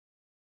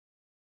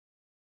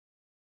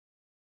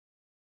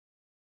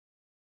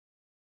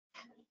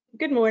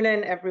Good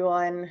morning,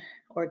 everyone,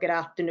 or good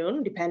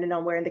afternoon, depending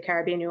on where in the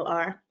Caribbean you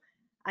are.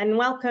 And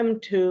welcome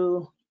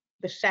to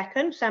the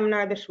second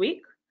seminar this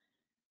week,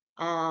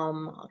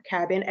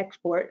 Caribbean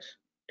Exports,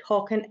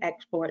 Talking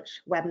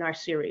Exports webinar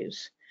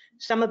series.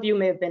 Some of you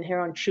may have been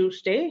here on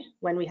Tuesday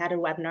when we had a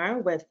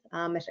webinar with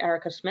Ms.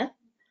 Erica Smith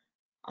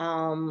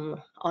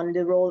on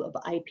the role of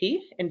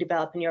IP in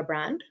developing your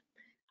brand.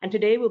 And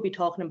today we'll be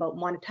talking about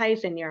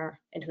monetizing your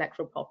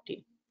intellectual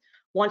property.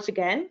 Once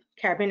again,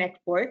 Caribbean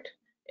Export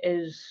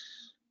is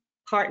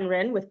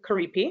partnering with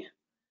CARIPI,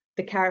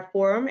 the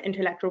CARIFORUM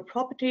Intellectual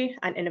Property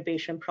and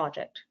Innovation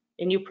Project,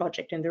 a new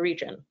project in the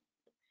region.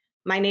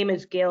 My name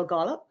is Gail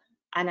Gollop,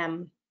 and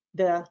I'm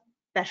the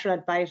Special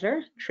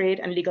Advisor, Trade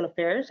and Legal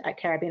Affairs at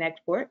Caribbean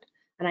Export,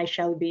 and I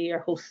shall be your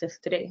hostess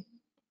today.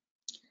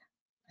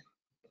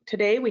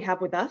 Today we have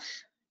with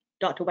us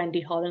Dr.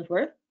 Wendy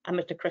Hollingsworth and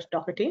Mr. Chris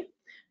Doherty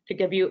to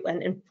give you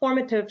an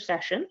informative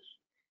session.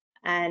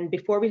 And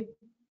before we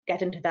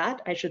get into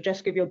that, I should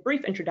just give you a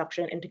brief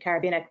introduction into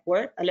Caribbean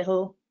Export, a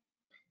little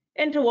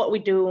into what we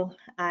do,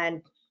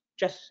 and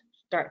just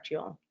start you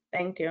on.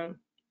 Thank you.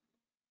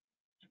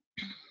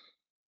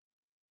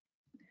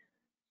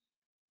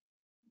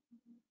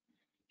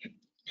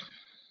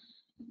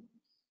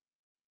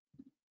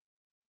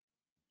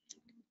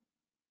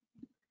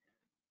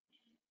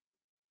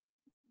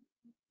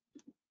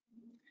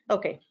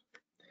 Okay.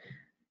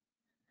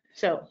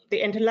 So the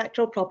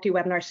Intellectual Property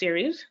Webinar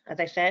Series, as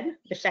I said,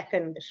 the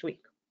second this week.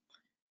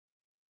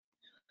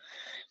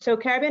 So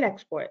Caribbean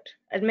Export,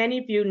 as many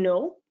of you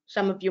know,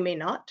 some of you may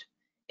not.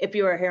 If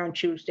you are here on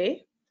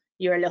Tuesday,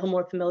 you're a little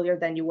more familiar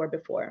than you were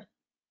before.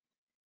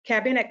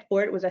 Caribbean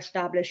Export was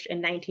established in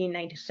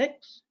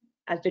 1996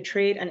 as the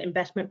Trade and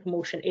Investment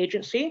Promotion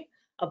Agency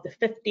of the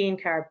 15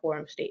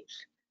 CARIFORUM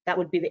states. That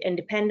would be the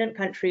independent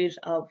countries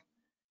of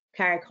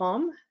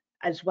CARICOM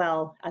as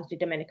well as the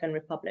Dominican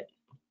Republic.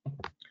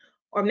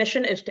 Our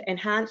mission is to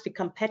enhance the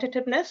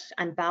competitiveness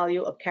and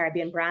value of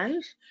Caribbean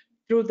brands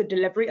through the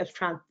delivery of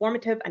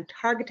transformative and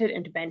targeted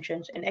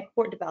interventions in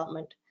export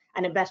development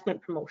and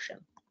investment promotion.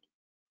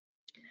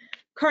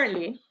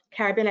 Currently,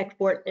 Caribbean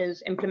Export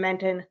is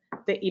implementing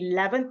the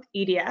 11th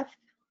EDF,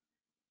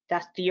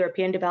 that's the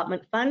European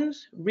Development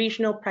Fund's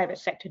Regional Private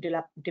Sector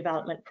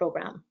Development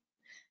Program.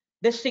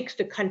 This seeks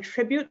to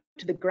contribute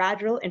to the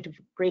gradual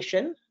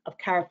integration of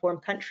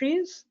CARIFORUM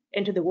countries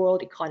into the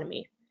world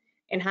economy,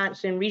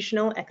 enhancing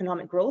regional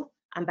economic growth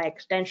and by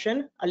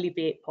extension,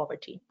 alleviate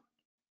poverty.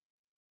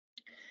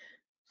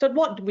 So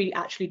what do we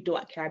actually do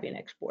at Caribbean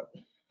Export?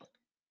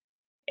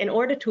 In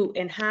order to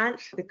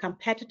enhance the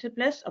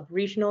competitiveness of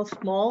regional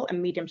small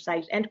and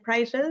medium-sized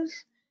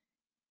enterprises,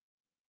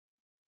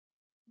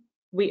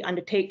 we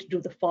undertake to do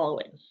the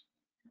following: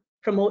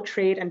 promote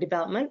trade and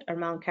development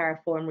around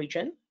CARIFORUM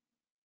region,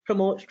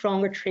 promote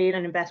stronger trade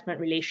and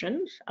investment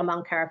relations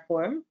among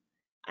CARIFORUM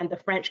and the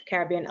French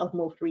Caribbean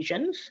outmost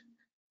regions.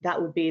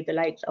 That would be the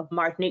likes of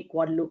Martinique,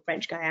 Guadeloupe,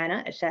 French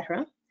Guyana,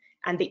 etc.,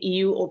 and the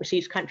EU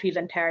overseas countries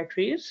and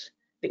territories,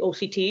 the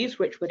OCTs,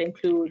 which would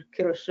include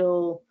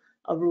Curacao,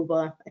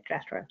 Aruba,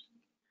 etc.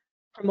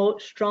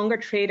 Promote stronger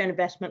trade and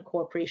investment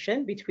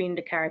cooperation between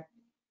the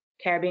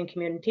Caribbean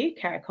community,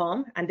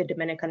 CARICOM, and the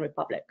Dominican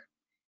Republic.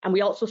 And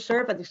we also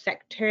serve as the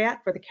Secretariat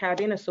for the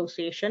Caribbean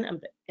Association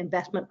of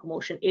Investment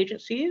Promotion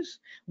Agencies,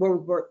 where we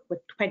work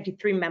with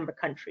 23 member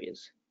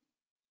countries.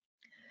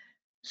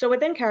 So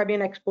within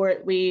Caribbean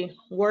Export, we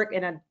work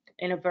in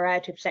a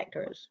variety of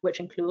sectors, which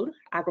include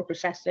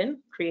agro-processing,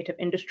 creative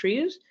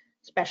industries,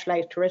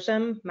 specialized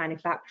tourism,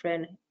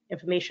 manufacturing,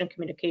 information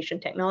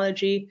communication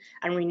technology,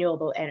 and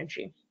renewable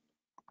energy.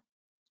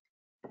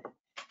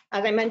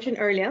 As I mentioned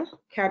earlier,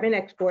 Caribbean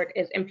Export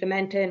is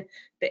implementing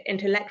the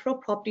intellectual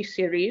property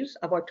series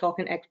of our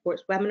Talking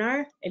Exports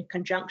webinar in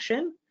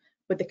conjunction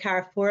with the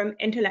CARIFORUM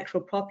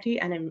Intellectual Property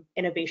and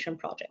Innovation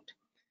Project.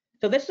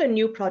 So this is a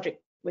new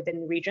project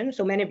within the region,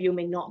 so many of you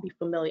may not be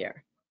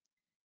familiar.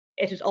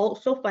 It is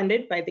also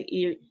funded by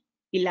the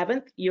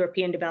 11th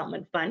European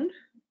Development Fund,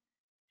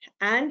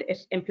 and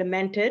it's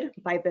implemented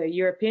by the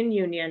European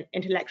Union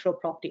Intellectual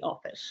Property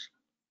Office.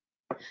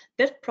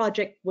 This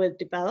project was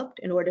developed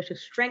in order to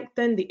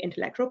strengthen the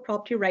intellectual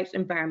property rights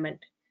environment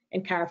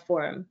in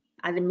CARIFORUM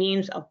as a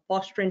means of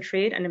fostering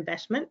trade and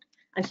investment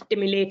and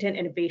stimulating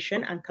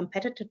innovation and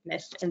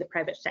competitiveness in the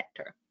private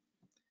sector.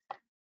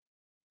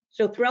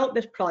 So throughout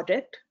this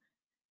project,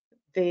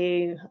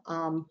 the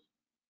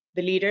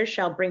leaders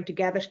shall bring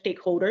together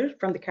stakeholders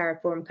from the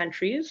CARIFORUM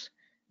countries,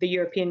 the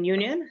European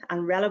Union,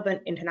 and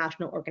relevant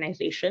international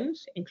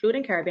organizations,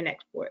 including Caribbean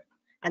Export.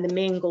 And the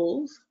main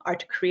goals are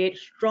to create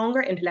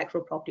stronger intellectual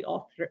property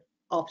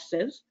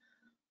offices,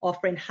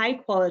 offering high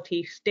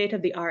quality,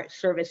 state-of-the-art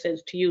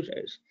services to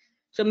users.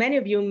 So many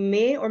of you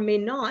may or may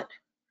not,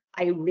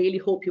 I really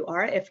hope you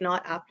are, if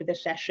not after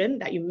this session,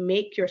 that you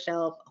make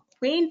yourself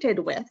acquainted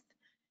with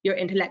your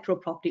intellectual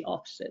property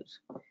offices.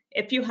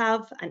 If you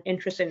have an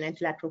interest in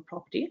intellectual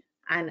property,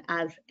 and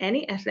as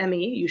any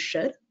SME,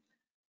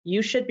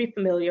 you should be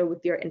familiar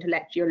with your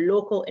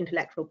local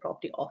intellectual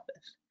property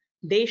office.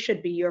 They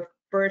should be your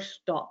first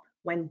stop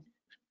when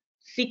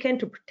seeking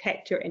to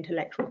protect your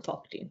intellectual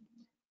property.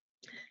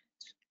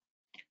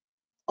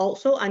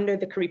 Also, under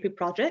the CARIPI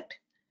project,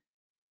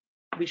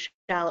 we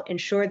shall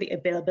ensure the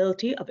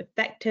availability of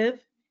effective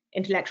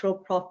intellectual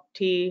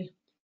property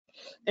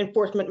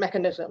enforcement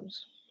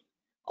mechanisms.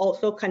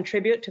 Also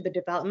contribute to the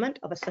development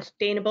of a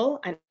sustainable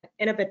and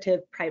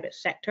innovative private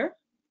sector,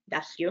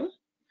 that's you,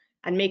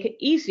 and make it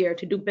easier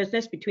to do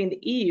business between the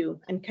EU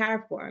and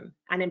CARIFORUM,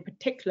 and in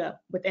particular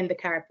within the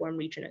CARIFORUM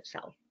region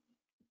itself.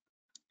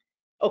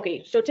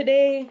 Okay, so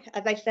today,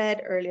 as I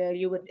said earlier,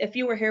 if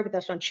you were here with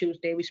us on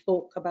Tuesday, we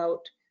spoke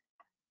about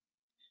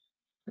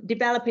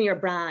developing your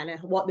brand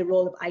and what the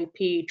role of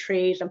IP,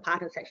 trades, and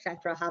patents,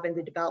 etc., have in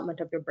the development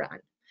of your brand.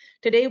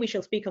 Today, we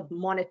shall speak of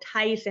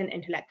monetizing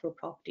intellectual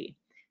property.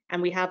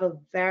 And we have a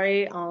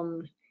very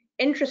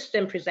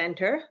interesting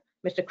presenter,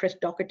 Mr. Chris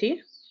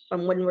Doherty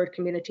from Windward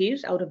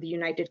Communities out of the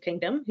United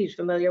Kingdom. He's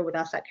familiar with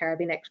us at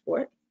Caribbean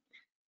Export.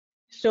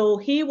 So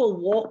he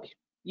will walk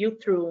you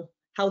through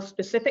how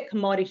specific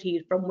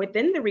commodities from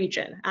within the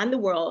region and the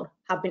world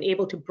have been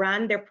able to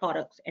brand their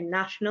products in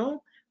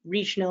national,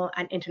 regional,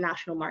 and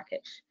international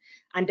markets,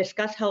 and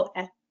discuss how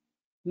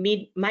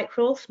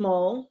micro,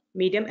 small,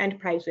 medium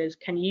enterprises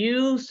can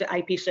use the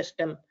IP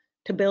system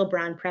to build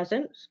brand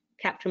presence,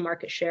 capture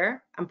market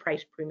share, and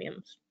price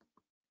premiums.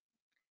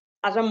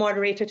 As our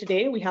moderator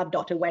today, we have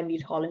Dr. Wendy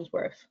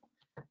Hollingsworth.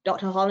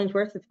 Dr.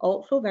 Hollingsworth is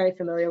also very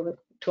familiar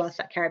to us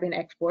at Caribbean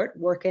Export,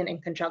 working in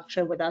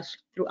conjunction with us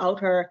throughout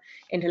her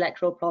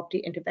intellectual property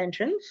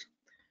interventions.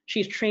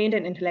 She's trained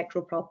in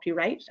intellectual property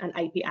rights and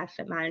IP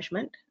asset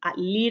management at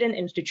leading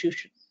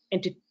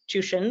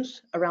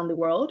institutions around the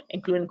world,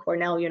 including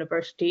Cornell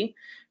University,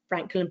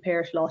 Franklin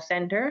Pierce Law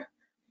Center,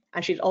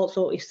 and she's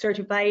also a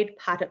certified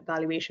patent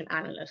valuation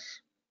analyst.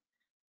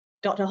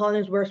 Dr.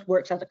 Hollingsworth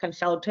works as a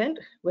consultant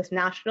with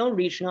national,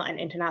 regional, and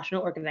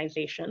international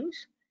organizations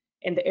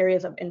in the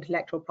areas of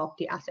intellectual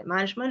property asset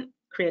management,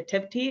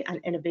 creativity, and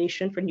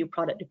innovation for new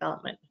product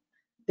development,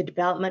 the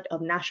development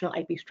of national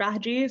IP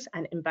strategies,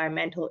 and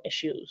environmental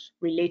issues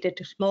related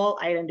to small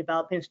island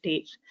developing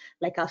states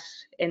like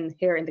us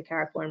here in the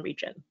CARIFORUM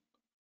region.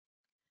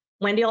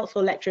 Wendy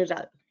also lectures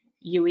at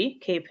UWI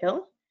Cape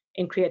Hill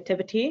in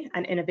creativity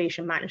and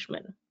innovation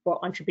management for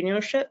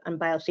entrepreneurship and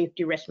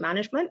biosafety risk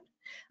management,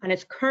 and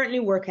is currently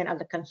working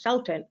as a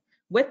consultant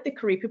with the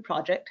CARIPI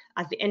project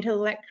as the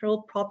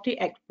intellectual property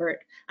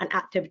expert and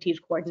activities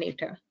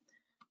coordinator.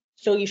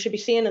 So you should be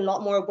seeing a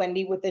lot more of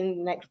Wendy within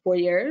the next 4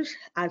 years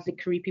as the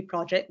CARIPI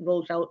project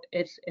rolls out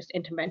its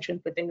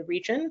interventions within the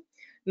region,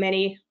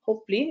 many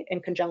hopefully in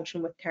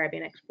conjunction with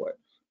Caribbean Export.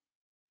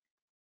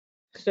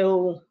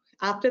 So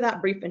after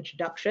that brief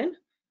introduction,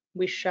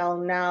 we shall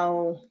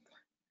now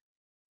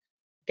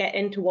get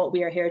into what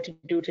we are here to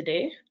do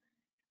today.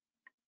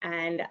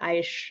 And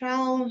I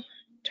shall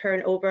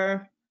turn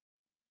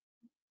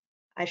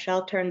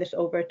this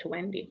over to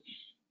Wendy.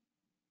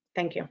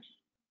 Thank you.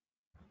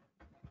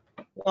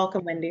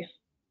 Welcome, Wendy.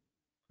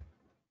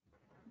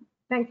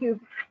 Thank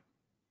you.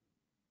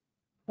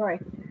 Sorry.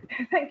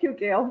 Thank you,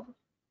 Gail.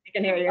 I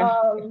can hear you.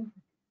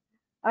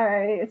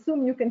 I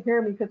assume you can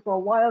hear me because for a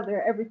while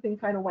there, everything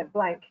kind of went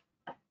blank.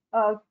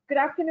 Good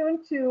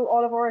afternoon to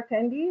all of our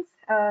attendees.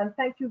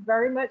 Thank you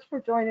very much for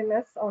joining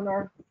us on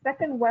our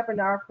second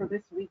webinar for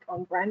this week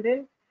on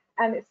branding.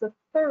 And it's the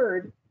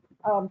third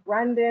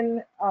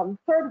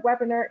third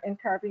webinar in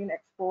Caribbean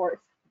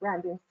Export's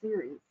branding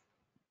series.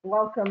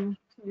 Welcome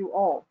to you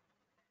all.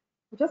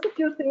 Just a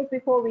few things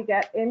before we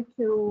get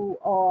into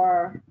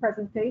our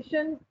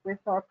presentation with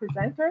our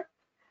presenter.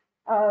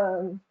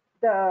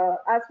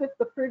 As with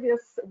the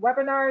previous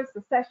webinars,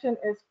 the session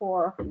is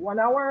for 1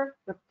 hour.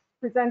 The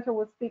presenter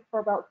will speak for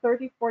about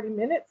 30-40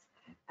 minutes,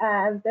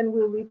 and then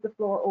we'll leave the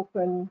floor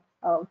open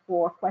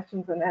for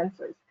questions and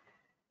answers.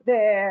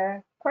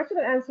 The question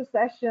and answer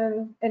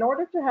session, in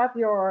order to have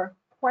your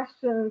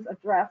questions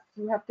addressed,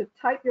 you have to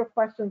type your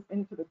questions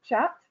into the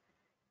chat,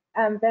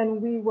 and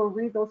then we will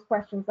read those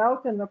questions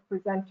out and the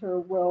presenter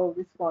will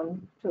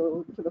respond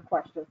to the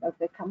questions as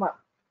they come up.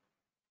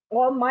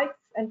 All mics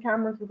and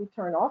cameras will be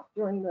turned off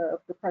during the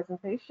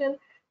presentation,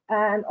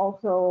 and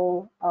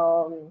also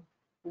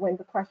when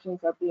the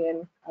questions are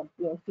being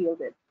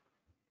fielded.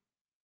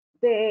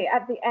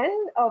 At the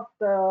end of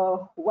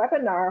the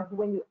webinar,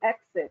 when you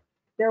exit,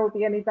 there will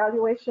be an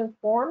evaluation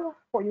form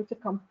for you to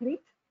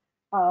complete.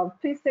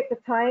 Please take the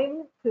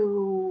time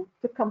to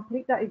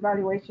complete that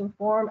evaluation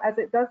form, as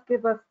it does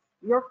give us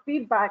your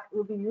feedback.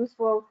 Will be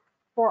useful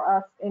for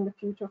us in the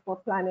future for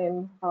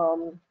planning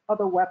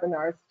other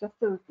webinars, just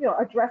to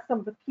address some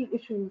of the key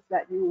issues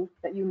that you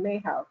may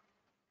have.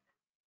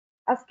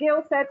 As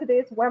Gail said,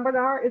 today's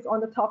webinar is on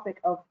the topic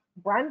of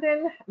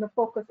branding and the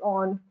focus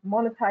on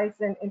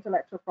monetizing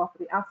intellectual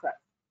property assets.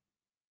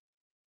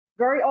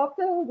 Very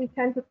often, we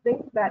tend to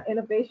think that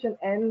innovation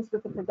ends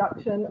with the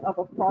production of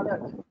a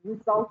product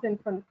resulting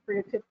from the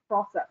creative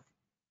process.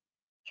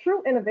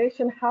 True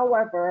innovation,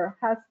 however,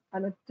 has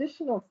an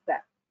additional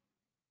step,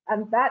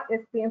 and that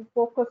is being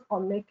focused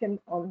on making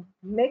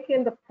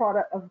the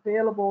product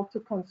available to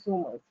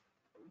consumers.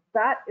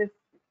 That is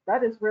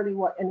really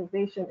what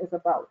innovation is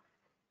about.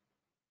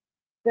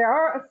 There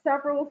are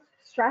several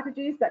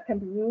strategies that can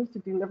be used to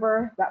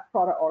deliver that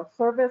product or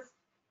service,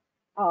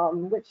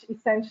 which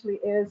essentially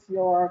is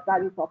your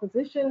value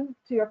proposition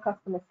to your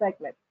customer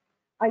segment.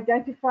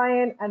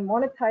 Identifying and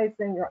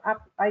monetizing your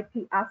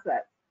IP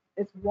assets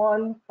is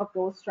one of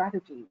those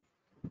strategies.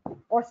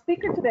 Our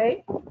speaker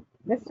today,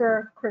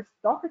 Mr. Chris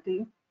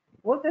Doherty,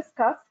 will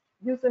discuss,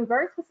 using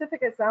very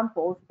specific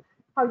examples,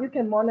 how you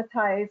can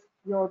monetize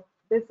your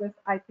business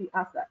IP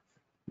assets.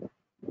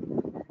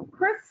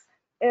 Chris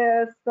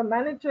is the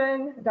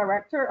Managing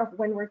Director of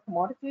Windward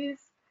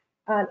Commodities,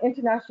 an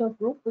international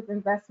group with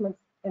investments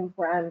in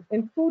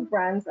food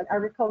brands and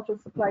agricultural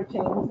supply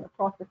chains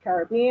across the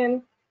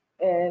Caribbean,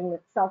 in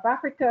South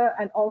Africa,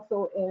 and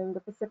also in the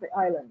Pacific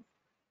Islands.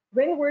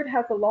 Windward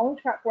has a long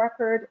track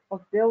record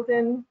of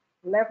building,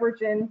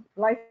 leveraging,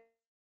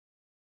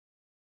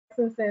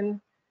 licensing,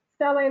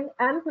 selling,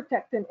 and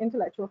protecting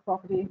intellectual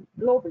property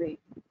globally,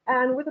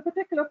 and with a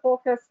particular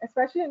focus,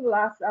 especially in the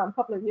last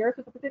couple of years,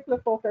 with a particular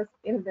focus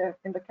in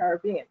the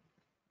Caribbean.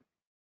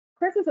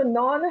 Chris is a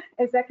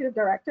non-executive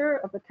director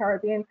of the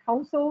Caribbean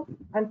Council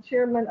and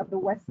chairman of the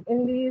West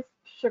Indies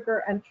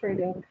Sugar and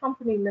Trading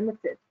Company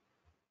Limited,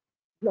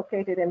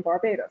 located in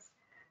Barbados,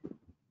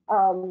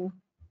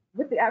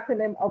 with the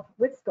acronym of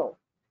WISCO.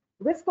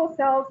 WISCO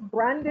sells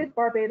branded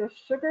Barbados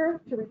sugar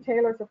to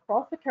retailers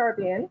across the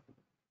Caribbean,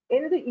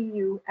 in the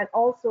EU, and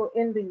also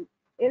in the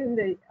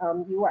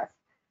US,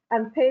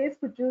 and pays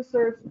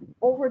producers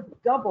over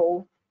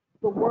double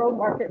the world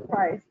market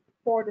price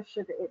for the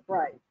sugar it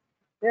buys,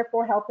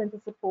 therefore helping to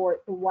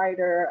support the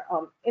wider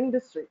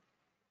industry.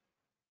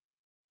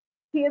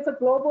 He has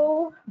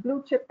global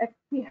blue chip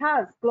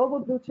experience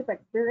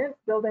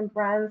building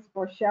brands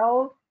for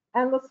Shell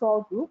and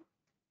LaSalle Group,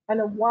 and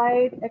a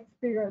wide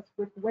experience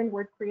with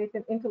Windward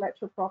creating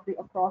intellectual property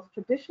across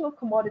traditional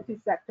commodity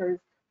sectors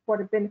for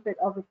the benefit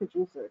of the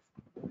producers.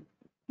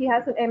 He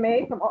has an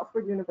MA from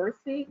Oxford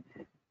University,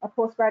 a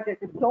postgraduate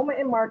diploma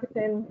in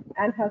marketing,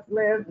 and has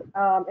lived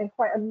in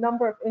quite a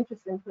number of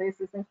interesting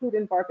places,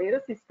 including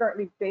Barbados. He's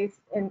currently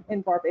based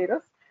in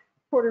Barbados,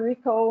 Puerto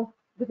Rico,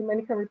 the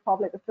Dominican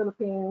Republic, the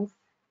Philippines,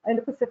 and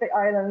the Pacific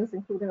Islands,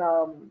 including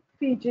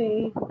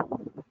Fiji,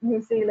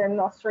 New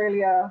Zealand,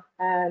 Australia,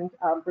 and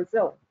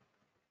Brazil.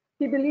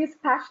 He believes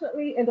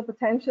passionately in the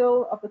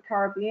potential of the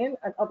Caribbean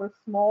and other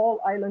small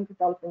island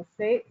developing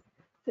states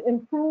to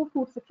improve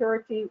food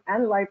security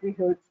and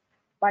livelihoods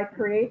by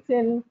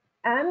creating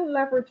and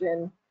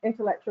leveraging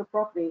intellectual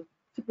property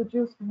to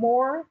produce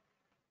more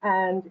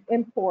and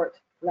import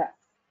less.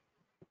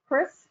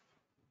 Chris,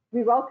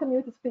 we welcome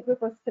you to speak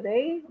with us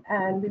today,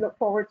 and we look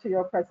forward to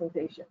your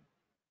presentation.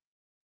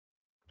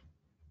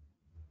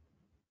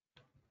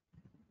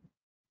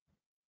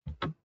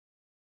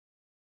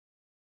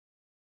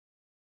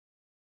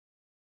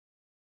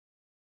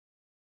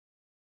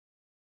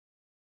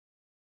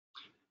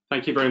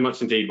 Thank you very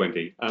much indeed,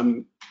 Wendy.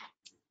 And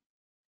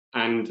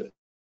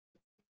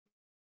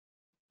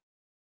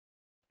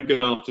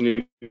good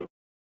afternoon.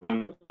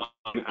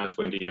 As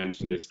Wendy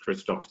mentioned, is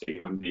Chris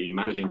Doherty. I'm the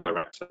Managing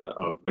Director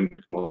of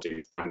Windward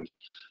Commodities, and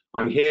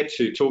I'm here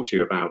to talk to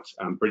you about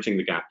bridging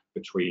the gap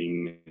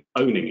between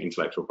owning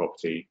intellectual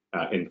property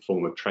in the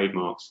form of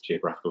trademarks,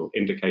 geographical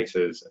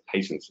indicators,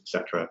 patents,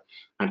 etc.,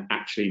 and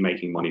actually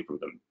making money from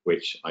them,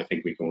 which I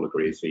think we can all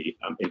agree is the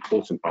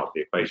important part of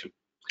the equation.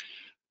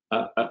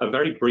 A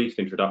very brief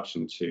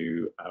introduction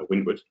to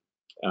Windward.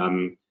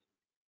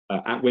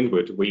 At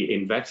Windward, we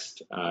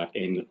invest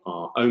in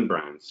our own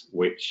brands,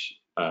 which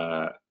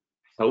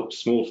help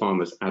small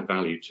farmers add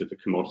value to the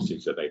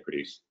commodities that they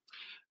produce.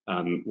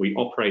 We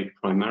operate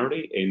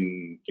primarily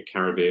in the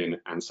Caribbean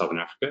and Southern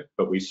Africa,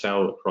 but we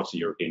sell across the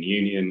European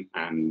Union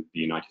and the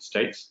United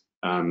States.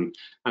 And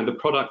the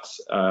products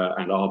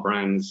and our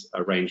brands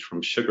range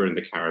from sugar in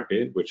the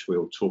Caribbean, which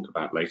we'll talk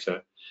about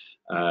later,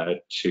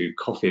 to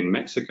coffee in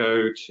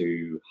Mexico,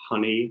 to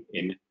honey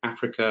in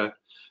Africa.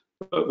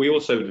 But we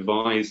also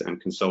advise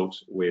and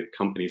consult with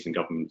companies and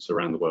governments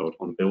around the world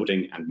on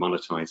building and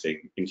monetizing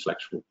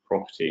intellectual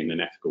property in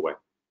an ethical way.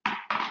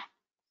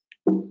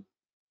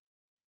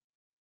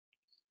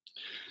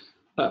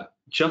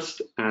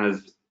 Just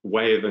as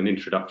way of an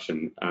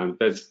introduction,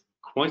 there's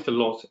quite a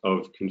lot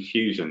of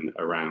confusion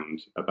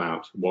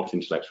about what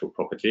intellectual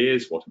property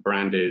is, what a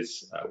brand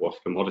is, what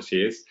a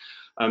commodity is.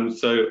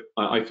 So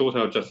I thought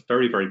I'll just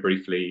very, very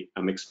briefly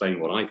explain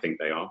what I think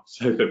they are,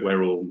 so that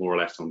we're all more or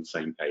less on the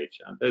same page.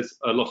 There's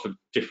a lot of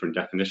different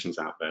definitions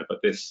out there,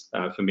 but this,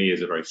 for me,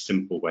 is a very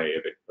simple way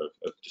of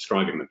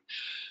describing them.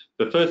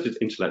 The first is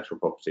intellectual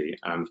property.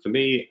 For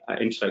me,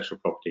 intellectual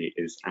property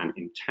is an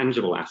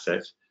intangible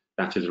asset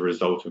that is a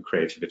result of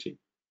creativity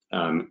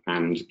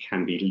and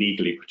can be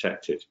legally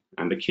protected.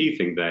 And the key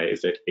thing there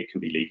is that it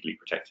can be legally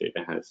protected.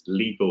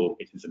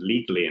 It is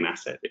legally an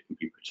asset. It can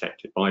be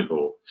protected by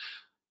law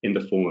in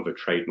the form of a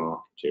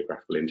trademark,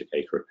 geographical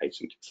indicator, a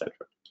patent, etc.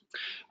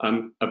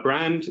 A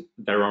brand,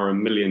 there are a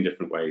million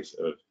different ways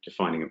of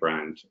defining a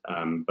brand,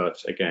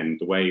 but again,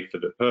 the way for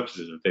the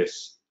purposes of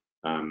this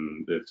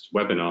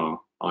webinar,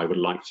 I would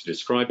like to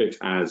describe it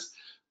as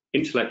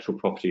intellectual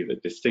property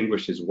that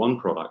distinguishes one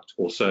product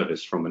or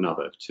service from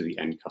another to the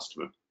end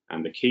customer.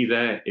 And the key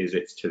there is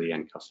it's to the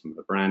end customer.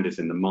 The brand is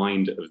in the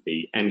mind of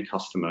the end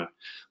customer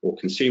or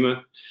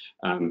consumer,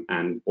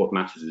 and what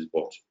matters is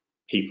what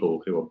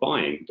people who are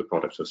buying the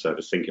product or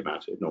service think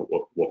about it, not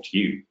what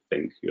you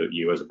think,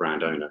 you as a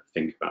brand owner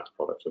think about the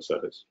product or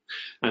service.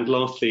 And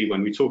lastly,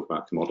 when we talk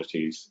about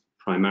commodities,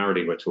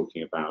 primarily we're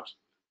talking about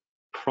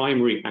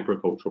primary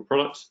agricultural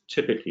products,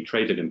 typically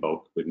traded in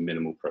bulk with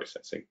minimal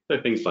processing.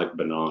 So things like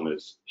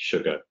bananas,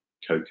 sugar,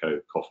 cocoa,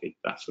 coffee,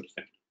 that sort of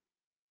thing.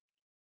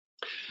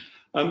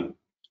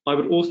 I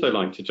would also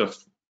like to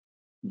just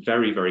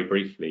very, very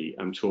briefly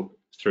talk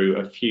through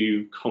a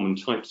few common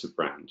types of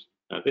brand.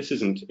 This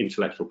isn't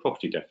intellectual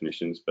property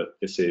definitions, but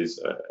this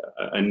is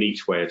a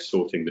neat way of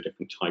sorting the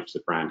different types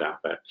of brand out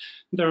there.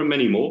 There are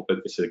many more, but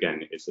this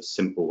again is a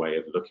simple way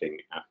of looking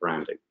at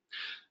branding.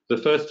 The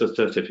first are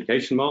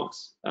certification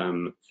marks.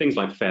 Things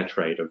like fair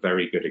trade are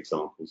very good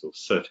examples of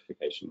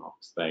certification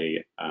marks.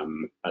 They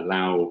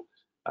allow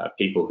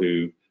people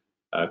who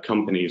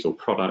companies or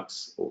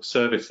products or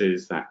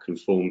services that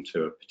conform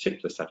to a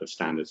particular set of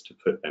standards to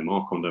put their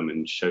mark on them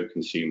and show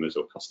consumers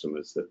or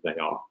customers that they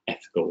are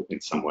ethical in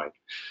some way.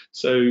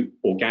 So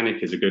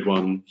organic is a good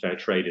one, fair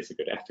trade is a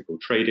good ethical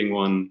trading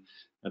one.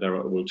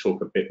 We'll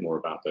talk a bit more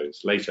about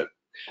those later.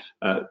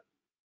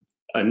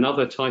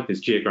 Another type is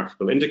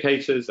geographical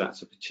indicators.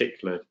 That's a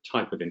particular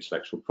type of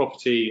intellectual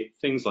property.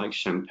 Things like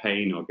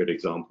champagne are good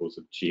examples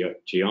of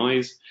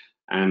GIs,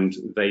 and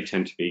they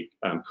tend to be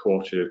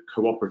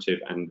cooperative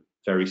and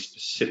very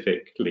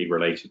specifically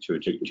related to a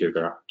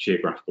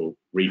geographical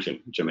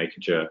region. Jamaica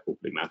Jerk or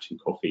Blue Mountain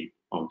Coffee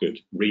are good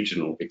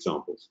regional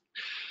examples.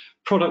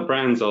 Product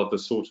brands are the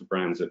sort of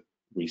brands that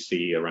we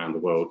see around the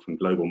world, from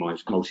global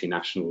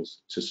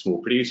multinationals to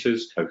small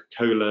producers,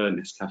 Coca-Cola,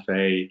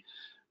 Nescafe,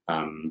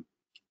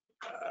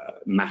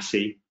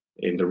 Massey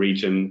in the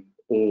region,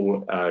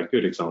 all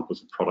good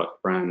examples of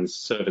product brands.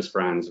 Service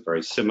brands are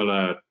very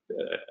similar,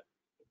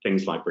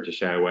 things like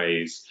British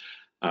Airways,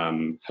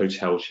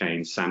 hotel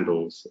chains,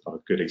 Sandals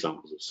are good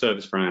examples of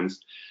service brands.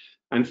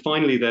 And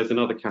finally, there's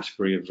another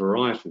category of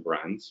varietal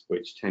brands,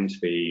 which tend to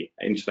be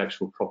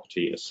intellectual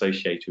property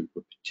associated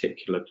with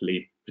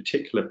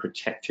particular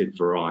protected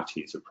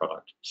varieties of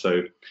product.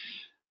 So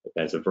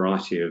there's a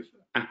variety of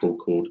apple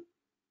called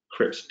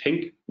Crips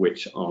Pink,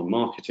 which are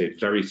marketed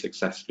very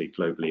successfully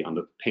globally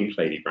under the Pink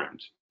Lady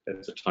brand.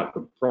 There's a type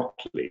of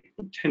broccoli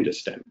called Tender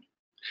Stem,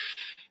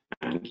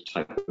 and a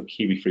type of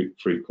kiwi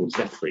fruit called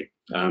Zephyr.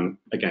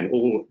 Again,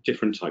 all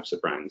different types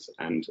of brands,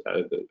 and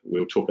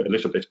we'll talk a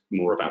little bit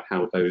more about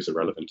how those are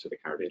relevant to the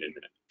Caribbean in a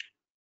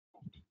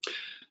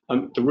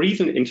minute. The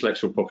reason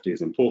intellectual property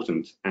is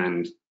important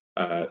and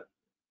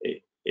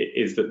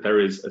is that there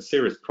is a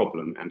serious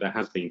problem, and there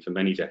has been for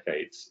many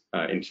decades,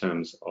 in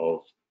terms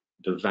of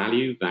the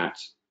value that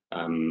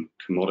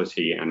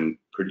commodity and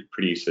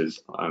producers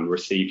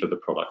receive for the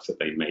products that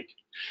they make.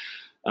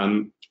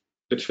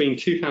 Between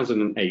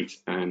 2008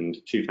 and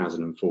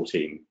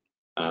 2014,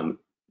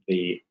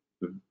 the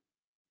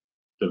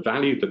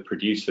value that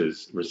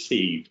producers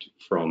received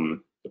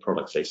from the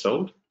products they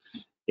sold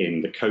in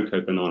the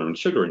cocoa, banana, and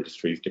sugar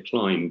industries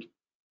declined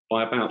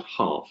by about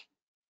half.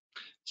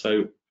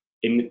 So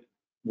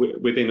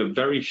within a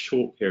very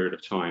short period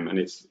of time, and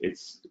it's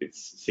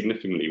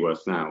significantly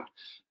worse now,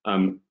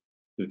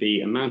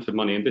 the amount of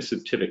money, and this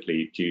is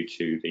typically due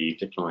to the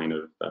decline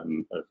of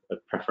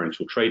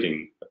preferential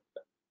trading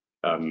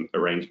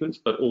arrangements,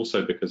 but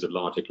also because of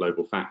larger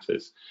global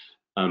factors,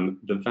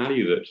 the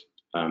value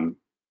that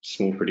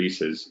small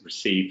producers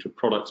receive for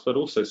products, but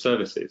also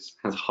services,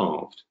 has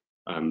halved,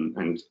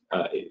 and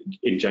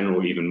in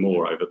general even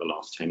more over the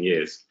last 10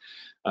 years,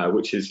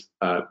 which is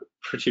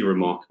pretty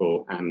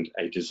remarkable and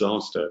a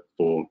disaster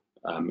for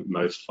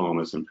most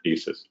farmers and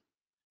producers.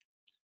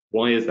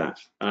 Why is that?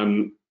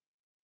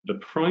 The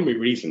primary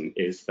reason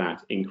is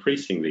that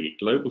increasingly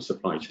global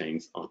supply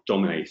chains are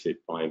dominated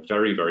by a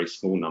very, very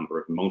small number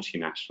of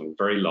multinational,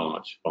 very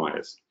large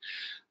buyers.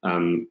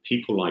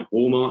 People like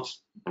Walmart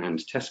and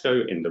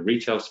Tesco in the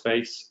retail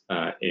space,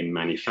 in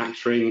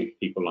manufacturing,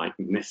 people like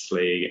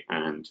Nestle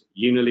and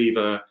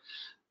Unilever,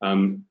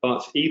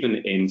 but even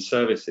in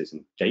services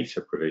and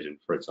data provision,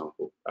 for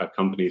example,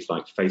 companies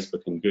like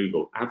Facebook and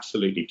Google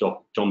absolutely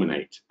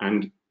dominate.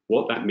 And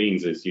what that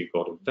means is you've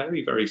got a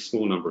very, very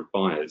small number of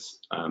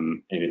buyers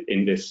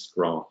in this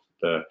graph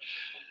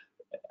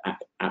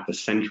at the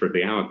center of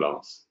the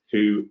hourglass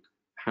who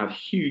have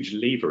huge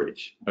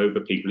leverage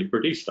over people who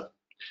produce stuff.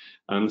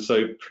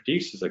 So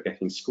producers are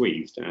getting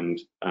squeezed, and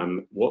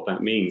what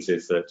that means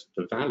is that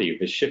the value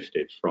has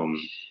shifted from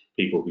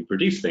people who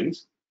produce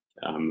things,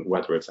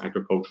 whether it's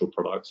agricultural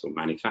products or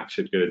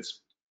manufactured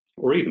goods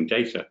or even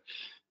data,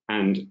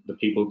 and the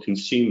people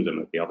consume them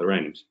at the other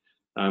end.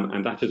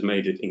 And that has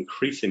made it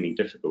increasingly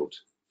difficult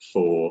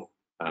for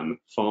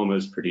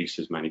farmers,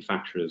 producers,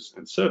 manufacturers,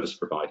 and service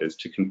providers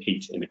to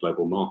compete in a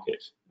global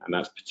market. And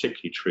that's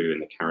particularly true in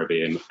the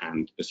Caribbean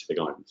and Pacific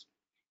Islands.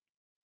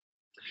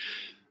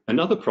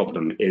 Another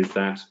problem is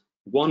that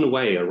one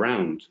way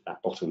around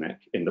that bottleneck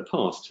in the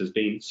past has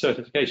been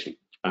certification.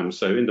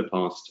 So in the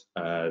past,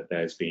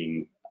 there's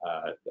been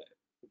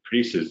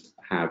producers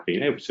have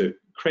been able to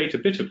create a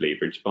bit of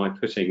leverage by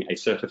putting a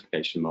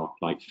certification mark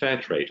like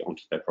fair trade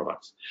onto their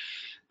products.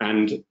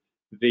 And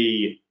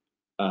the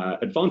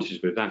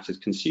advantage with that is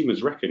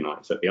consumers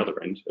recognize at the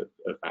other end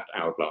of that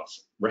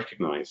hourglass,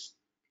 recognize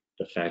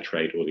the fair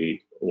trade or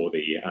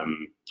the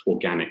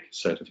organic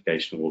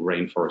certification or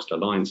Rainforest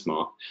Alliance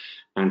mark,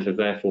 and have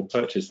therefore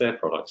purchased their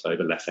products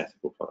over less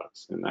ethical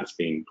products. And that's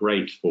been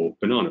great for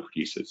banana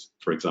producers,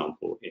 for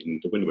example, in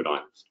the Windward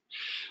Islands.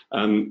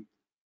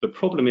 The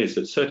problem is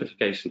that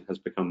certification has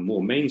become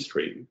more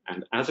mainstream,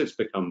 and as it's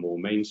become more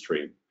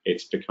mainstream,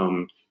 it's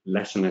become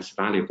less and less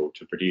valuable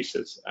to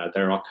producers.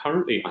 There are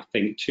currently, I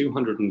think,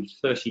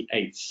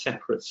 238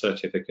 separate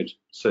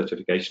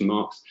certification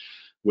marks,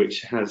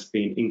 which has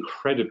been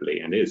incredibly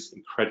and is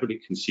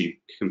incredibly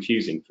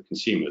confusing for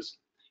consumers.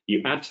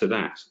 You add to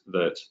that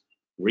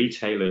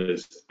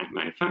retailers and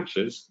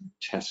manufacturers,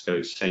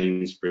 Tesco,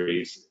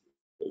 Sainsbury's,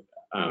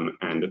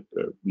 and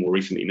more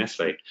recently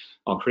Nestle,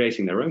 are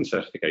creating their own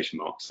certification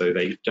marks, so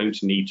they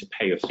don't need to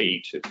pay a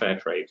fee to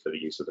Fairtrade for the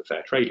use of the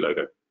Fairtrade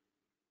logo.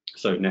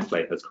 So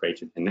Nestle has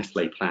created a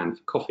Nestle plan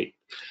for coffee,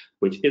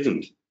 which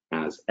isn't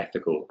as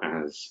ethical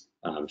as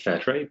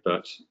Fairtrade,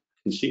 but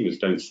consumers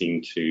don't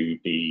seem to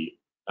be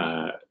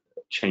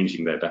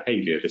changing their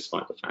behavior,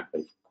 despite the fact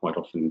they've quite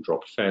often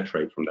dropped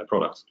Fairtrade from their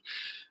products.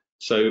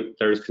 So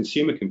there is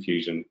consumer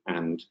confusion,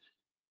 and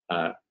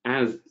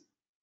as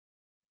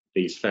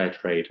these fair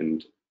trade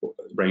and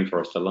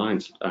Rainforest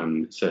Alliance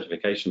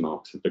certification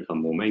marks have become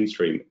more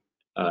mainstream,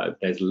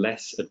 there's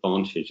less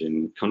advantage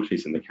in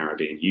countries in the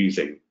Caribbean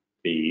using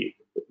the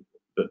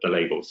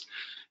labels.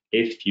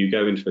 If you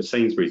go into a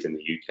Sainsbury's in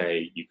the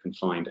UK, you can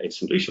find a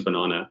St. Lucia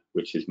banana,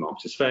 which is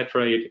marked as fair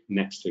trade,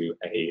 next to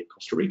a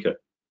Costa Rica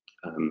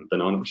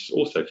banana, which is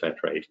also fair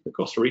trade. The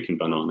Costa Rican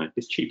banana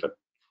is cheaper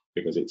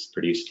because it's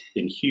produced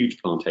in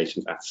huge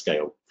plantations at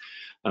scale.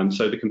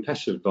 So the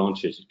competitive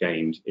advantage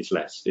gained is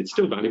less. It's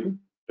still valuable,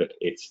 but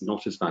it's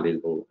not as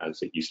valuable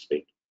as it used to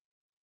be.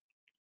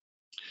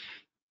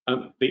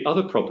 The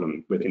other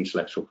problem with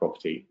intellectual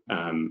property,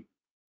 and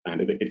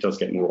it does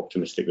get more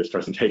optimistic, this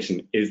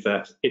presentation, is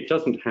that it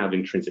doesn't have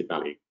intrinsic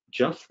value.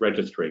 Just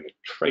registering a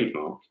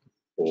trademark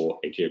or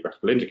a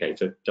geographical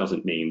indicator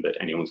doesn't mean that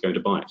anyone's going to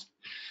buy it.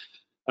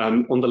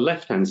 On the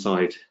left-hand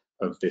side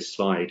of this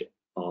slide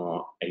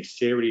are a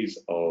series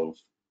of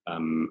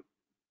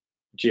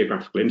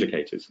geographical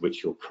indicators,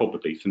 which you're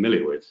probably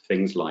familiar with,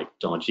 things like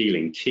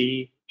Darjeeling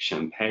tea,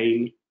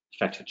 champagne,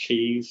 feta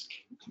cheese,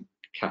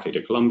 Café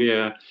de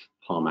Colombia,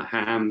 Parma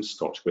ham,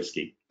 Scotch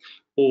whiskey.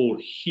 All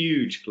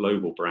huge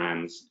global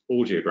brands,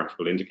 all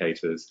geographical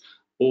indicators,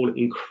 all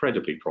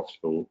incredibly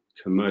profitable,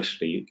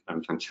 commercially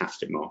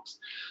fantastic marks.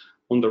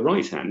 On the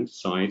right-hand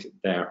side,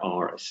 there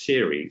are a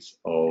series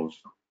of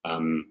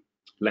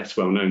less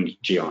well-known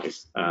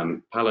GIs.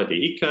 Pala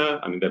de Ica,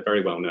 I mean, they're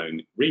very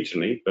well-known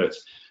regionally, but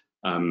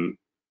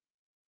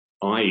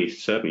I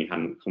certainly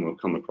hadn't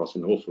come across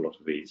an awful lot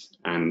of these.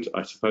 And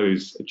I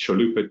suppose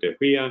Chalupa de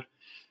Huilla,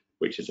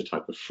 which is a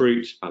type of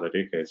fruit, Pala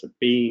de Ica is a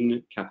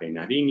bean, Café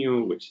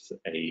Nariño, which is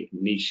a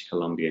niche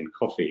Colombian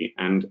coffee.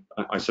 And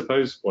I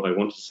suppose what I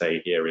want to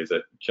say here is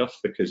that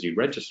just because you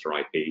register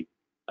IP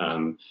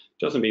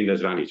doesn't mean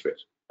there's value to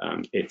it.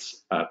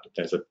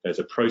 There's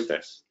a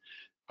process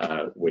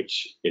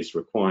which is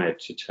required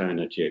to turn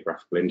a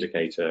geographical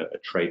indicator, a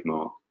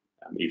trademark,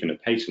 even a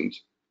patent,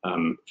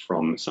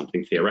 from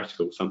something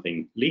theoretical,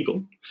 something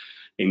legal,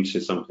 into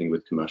something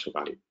with commercial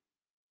value.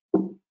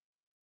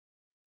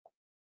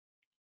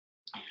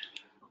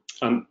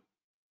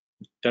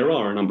 There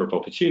are a number of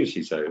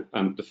opportunities, though.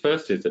 The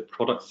first is that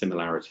product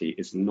similarity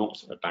is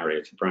not a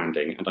barrier to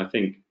branding, and I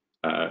think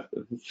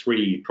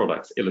 3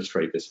 products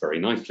illustrate this very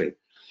nicely.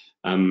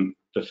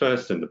 The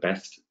first and the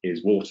best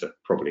is water,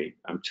 probably.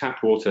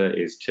 Tap water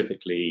is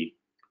typically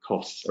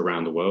costs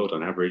around the world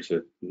on average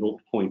of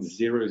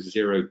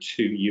 0.002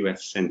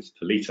 US cents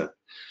per litre.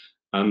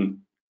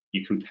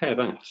 You compare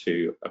that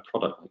to a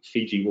product like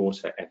Fiji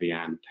water,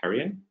 Evian,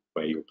 Perrier,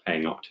 where you're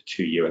paying up to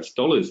 $2 US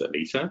a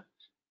litre,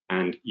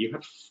 and you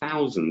have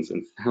thousands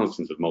and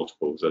thousands of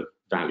multiples of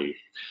value.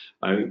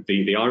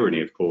 The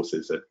irony, of course,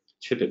 is that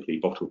typically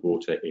bottled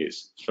water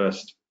is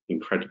first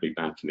incredibly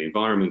bad for the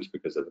environment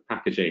because of the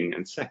packaging,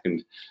 and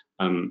second,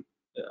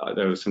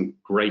 there were some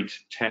great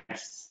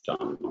tests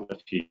done a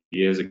few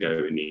years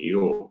ago in New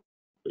York,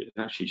 which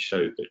actually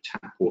showed that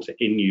tap water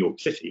in New York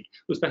City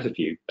was better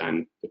for you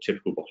than the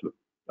typical bottle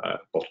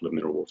of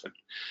mineral water.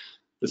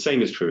 The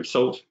same is true of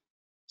salt,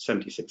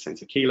 76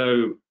 cents a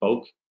kilo,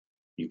 bulk.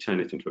 You turn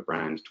it into a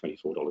brand,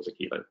 $24 a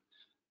kilo.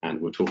 And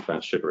we'll talk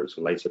about sugar as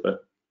well later,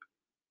 but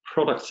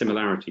product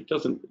similarity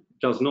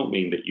does not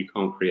mean that you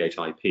can't create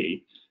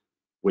IP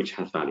which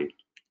has value.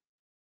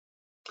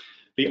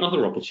 The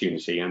other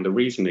opportunity, and the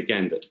reason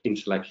again that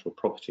intellectual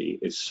property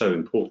is so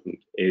important,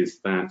 is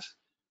that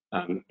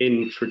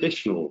in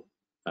traditional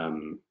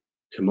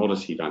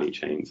commodity value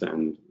chains,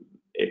 and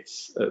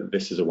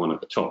this is a one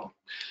at the top,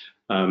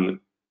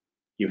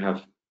 you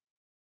have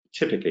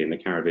typically in the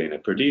Caribbean, a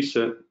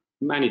producer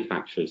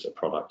manufactures a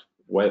product,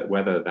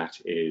 whether that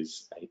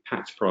is a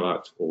packed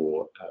product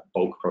or a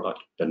bulk product,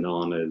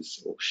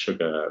 bananas or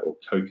sugar or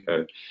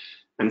cocoa,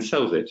 and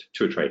sells it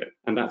to a trader.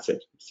 And that's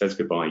it. Says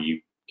goodbye.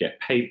 You get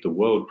paid the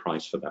world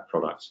price for that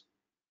product,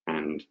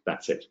 and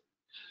that's it.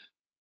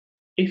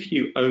 If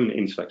you own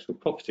intellectual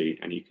property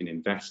and you can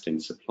invest in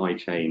supply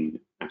chain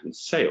and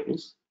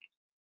sales,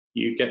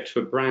 you get to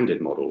a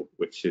branded model,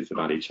 which is the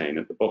value chain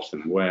at the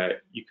bottom,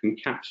 where you can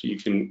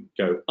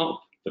go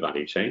up the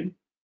value chain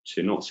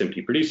to not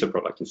simply produce a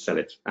product and sell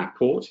it at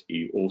port.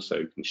 You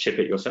also can ship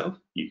it yourself.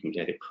 You can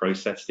get it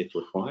processed if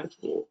required,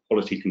 or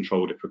quality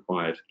controlled if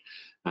required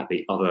at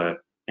the other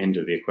end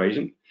of the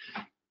equation.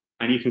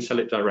 And you can sell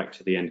it direct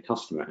to the end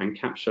customer and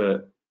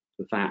capture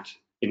that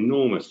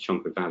enormous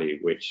chunk of value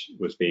which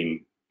was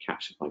being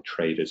captured by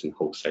traders and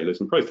wholesalers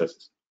and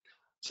processors.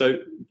 So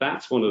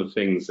that's one of the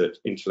things that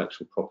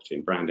intellectual property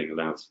and branding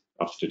allows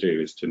us to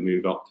do, is to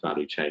move up the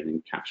value chain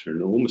and capture an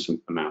enormous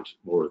amount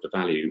more of the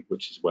value,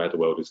 which is where the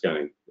world is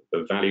going.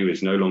 The value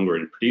is no longer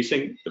in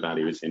producing, the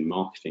value is in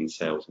marketing,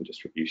 sales and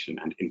distribution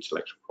and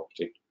intellectual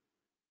property.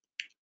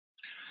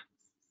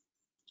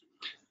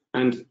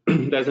 And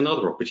there's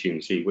another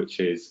opportunity,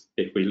 which is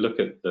if we look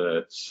at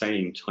the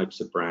same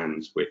types of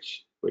brands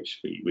which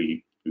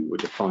we were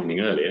defining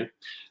earlier,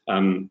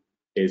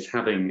 is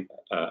having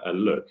a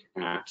look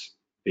at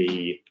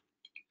the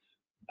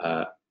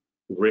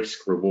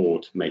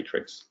risk-reward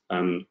matrix.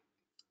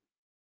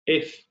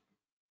 If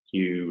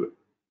you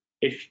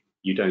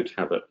don't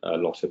have a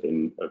lot of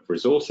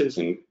resources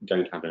and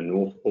don't have an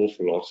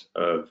awful lot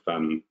of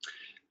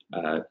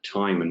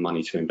time and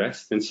money to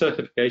invest, then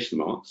certification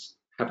marks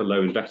have a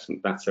low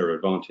investment. That's their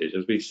advantage.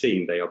 As we've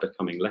seen, they are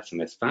becoming less and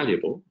less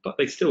valuable, but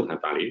they still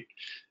have value,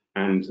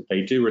 and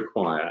they do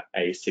require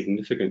a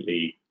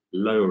significantly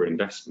lower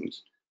investment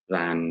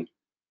than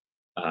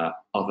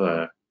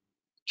other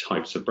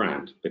types of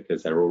brand,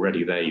 because they're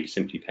already there. You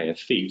simply pay a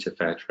fee to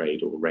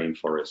Fairtrade or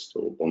Rainforest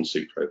or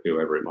Bonsucro,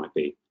 whoever it might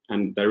be,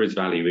 and there is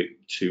value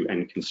to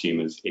end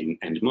consumers in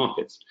end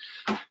markets.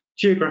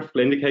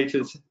 Geographical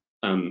indicators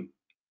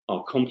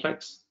are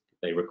complex.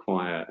 They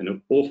require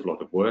an awful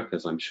lot of work,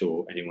 as I'm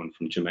sure anyone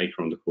from Jamaica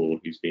on the call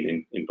who's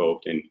been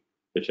involved in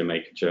the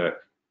Jamaica jerk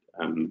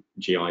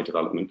GI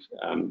development,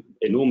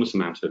 enormous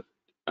amount of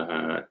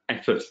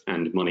effort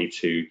and money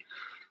to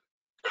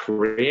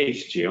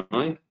create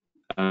GI,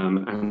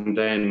 and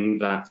then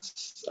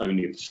that's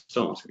only the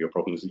start of your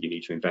problems that you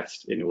need to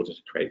invest in order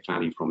to create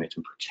value from it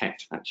and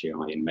protect that GI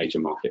in major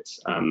markets.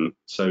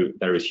 So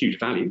there is huge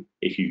value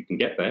if you can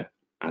get there,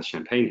 as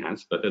Champagne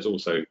has, but there's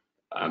also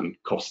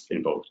costs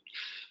involved.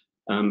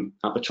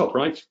 At the top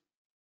right,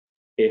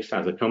 if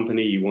as a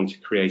company you want to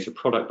create a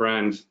product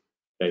brand,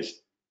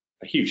 there's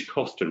a huge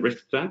cost and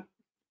risk to that,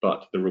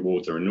 but the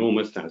rewards are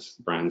enormous, as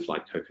brands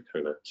like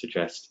Coca-Cola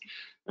suggest.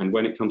 And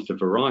when it comes to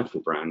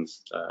varietal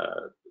brands,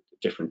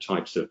 different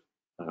types of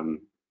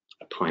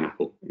a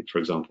pineapple, for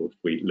example, if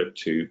we look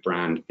to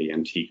brand the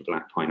Antigua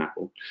Black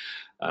pineapple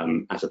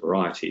as a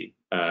variety,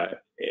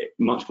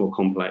 much more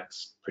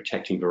complex.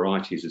 Protecting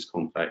varieties is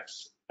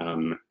complex,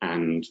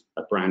 and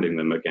branding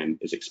them again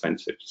is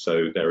expensive.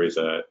 So there is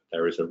a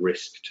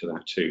risk to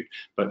that too.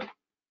 But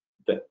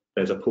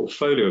there's a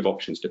portfolio of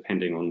options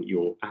depending on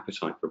your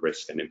appetite for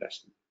risk and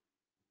investment.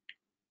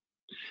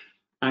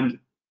 And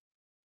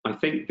I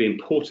think the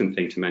important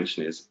thing to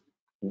mention is,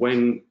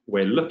 when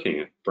we're looking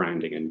at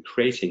branding and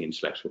creating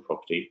intellectual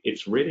property,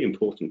 it's really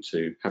important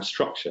to have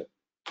structure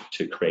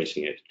to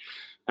creating it.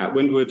 At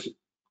Windward,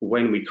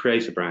 when we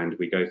create a brand,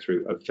 we go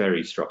through a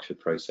very structured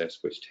process,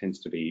 which tends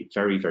to be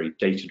very, very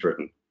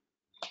data-driven.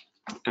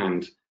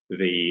 And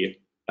the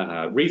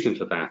reason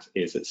for that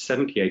is that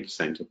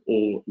 78% of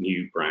all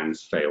new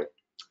brands fail.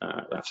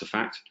 That's a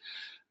fact.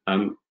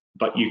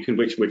 But you can,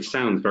 which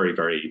sounds very,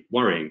 very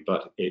worrying,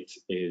 but it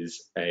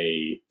is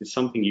it's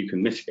something you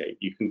can mitigate.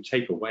 You can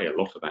take away a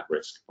lot of that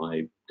risk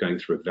by going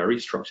through a very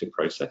structured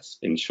process,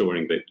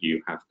 ensuring that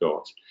you have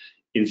got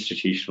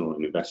institutional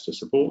and investor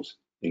support,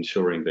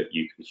 ensuring that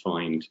you can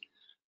find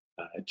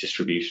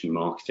distribution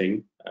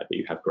marketing, that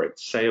you have great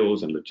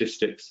sales and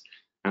logistics,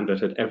 and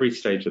that at every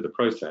stage of the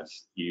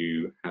process,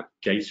 you have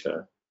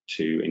data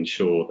to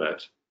ensure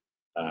that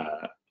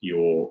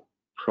your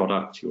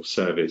product, your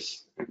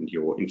service, and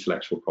your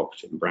intellectual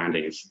property and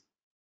branding is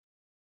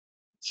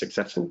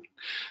successful,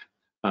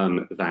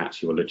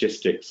 that your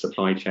logistics,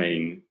 supply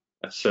chain,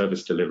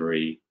 service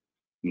delivery,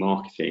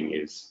 marketing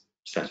is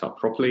set up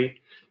properly,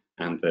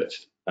 and that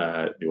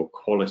your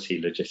quality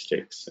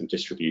logistics and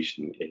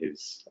distribution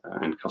is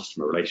and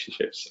customer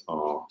relationships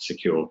are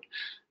secure.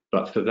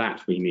 But for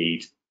that, we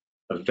need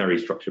a very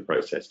structured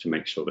process to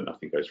make sure that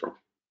nothing goes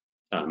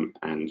wrong.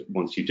 And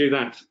once you do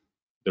that,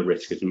 the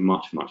risk is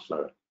much, much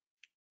lower.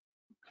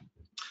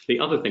 The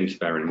other thing to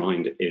bear in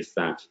mind is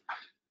that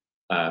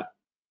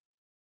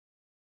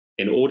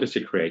in order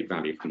to create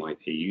value from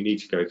IP, you need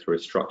to go through a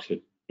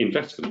structured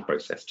investment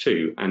process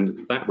too,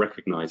 and that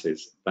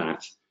recognizes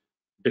that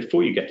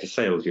before you get to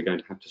sales, you're going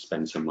to have to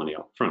spend some money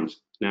up front.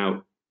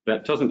 Now,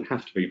 that doesn't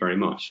have to be very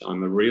much.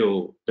 I'm a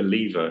real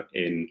believer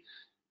in,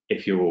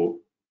 if you're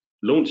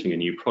launching a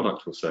new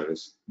product or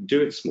service,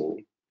 do it small,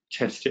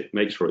 test it,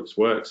 make sure it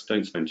works,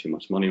 don't spend too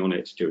much money on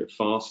it, do it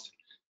fast.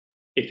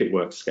 If it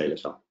works, scale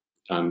it up.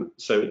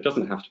 So it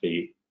doesn't have to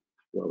be,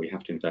 well, we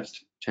have to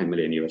invest 10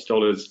 million US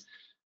dollars,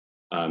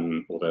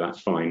 although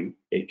that's fine.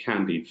 It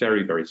can be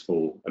very, very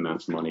small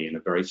amounts of money in a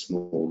very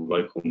small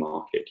local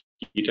market.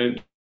 You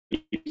don't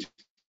need to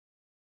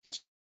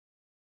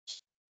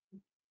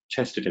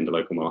test it in the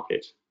local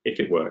market. If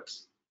it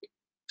works,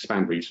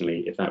 expand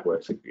regionally. If that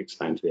works,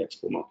 expand to the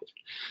export market.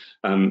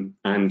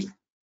 And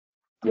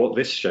what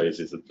this shows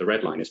is that the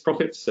red line is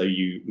profits. So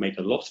you make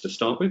a loss to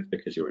start with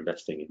because you're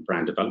investing in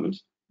brand development.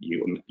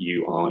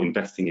 You are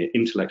investing in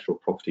intellectual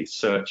property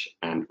search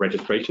and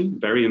registration.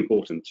 Very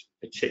important,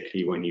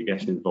 particularly when you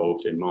get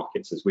involved in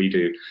markets as we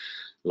do,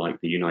 like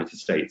the United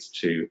States,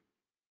 to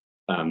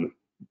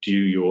do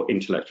your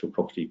intellectual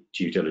property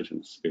due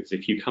diligence. Because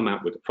if you come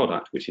out with a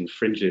product which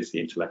infringes the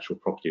intellectual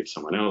property of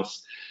someone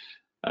else,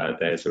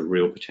 there's a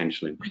real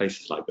potential in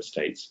places like the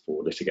States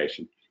for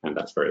litigation, and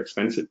that's very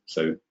expensive.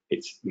 So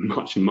it's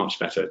much, much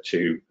better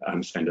to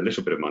spend a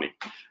little bit of money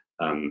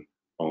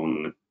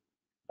on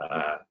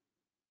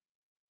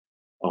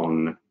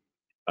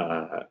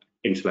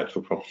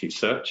intellectual property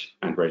search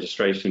and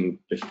registration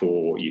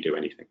before you do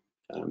anything.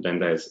 Then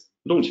there's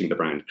launching the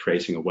brand,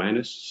 creating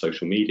awareness,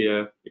 social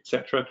media,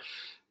 etc.,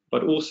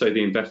 but also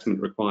the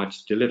investment required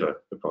to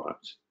deliver the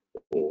product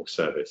or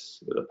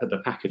service,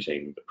 the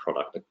packaging, the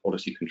product, the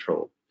quality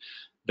control.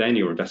 Then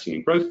you're investing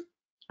in growth,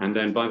 and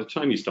then by the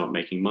time you start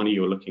making money,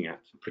 you're looking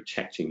at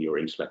protecting your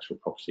intellectual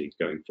property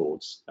going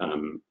forwards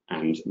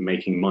and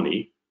making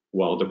money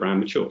while the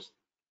brand matures.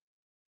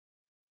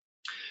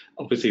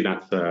 Obviously,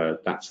 that's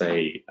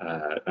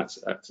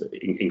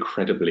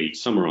incredibly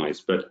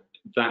summarized, but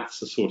that's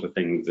the sort of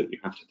things that you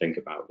have to think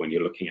about when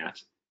you're looking at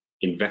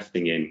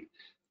investing in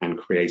and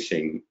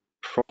creating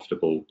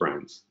profitable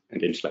brands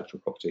and intellectual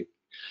property.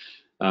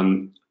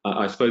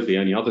 I suppose the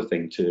only other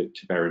thing to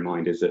bear in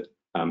mind is that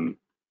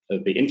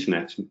the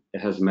internet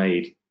has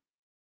made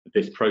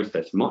this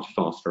process much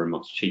faster and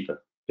much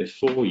cheaper.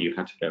 Before, you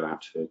had to go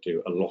out to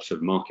do a lot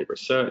of market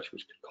research,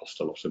 which could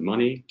cost a lot of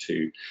money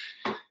to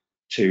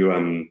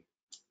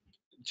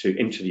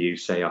interview,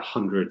 say,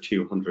 100,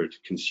 200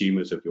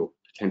 consumers of your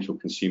potential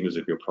consumers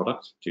of your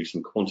product, do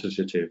some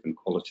quantitative and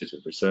qualitative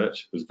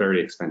research. It was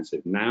very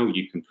expensive. Now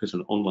you can put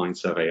an online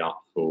survey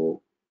up for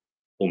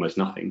almost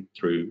nothing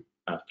through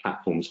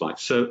platforms like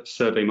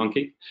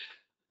SurveyMonkey,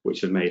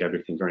 which have made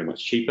everything very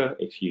much cheaper.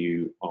 If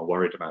you are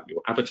worried about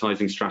your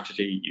advertising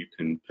strategy, you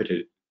can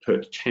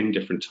put 10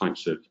 different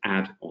types of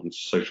ad on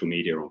social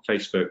media, on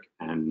Facebook,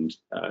 and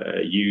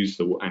use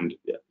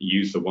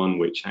the one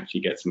which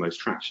actually gets the most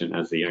traction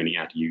as the only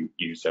ad you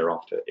use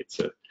thereafter. It's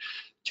a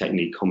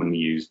technique commonly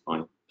used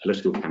by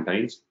political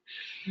campaigns.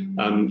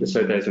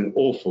 So there's an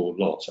awful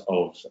lot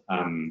of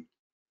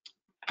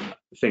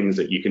things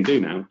that you can do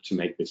now to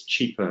make this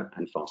cheaper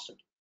and faster.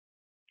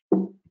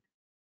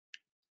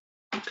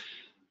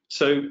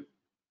 So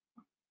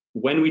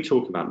when we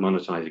talk about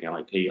monetizing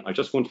IP, I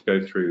just want to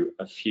go through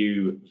a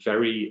few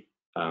very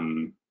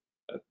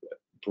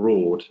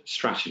broad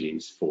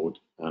strategies for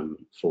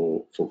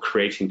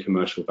creating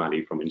commercial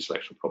value from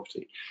intellectual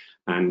property.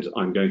 And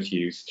I'm going to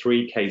use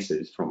 3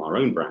 cases from our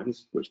own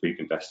brands, which we've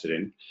invested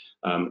in.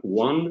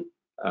 One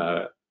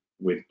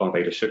with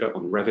Barbados Sugar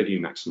on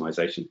revenue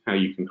maximization, how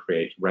you can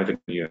create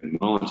revenue and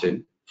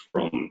margin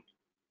from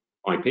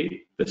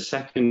IP. The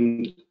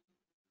second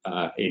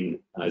in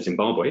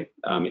Zimbabwe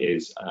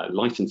is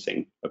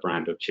licensing a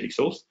brand of chili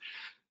sauce.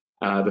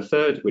 The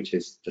third, which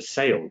is the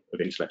sale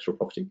of intellectual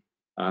property.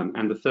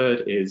 And the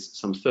third is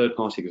some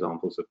third-party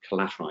examples of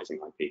collateralizing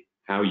IP,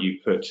 how you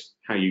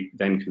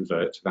then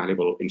convert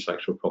valuable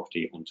intellectual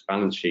property onto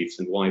balance sheets,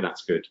 and why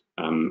that's good,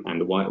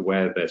 and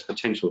where there's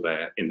potential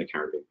there in the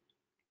Caribbean.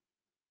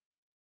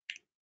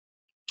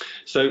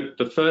 So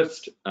the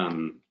first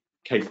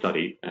case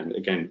study, and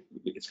again,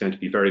 it's going to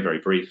be very, very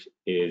brief,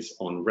 is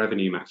on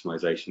revenue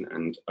maximization.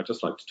 And I'd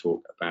just like to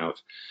talk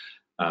about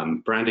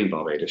branding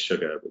Barbados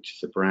Sugar, which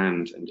is a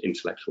brand and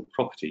intellectual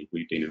property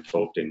we've been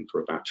involved in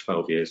for about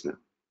 12 years now.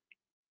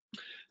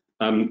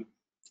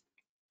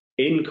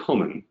 In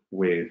common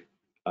with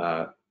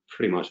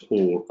pretty much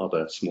all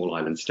other small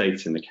island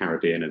states in the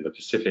Caribbean and the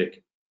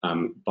Pacific,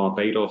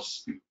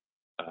 Barbados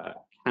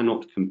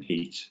cannot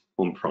compete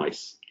on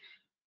price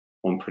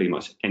on pretty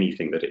much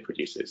anything that it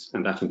produces,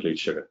 and that includes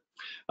sugar.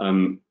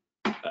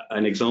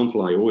 An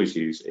example I always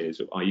use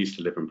is I used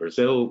to live in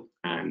Brazil,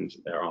 and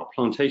there are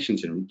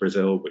plantations in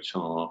Brazil which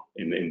are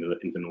in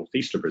the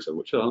northeast of Brazil,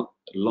 which are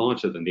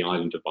larger than the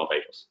island of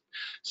Barbados.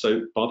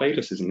 So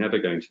Barbados is never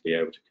going to be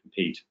able to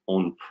compete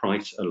on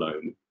price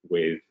alone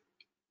with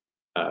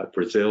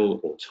Brazil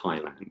or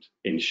Thailand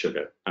in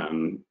sugar.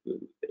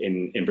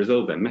 In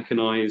Brazil, they're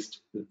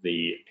mechanized,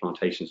 the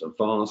plantations are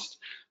vast,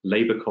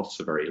 labor costs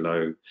are very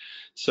low.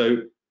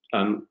 So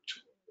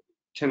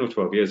 10 or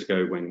 12 years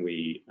ago, when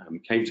we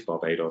came to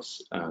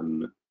Barbados,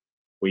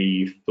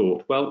 we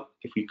thought, well,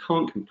 if we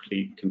can't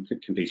compete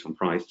on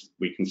price,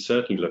 we can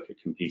certainly look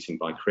at competing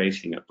by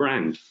creating a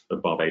brand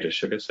of Barbados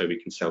Sugar, so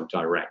we can sell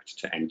direct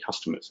to end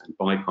customers and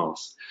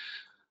bypass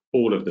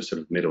all of the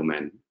sort of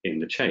middlemen in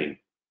the chain.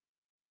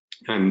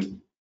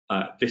 And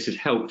this is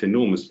helped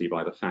enormously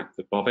by the fact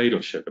that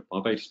Barbados Sugar,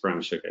 Barbados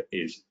brown sugar,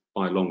 is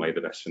by a long way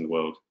the best in the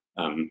world.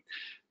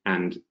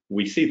 And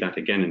we see that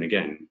again and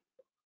again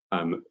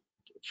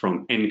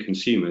from end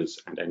consumers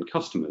and end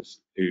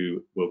customers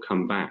who will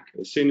come back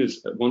as soon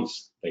as,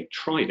 once they've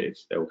tried it,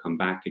 they will come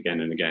back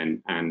again and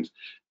again. And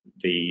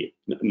the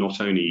not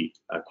only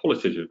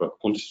qualitative but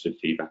quantitative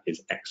feedback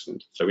is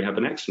excellent. So we have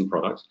an excellent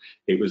product.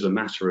 It was a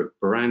matter of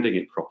branding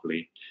it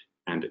properly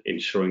and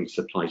ensuring the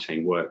supply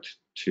chain worked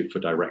for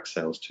direct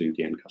sales to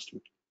the end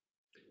customer.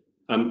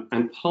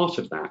 And part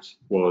of that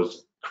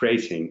was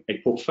creating a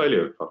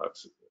portfolio of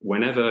products.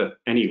 Whenever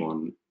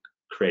anyone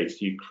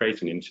you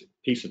create a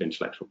piece of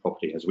intellectual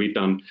property, as we've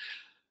done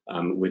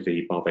with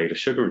the Barbados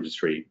sugar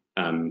industry,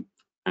 and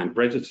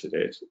registered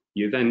it,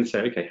 you then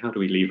say, okay, how do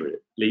we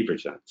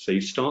leverage that? So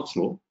you start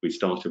small. We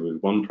started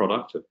with one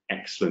product of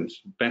excellent,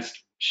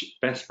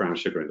 best brown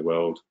sugar in the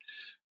world,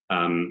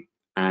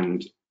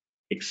 and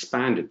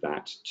expanded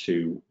that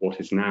to what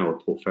is now a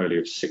portfolio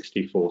of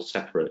 64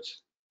 separate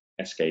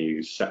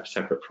SKUs,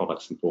 separate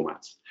products and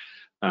formats,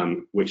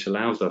 which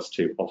allows us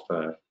to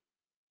offer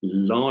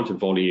larger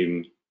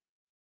volume,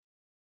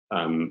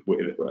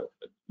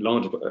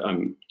 larger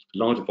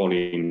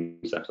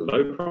volumes at a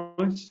low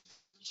price,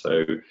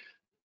 so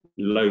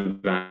low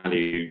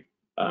value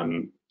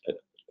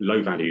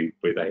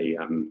with a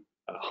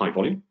high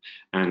volume,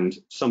 and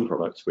some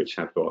products which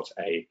have got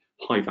a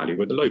high value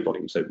with a low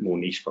volume, so more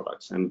niche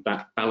products. And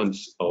that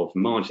balance of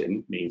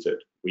margin means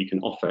that we can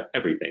offer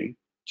everything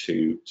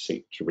to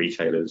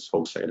retailers,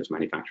 wholesalers,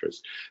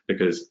 manufacturers,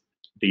 because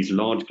these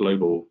large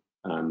global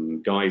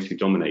guys who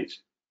dominate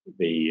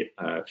the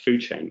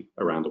food chain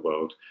around the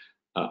world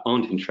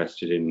aren't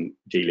interested in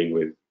dealing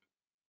with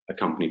a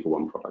company for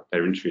one product.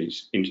 They're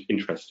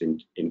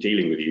interested in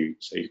dealing with you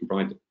so you can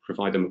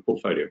provide them a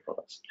portfolio of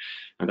products.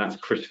 And that's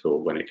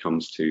critical when it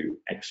comes to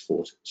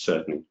export,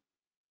 certainly.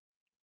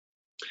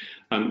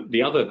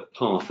 The other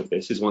part of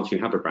this is once you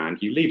have a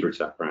brand, you leverage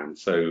that brand.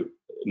 So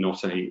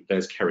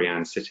there's Kerry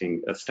Ann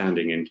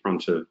standing in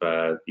front of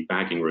the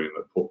bagging room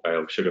at Port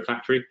Vale Sugar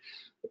Factory.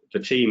 The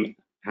team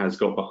has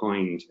got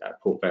behind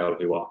Port Vale,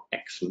 who are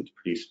excellent,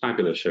 produce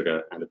fabulous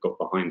sugar, and have got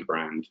behind the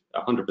brand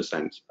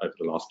 100% over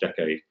the last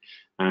decade.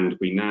 And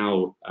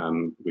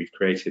we've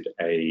created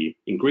a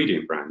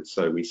ingredient brand,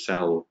 so we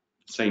sell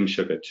the same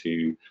sugar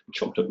to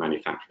chocolate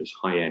manufacturers,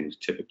 high-end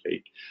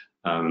typically,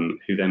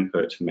 who then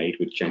put made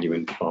with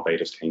genuine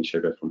Barbados cane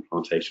sugar from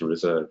Plantation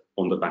Reserve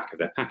on the back of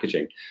their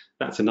packaging.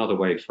 That's another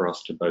way for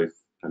us to both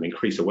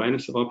increase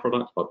awareness of our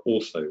product, but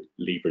also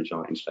leverage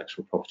our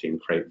intellectual property and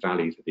create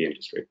value for the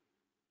industry.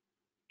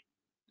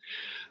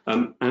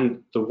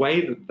 And the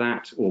way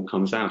that all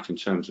comes out in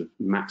terms of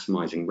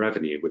maximizing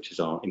revenue, which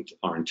is our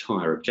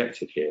entire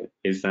objective here,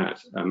 is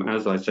that,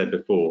 as I said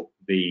before,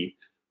 the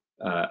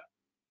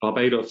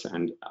Barbados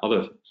and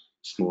other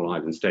small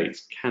island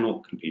states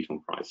cannot compete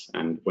on price,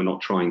 and we're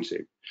not trying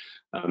to.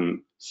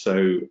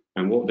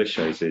 And what this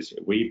shows is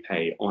we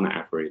pay on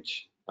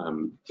average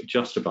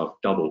just above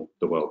double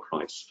the world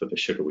price for the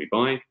sugar we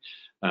buy.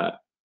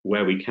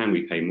 Where we can,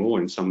 we pay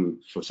more.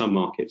 For some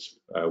markets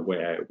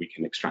where we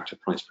can extract a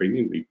price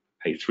premium, we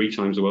pay 3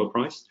 times the world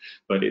price,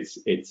 but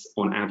it's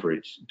on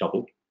average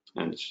double,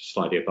 and it's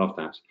slightly above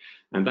that.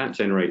 And that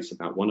generates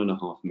about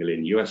 $1.5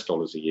 million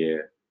a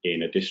year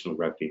in additional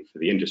revenue for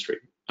the industry,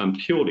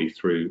 purely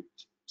through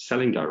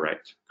selling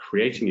direct,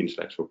 creating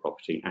intellectual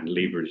property, and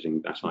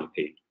leveraging that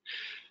IP.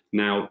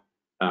 Now,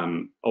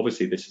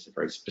 obviously, this is a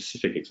very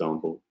specific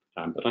example,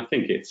 but I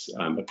think it's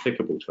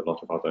applicable to a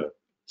lot of other,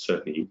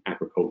 certainly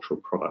agricultural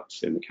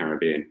products in the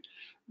Caribbean.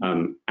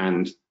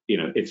 And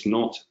this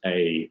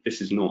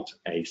is not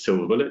a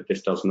silver bullet.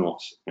 This does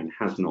not and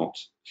has not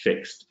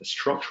fixed the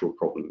structural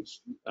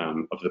problems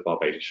of the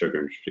Barbados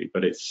sugar industry,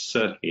 but it's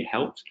certainly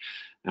helped.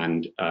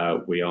 And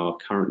we are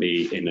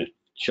currently in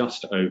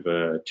just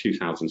over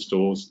 2,000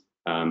 stores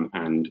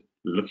and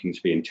looking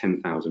to be in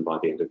 10,000 by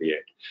the end of the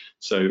year.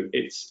 So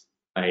it's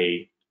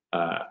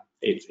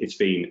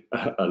been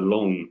a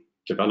long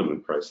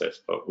development process,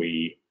 but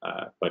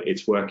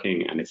it's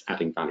working and it's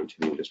adding value to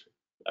the industry.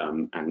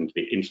 And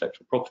the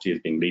intellectual property is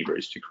being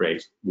leveraged to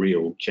create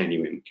real,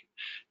 genuine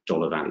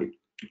dollar value.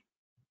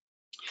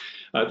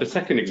 The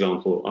second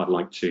example I'd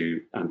like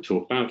to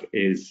talk about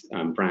is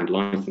brand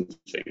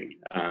licensing.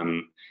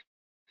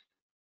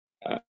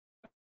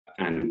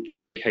 And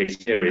the case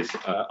here is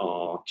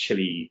our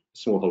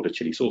smallholder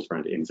chili sauce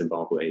brand in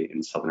Zimbabwe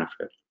in Southern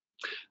Africa.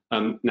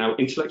 Now,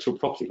 intellectual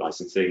property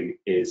licensing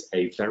is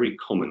a very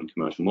common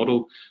commercial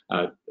model.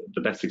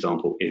 The best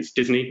example is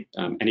Disney.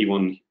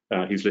 Anyone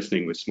who's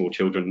listening with small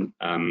children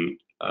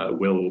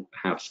will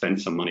have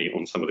spent some money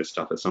on some of this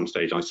stuff at some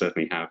stage. I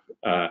certainly have.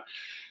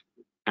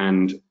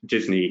 And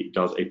Disney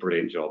does a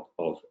brilliant job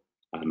of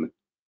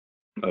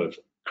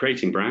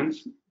creating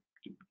brands,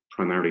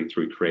 primarily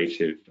through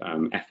creative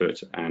effort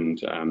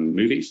and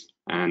movies,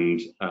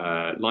 and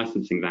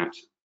licensing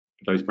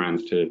those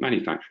brands to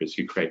manufacturers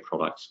who create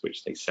products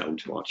which they sell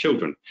to our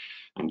children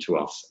and to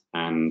us.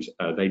 And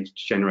they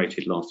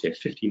generated last year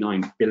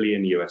 $59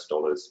 billion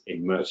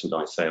in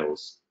merchandise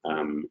sales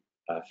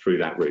through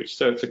that route.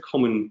 So it's a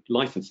common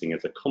licensing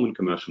as a common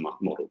commercial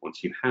model.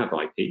 Once you have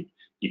IP,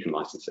 you can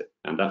license it,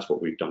 and that's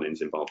what we've done in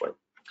Zimbabwe.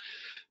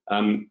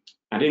 And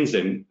in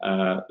Zim,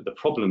 the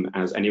problem,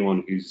 as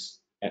anyone who's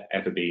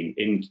ever been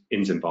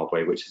in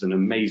Zimbabwe, which is an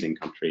amazing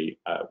country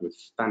with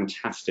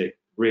fantastic,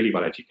 really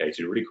well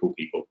educated, really cool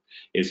people,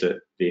 is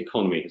that the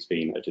economy has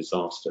been a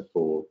disaster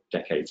for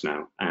decades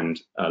now, and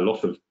a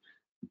lot of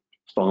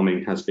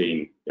farming has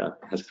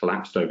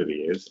collapsed over the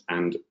years,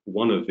 and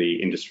one of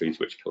the industries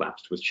which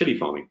collapsed was chili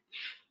farming.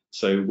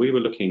 So we were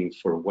looking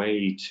for a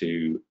way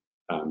to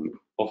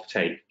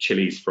offtake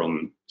chilies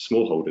from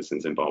smallholders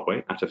in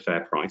Zimbabwe at a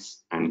fair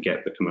price and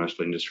get the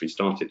commercial industry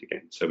started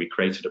again. So we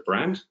created a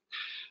brand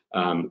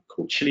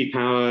called Chili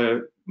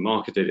Power,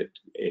 marketed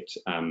it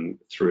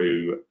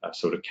through a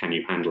sort of "can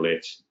you handle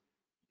it?"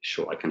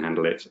 Sure, I can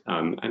handle it,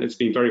 and it's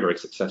been very, very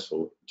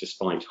successful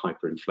despite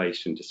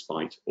hyperinflation,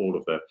 despite all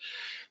of the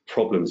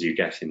problems you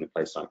get in a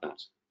place like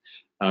that.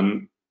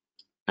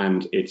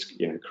 And it's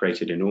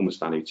created enormous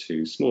value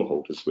to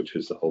smallholders, which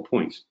was the whole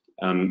point.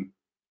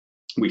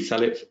 We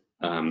sell it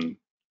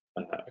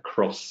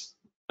across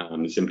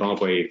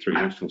Zimbabwe through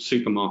national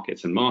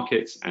supermarkets and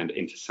markets, and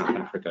into South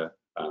Africa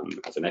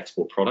as an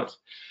export product.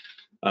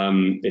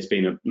 It's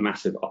been a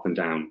massive up and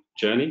down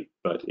journey,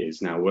 but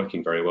is now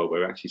working very well.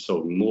 We've actually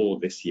sold more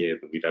this year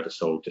than we've ever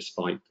sold,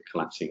 despite the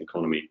collapsing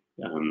economy,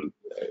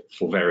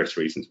 for various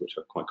reasons, which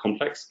are quite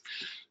complex.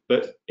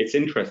 But it's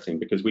interesting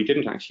because we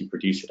didn't actually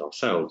produce it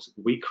ourselves.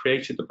 We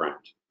created the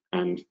brand,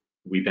 and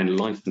we then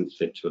licensed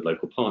it to a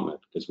local partner,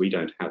 because we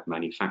don't have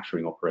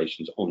manufacturing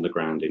operations on the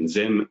ground in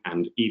Zim,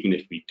 and even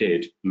if we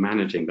did,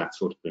 managing that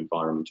sort of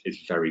environment is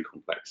very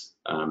complex.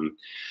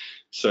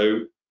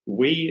 So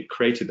we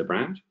created the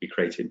brand, we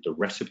created the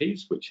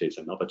recipes, which is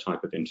another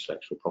type of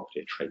intellectual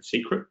property, a trade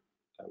secret.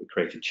 We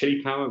created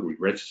Chili Power, we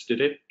registered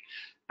it,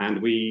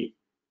 and we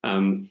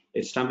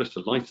established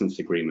a license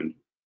agreement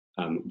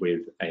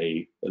with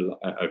a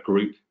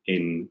group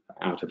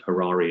out of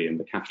Harare, in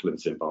the capital of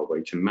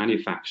Zimbabwe, to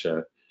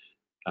manufacture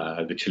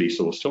the chili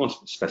sauce to our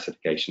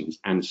specifications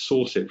and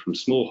source it from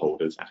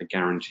smallholders at a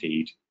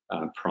guaranteed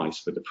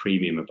price with a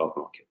premium above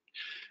market.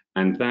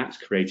 And that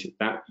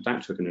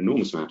took an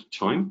enormous amount of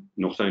time,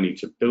 not only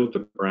to build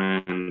the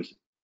brand,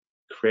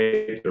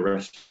 create the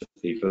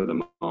recipe for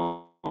the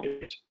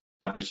market,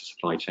 the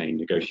supply chain,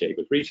 negotiate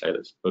with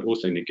retailers, but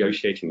also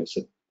negotiating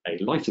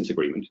a license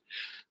agreement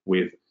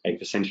with a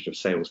percentage of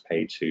sales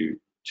paid to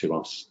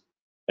us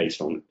based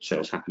on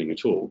sales happening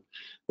at all,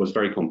 was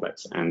very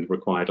complex and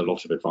required a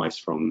lot of advice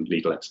from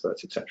legal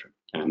experts, etc.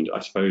 And I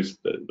suppose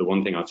the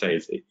one thing I'd say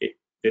is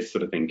this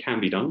sort of thing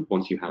can be done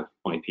once you have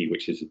IP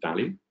which is of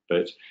value,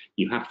 but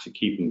you have to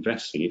keep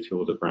investing. If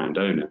you're the brand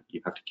owner,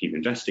 you have to keep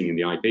investing in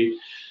the IP,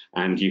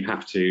 and you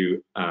have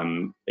to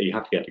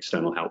get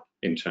external help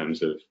in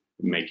terms of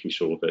making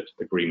sure that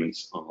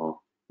agreements are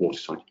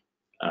watertight.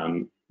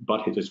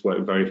 But it has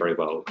worked very, very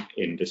well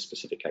in this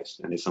specific case,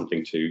 and is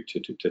something to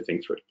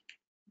think through.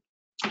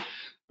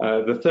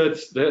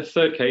 The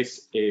third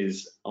case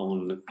is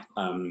on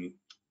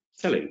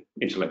selling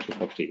intellectual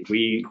property.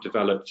 We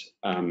developed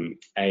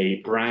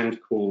a brand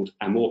called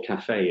Amor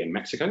Cafe in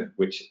Mexico,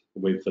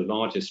 with the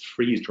largest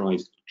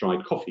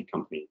freeze-dried coffee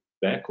company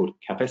there, called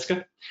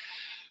Capesca,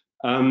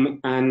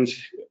 and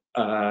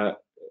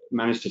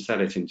managed to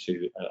sell it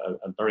into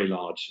a very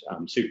large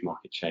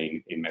supermarket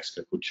chain in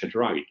Mexico called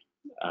Chedraui.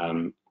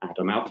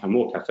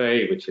 Amor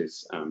Cafe, which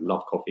is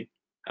Love Coffee,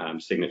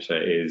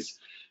 signature is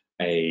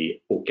a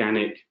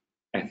organic,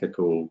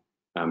 ethical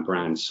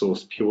brand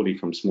sourced purely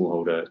from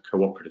smallholder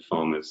cooperative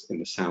farmers in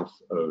the south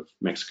of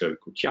Mexico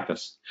called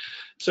Chiapas.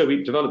 So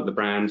we developed the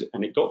brand,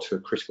 and it got to a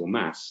critical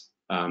mass,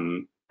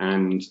 and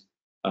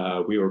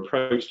we were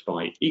approached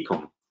by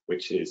Econ,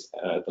 which is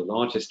the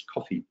largest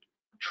coffee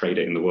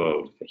trader in the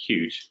world. They're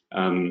huge.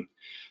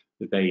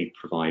 They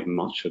provide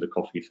much of the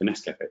coffee for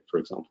Nescafe, for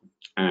example,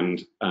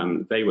 and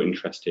they were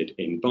interested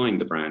in buying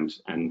the brand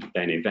and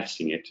then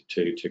investing it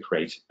to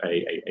create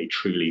a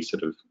truly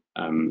sort of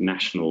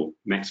national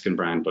Mexican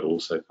brand, but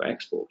also for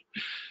export.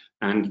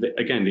 And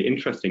again, the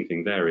interesting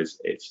thing there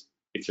is it's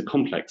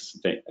complex.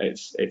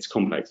 It's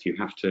complex. You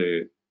have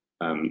to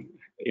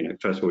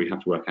first of all, you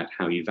have to work out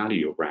how you value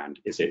your brand.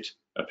 Is it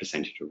a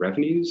percentage of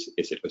revenues?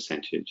 Is it a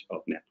percentage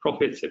of net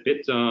profits,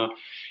 EBITDA?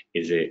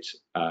 Is it,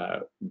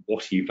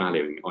 what are you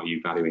valuing? Are you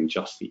valuing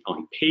just the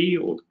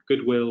IP or the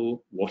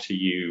goodwill? What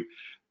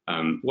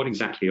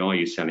exactly are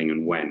you selling,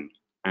 and when?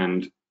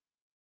 And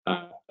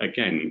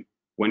again,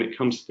 when it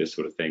comes to this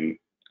sort of thing,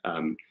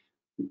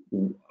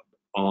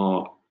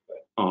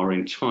 our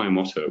entire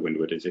motto at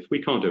Windward is, if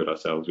we can't do it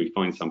ourselves, we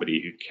find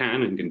somebody who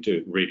can and can do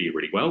it really,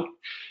 really well,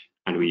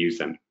 and we use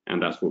them. And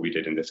that's what we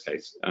did in this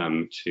case,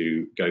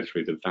 to go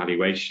through the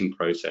valuation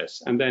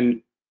process and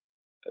then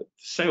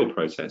sale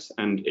process,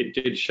 and it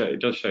does show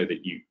that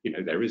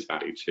there is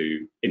value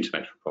to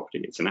intellectual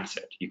property. It's an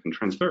asset. You can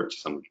transfer it to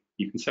someone.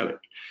 You can sell it.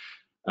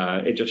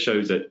 It just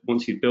shows that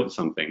once you've built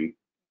something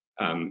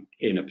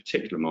in a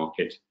particular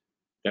market,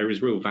 there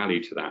is real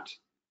value to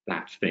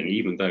that thing,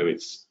 even though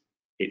it's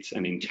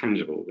an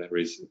intangible. There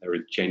is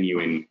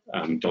genuine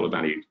dollar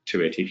value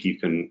to it if you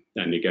can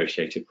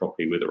negotiate it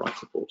properly with the right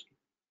support.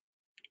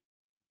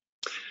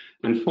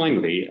 And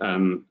finally,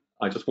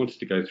 I just wanted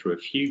to go through a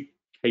few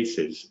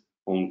cases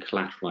on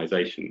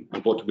collateralization.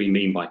 And what do we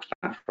mean by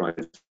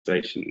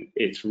collateralization?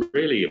 It's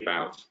really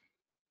about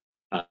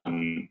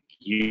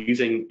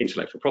using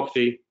intellectual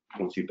property,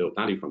 once you build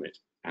value from it,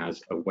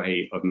 as a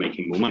way of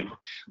making more money,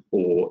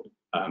 or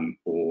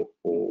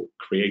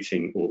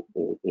creating or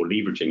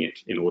leveraging it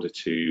in order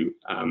to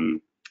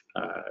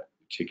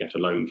get a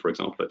loan, for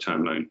example, a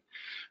term loan.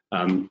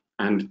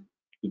 And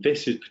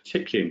this is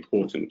particularly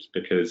important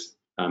because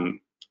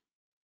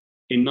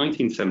in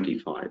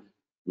 1975,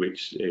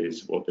 which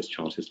is what this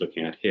chart is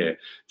looking at here,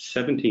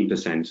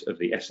 17% of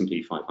the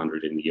S&P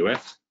 500 in the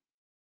US,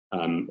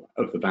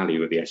 of the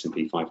value of the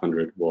S&P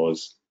 500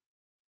 was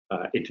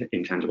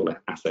intangible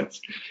assets.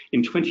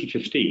 In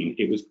 2015,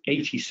 it was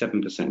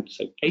 87%.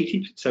 So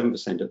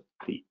 87% of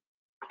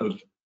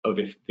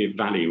the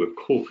value of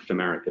corporate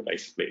America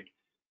basically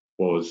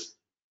was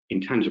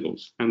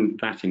intangibles, and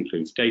that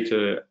includes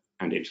data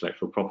and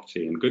intellectual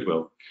property and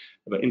goodwill.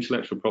 But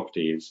intellectual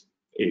property is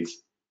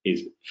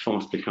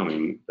fast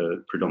becoming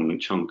the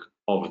predominant chunk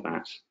of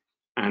that,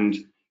 and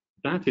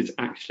that is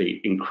actually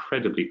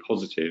incredibly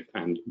positive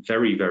and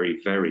very, very,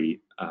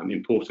 very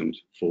important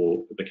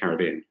for the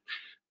Caribbean.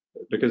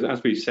 Because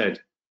as we've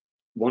said,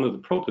 one of the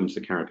problems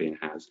the Caribbean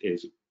has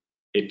is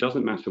it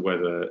doesn't matter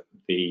whether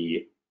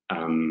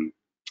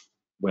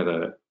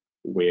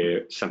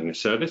we're selling a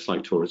service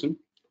like tourism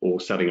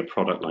or selling a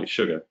product like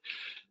sugar.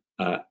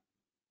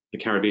 The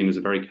Caribbean is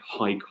a very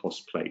high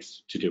cost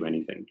place to do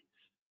anything.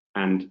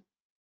 And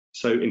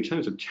so in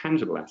terms of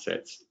tangible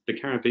assets, the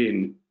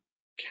Caribbean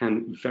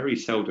can very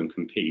seldom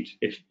compete,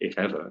 if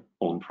ever,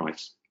 on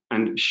price,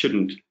 and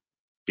shouldn't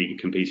be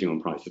competing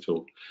on price at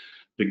all.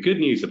 The good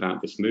news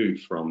about this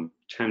move from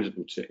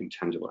tangible to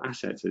intangible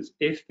assets is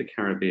if the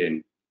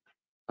Caribbean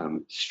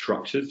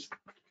structures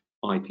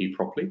IP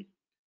properly,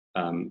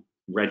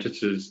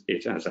 registers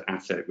it as an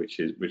asset, which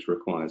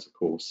requires, of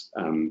course,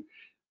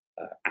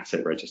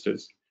 asset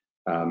registers,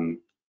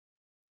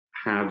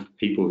 have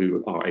people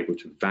who are able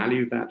to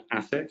value that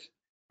asset,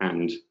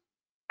 and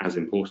as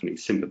importantly,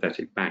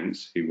 sympathetic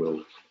banks who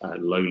will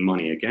loan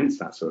money against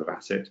that sort of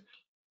asset,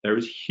 there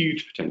is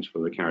huge potential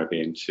for the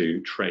Caribbean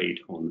to trade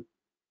on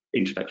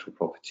intellectual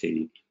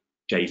property,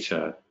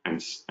 data,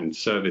 and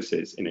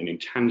services in an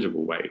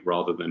intangible way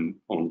rather than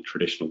on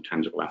traditional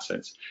tangible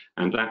assets.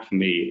 And that, for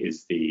me,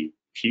 is the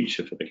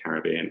future for the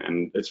Caribbean.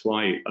 And that's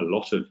why a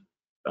lot of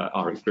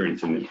our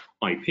experience in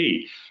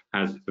IP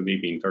has, for me,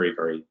 been very,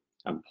 very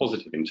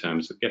positive in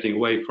terms of getting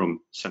away from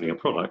selling a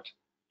product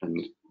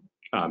and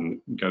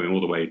going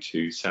all the way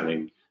to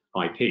selling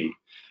IP.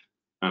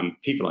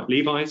 People like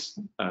Levi's,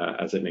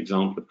 as an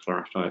example of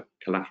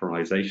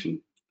collateralization,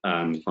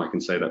 if I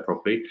can say that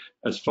properly,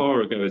 as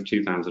far ago as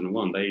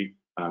 2001,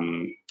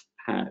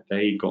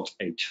 they got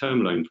a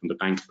term loan from the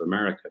Bank of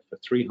America for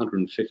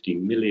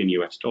 $350 million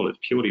US,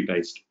 purely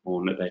based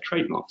on their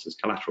trademarks as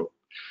collateral.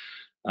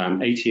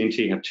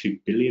 AT&T had $2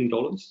 billion,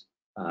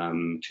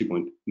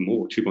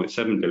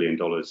 $2.7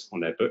 billion on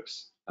their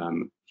books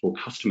for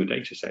customer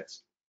data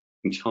sets,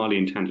 entirely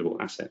intangible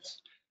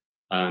assets.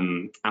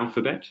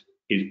 Alphabet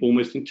is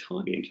almost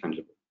entirely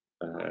intangible.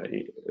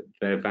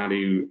 Their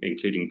value,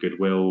 including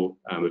goodwill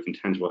with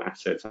intangible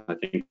assets, I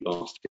think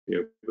last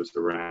year was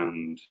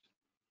around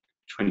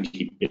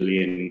 20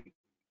 billion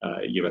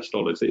US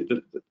dollars.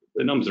 The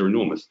numbers are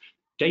enormous.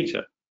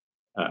 Data,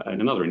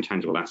 and another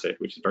intangible asset,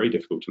 which is very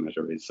difficult to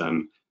measure, is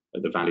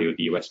the value of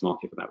the US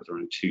market for that was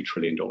around $2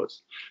 trillion.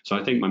 So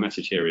I think my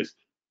message here is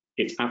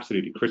it's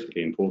absolutely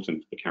critically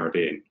important for the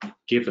Caribbean,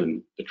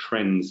 given the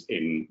trends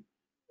in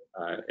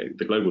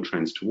the global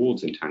trends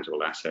towards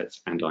intangible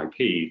assets and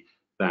IP,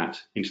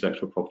 that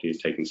intellectual property is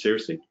taken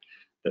seriously,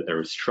 that there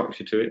is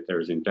structure to it, there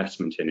is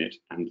investment in it,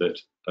 and that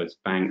both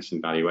banks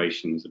and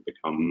valuations have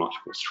become much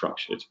more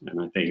structured.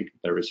 And I think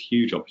there is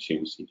huge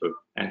opportunity for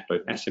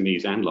both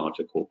SMEs and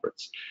larger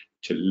corporates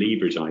to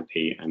leverage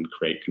IP and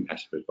create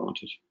competitive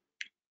advantage.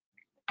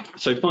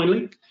 So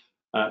finally,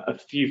 a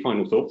few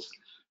final thoughts.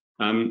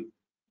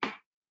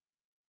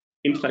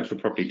 Intellectual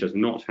property does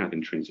not have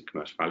intrinsic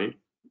commercial value.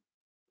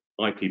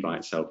 IP by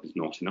itself is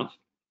not enough,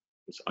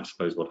 is I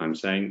suppose what I'm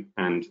saying,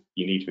 and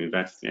you need to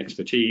invest in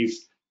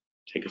expertise,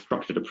 take a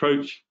structured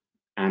approach,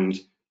 and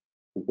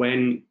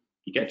when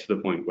you get to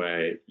the point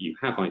where you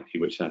have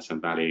IP which has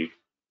some value,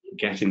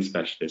 get in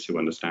specialists who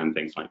understand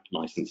things like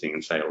licensing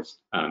and sales.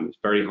 It's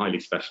very highly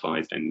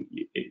specialized, and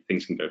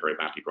things can go very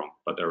badly wrong,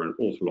 but there are an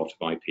awful lot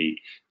of IP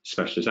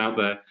specialists out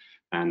there,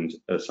 and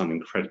there's some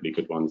incredibly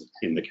good ones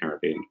in the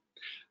Caribbean.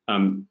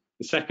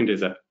 The second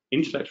is that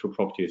intellectual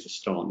property is the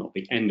start, not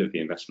the end of the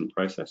investment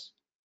process.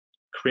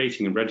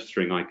 Creating and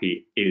registering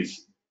IP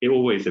is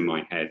always in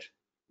my head,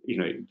 you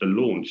know, the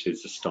launch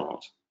is the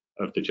start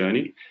of the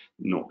journey,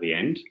 not the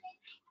end.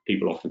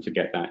 People often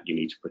forget that. You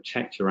need to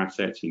protect your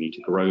assets, you need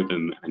to grow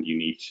them, and you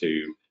need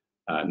to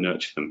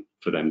nurture them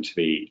for them to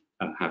be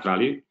have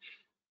value.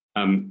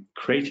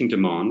 Creating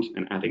demand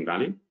and adding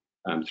value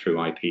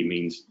through IP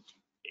means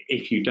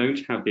if you don't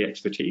have the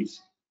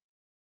expertise,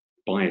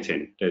 buy it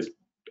in. There's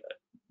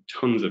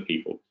tons of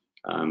people,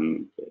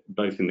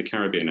 both in the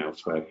Caribbean and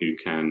elsewhere, who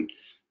can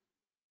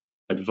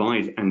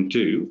advise and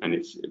do, and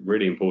it's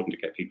really important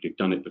to get people who've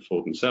done it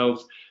before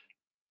themselves,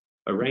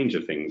 a range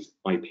of things: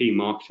 IP,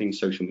 marketing,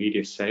 social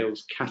media,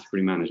 sales,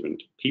 category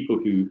management. People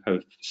who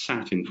have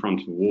sat in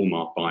front of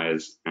Walmart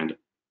buyers and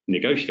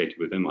negotiated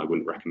with them. I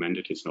wouldn't recommend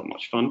it, it's not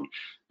much fun,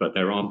 but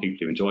there are people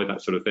who enjoy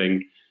that sort of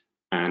thing,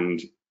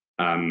 and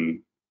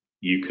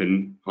you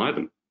can hire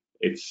them.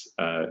 It's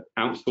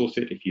outsource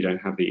it if you don't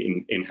have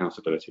the in-house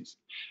abilities,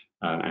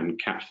 and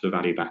capture the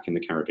value back in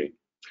the Caribbean.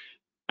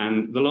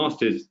 And the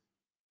last is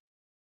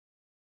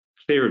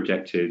clear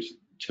objectives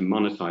to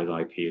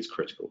monetize IP is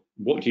critical.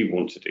 What do you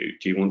want to do?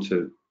 Do you want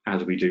to,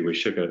 as we do with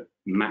sugar,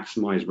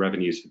 maximize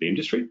revenues for the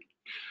industry?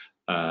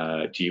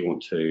 Do you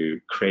want to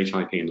create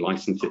IP and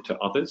license it to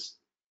others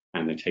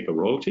and then take a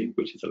royalty,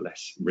 which is a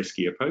less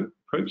risky approach?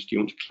 Do you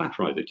want to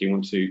collateralize it? Do you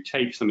want to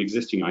take some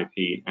existing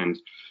IP and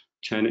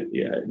turn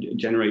it,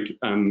 generate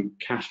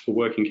cash for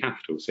working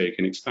capital so you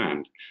can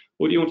expand?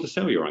 Or do you want to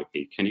sell your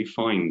IP? Can you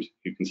find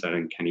who can sell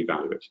and can you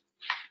value it?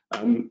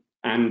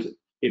 And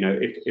you know,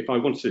 if I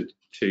wanted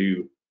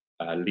to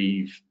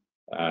leave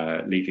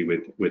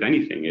you with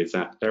anything, is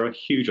that there are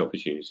huge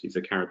opportunities.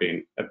 The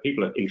Caribbean,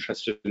 people are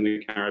interested in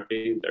the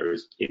Caribbean. There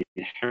is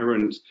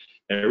inherent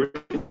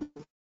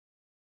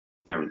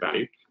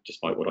value,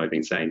 despite what I've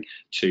been saying,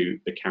 to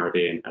the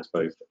Caribbean as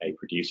both a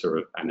producer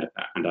of,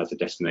 and as a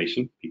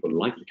destination. People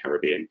like the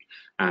Caribbean,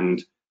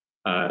 and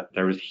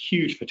there is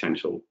huge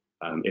potential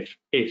if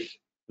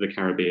the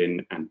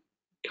Caribbean and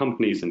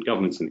companies and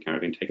governments in the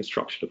Caribbean take a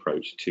structured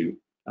approach to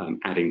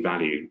adding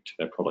value to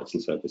their products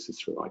and services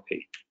through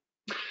IP.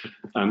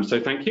 So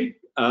thank you,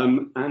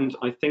 and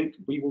I think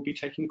we will be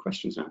taking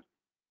questions now.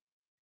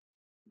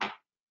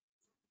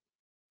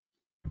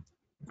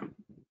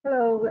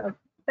 Hello,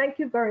 thank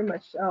you very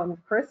much,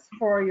 Chris,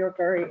 for your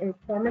very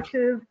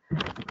informative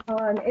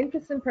and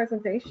interesting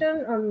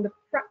presentation on the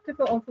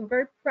practical, on some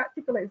very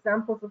practical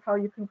examples of how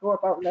you can go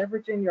about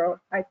leveraging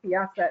your IP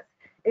assets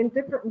in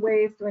different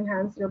ways to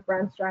enhance your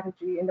brand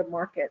strategy in the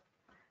market.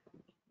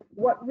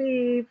 What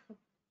we've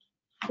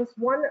just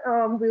one,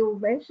 we'll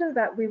mention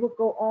that we will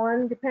go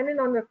on, depending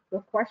on the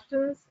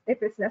questions,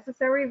 if it's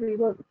necessary, we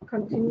will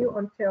continue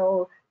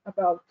until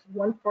about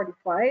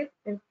 1:45,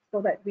 and so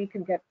that we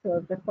can get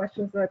to the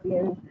questions that are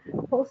being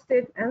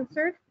posted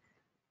answered.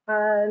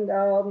 And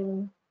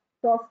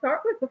so I'll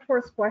start with the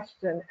first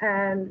question,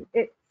 and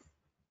it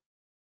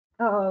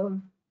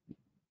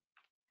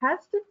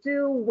has to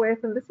do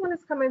with, and this one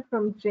is coming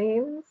from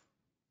James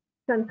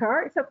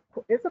Shankar.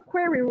 It's a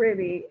query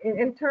really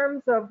in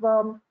terms of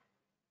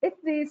if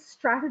these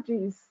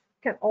strategies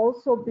can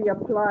also be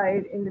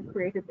applied in the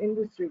creative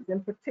industries,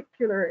 in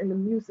particular in the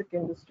music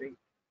industry,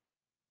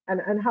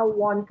 and how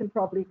one can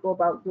probably go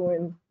about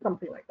doing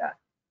something like that.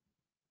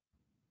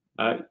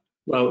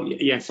 Well,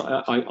 yes,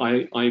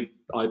 I'd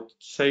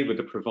say with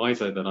the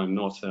proviso that I'm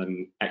not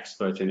an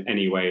expert in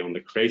any way on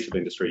the creative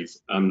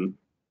industries.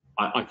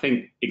 I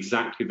think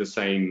exactly the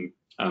same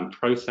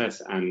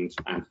process and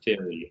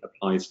theory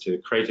applies to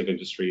creative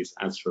industries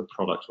as to a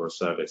product or a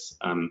service.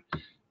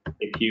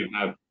 If you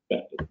have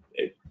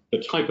the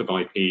type of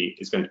IP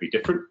is going to be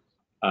different.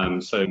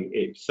 So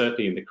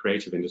certainly in the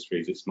creative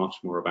industries, it's much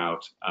more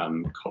about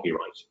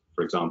copyright,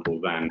 for example,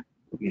 than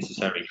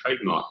necessarily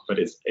trademark, but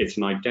it's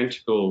an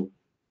identical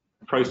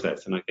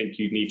process. And I think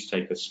you need to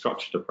take a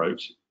structured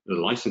approach. The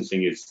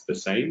licensing is the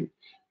same.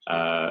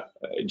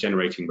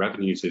 Generating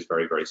revenues is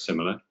very, very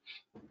similar.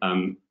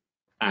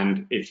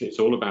 And it's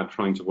all about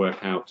trying to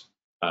work out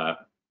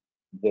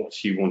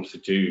what you want to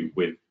do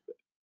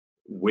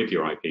with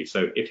your IP.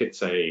 So if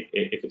it's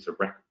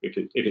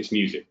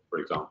music, for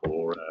example,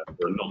 or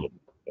a novel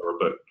or a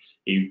book,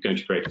 are you going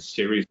to create a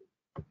series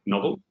of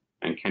novels,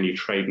 and can you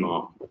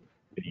trademark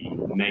the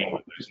name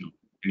of those novels?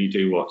 Can you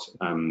do what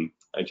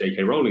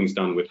J.K. Rowling's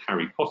done with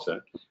Harry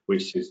Potter,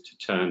 which is to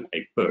turn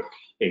a book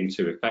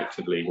into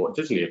effectively what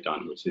Disney have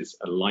done, which is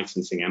a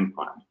licensing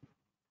empire.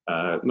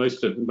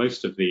 Most of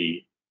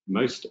the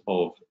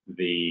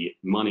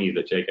money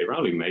that J.K.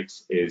 Rowling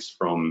makes is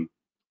from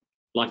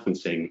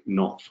licensing,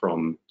 not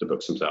from the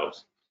books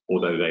themselves,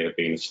 although they have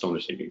been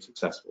astonishingly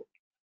successful.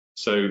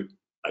 So,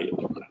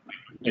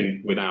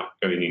 and without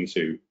going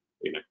into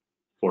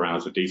 4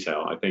 hours of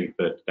detail, I think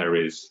that there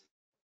is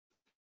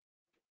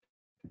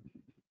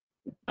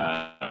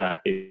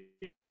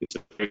it's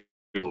a very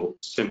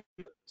simple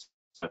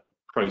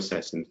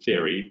process in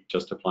theory,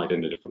 just applied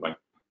in a different way.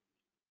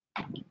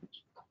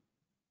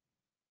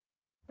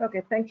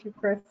 Okay, thank you,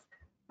 Chris.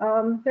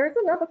 There's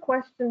another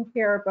question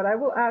here, but I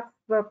will ask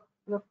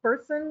the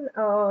person.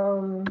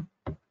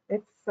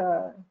 It's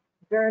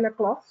Verna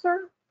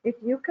Glosser if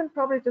you can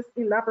probably just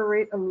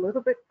elaborate a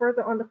little bit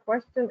further on the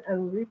question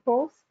and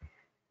repost.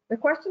 The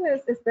question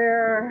is this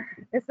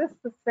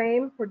the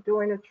same for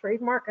doing a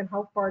trademark, and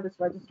how far does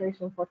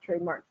registration for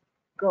trademarks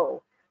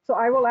go? So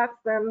I will ask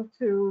them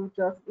to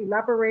just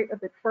elaborate a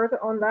bit further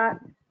on that,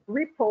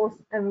 repost,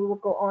 and we will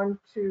go on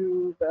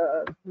to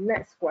the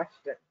next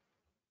question.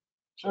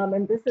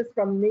 And this is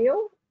from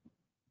Neil.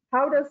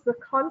 How does the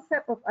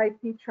concept of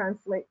IP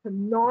translate to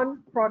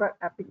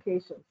non-product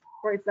applications?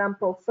 For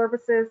example,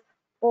 services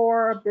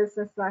or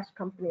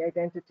business/company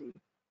identity?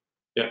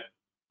 Yeah,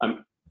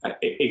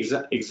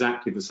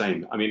 exactly the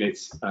same. I mean,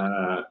 it's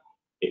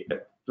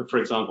for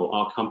example,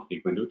 our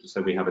company,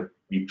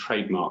 we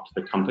trademarked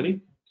the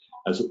company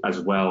as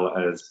well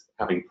as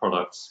having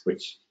products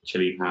which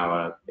Chili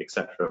Power,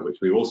 etc., which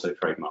we also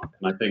trademarked.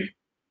 And I think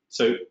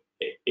so.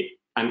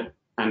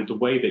 And the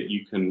way that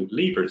you can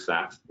leverage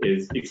that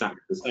is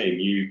exactly the same.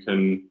 You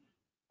can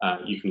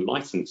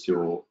license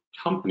your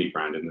company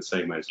brand in the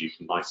same way as you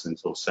can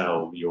license or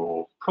sell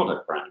your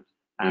product brand.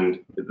 And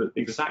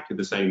exactly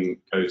the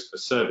same goes for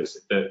service.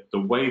 The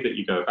way that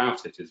you go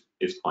about it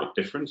is quite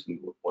different in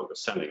what you're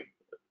selling.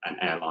 An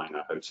airline,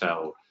 a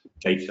hotel,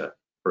 data,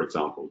 for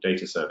example,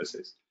 data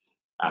services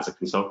as a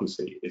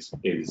consultancy is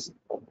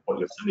what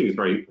you're selling is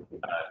very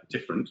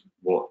different.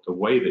 The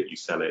way that you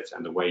sell it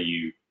and the way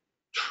you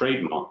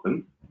trademark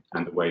them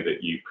and the way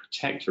that you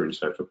protect your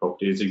intellectual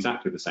property is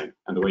exactly the same.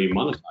 And the way you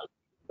monetize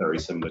is very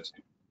similar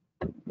to.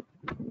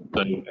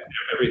 So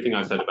everything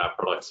I said about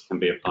products can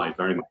be applied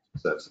very much to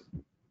services.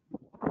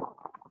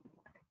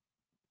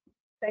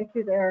 Thank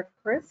you there,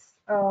 Chris.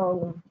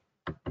 I'm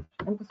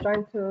just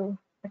trying to,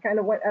 I kind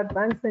of went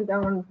advancing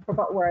down,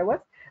 forgot where I was.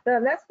 The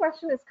next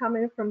question is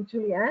coming from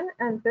Julianne,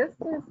 and this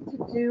is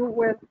to do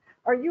with,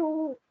 are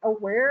you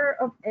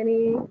aware of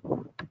any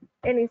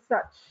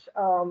such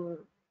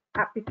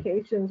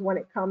applications when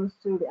it comes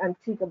to the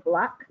Antigua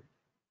Black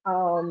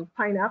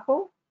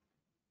pineapple?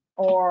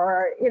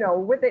 Or,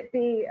 would it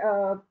be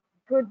a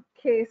good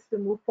case to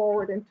move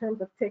forward in terms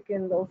of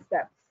taking those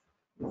steps,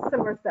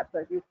 similar steps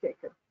that you've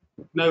taken?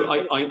 No,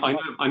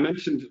 I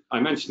mentioned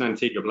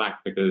Antigua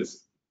Black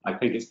because I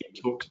think it's been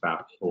talked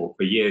about for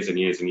years and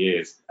years and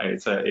years.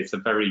 It's a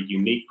very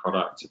unique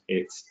product.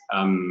 It's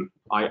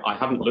I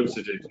haven't looked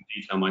at it in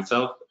detail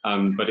myself,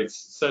 but it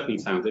certainly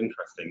sounds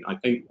interesting. I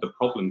think the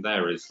problem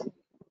there is,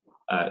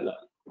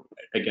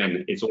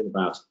 again, it's all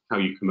about how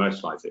you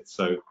commercialize it.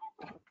 So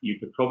you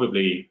could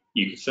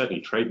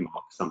certainly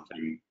trademark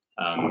something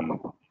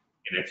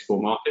in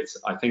export markets.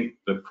 I think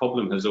the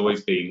problem has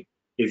always been,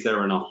 is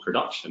there enough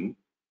production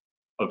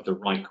of the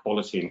right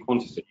quality and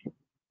quantity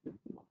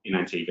in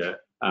Antigua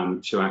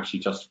to actually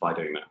justify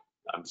doing that?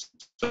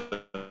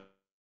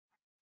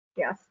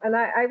 Yes, and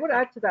I would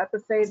add to that to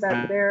say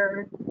that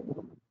there.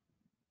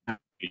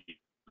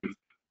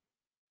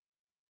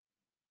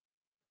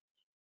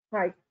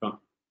 Right.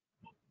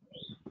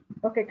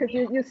 Okay, because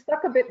you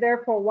stuck a bit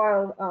there for a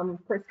while,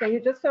 Chris. Can you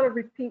just sort of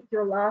repeat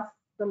the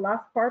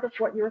last part of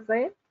what you were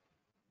saying?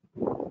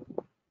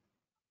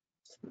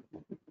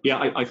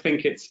 Yeah, I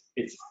think it's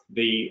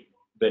the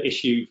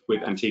issue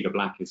with Antigua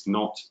Black is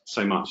not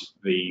so much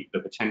the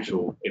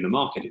potential in the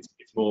market. It's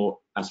more,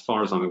 as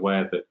far as I'm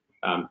aware, that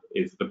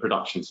is the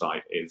production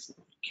side is,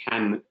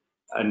 can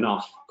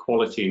enough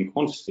quality and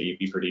quantity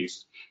be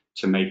produced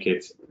to make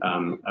it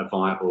a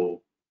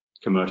viable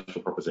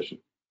commercial proposition?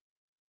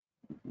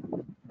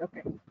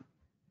 Okay.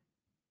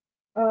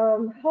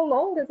 How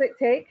long does it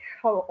take,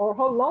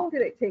 how long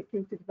did it take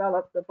you to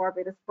develop the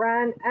Barbados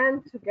brand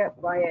and to get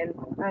buy-in?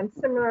 And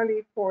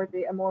similarly for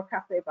the Amor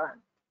Cafe brand?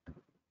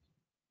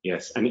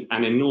 Yes, an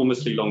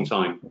enormously long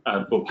time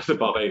for the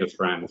Barbados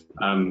brand,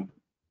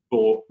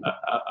 for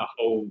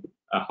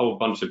a whole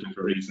bunch of different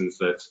reasons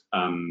that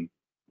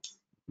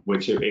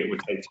which it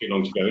would take too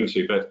long to go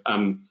into. But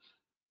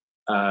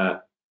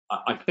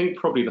I think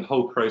probably the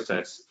whole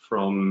process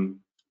from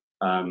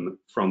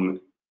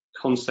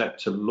concept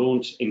to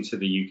launch into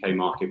the UK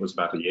market was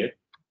about a year,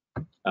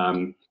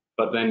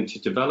 but then to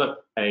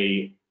develop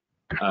a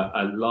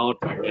large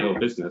scale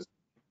business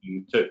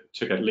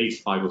took at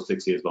least 5 or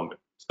 6 years longer.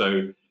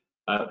 So,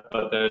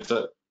 but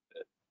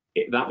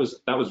that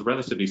was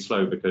relatively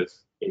slow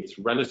because it's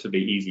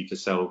relatively easy to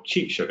sell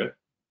cheap sugar.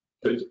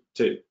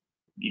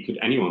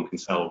 Anyone can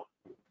sell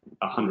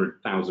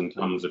 100,000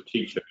 tons of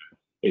cheap sugar.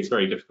 It's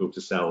very difficult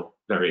to sell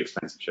very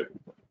expensive sugar.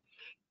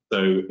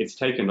 So it's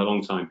taken a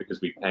long time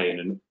because we pay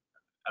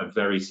a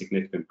very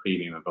significant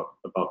premium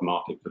above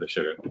market for the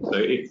sugar. So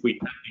if we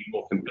had been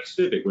more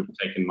competitive, it would have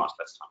taken much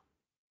less time.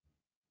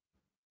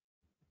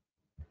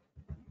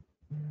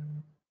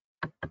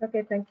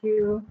 Okay, thank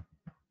you.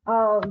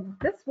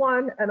 This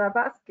one, and I've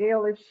asked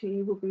Gail if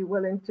she would be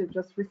willing to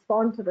just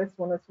respond to this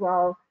one as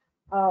well.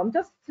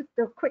 Just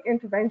a quick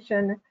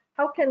intervention.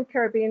 How can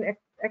Caribbean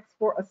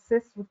Export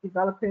assist with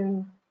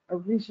developing a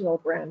regional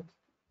brand?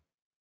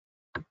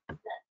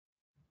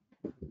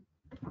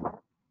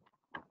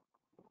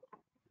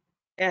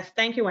 Yes,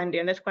 thank you, Wendy.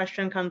 And this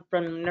question comes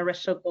from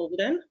Narissa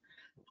Golden.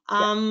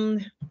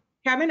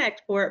 Caribbean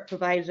Export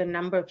provides a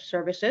number of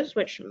services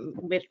which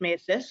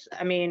makes this.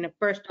 I mean,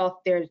 first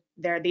off, there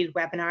are these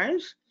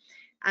webinars,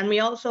 and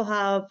we also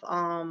have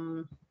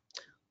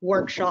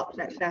workshops,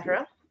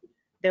 etc.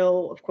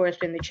 Though, of course,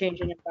 in the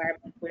changing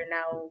environment,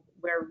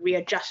 we're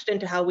readjusting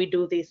to how we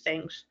do these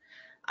things.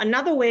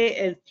 Another way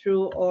is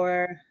through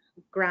our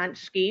grant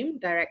scheme,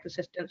 direct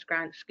assistance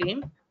grant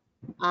scheme,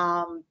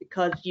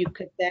 because you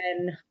could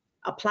then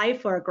apply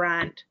for a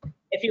grant.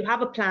 If you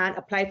have a plan,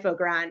 apply for a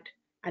grant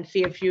and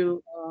see if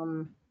you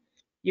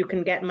you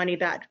can get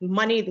direct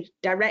money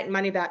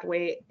that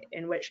way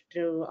in which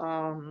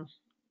to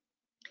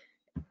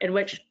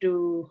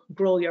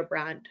grow your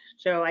brand.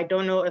 So I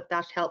don't know if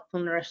that's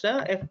helpful,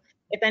 Narissa.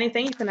 If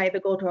anything, you can either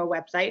go to our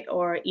website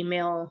or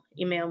email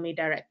me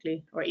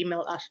directly, or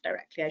email us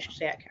directly, I should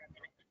say, at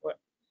Caribbean Export.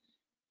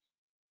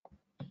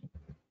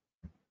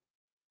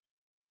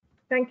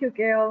 Thank you,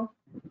 Gail.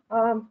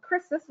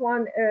 Chris, this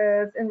one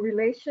is in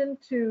relation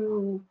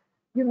to,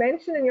 you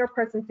mentioned in your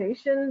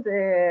presentation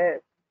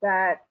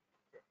that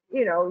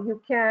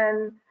you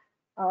can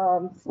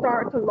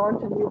start to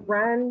launch a new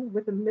brand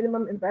with a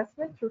minimum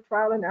investment through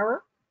trial and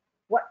error.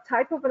 What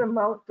type of an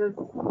amount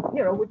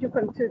would you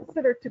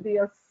consider to be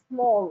a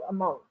small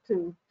amount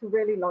to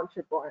really launch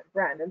a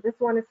brand? And this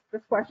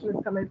question is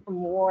coming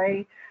from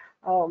Roy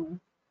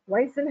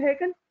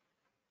Weisenhagen.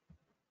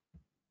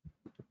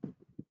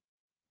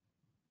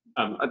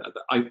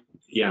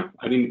 Yeah,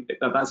 I mean,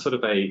 that's sort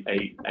of a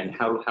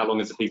how long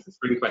is a piece of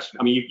string question.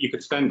 I mean, you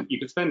could spend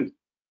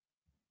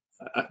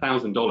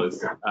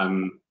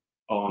 $1,000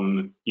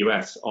 on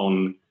US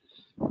on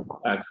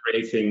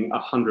creating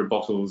 100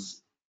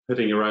 bottles,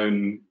 putting your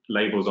own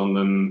labels on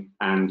them,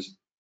 and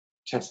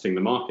testing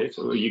the market,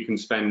 or you can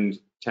spend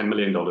 $10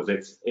 million.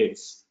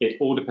 It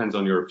all depends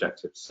on your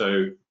objectives.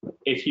 So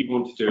if you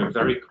want to do a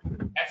very quick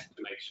test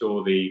to make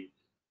sure the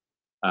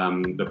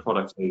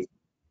product is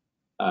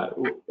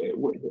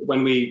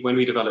when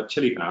we developed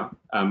Chili Power,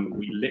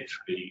 we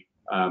literally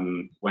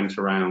went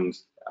around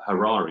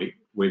Harare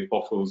with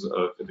bottles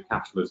of the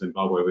capital of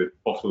Zimbabwe with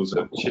bottles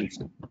of chili,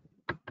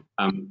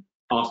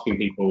 asking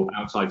people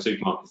outside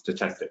supermarkets to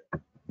test it.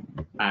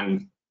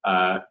 And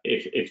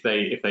if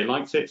they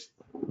liked it,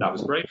 that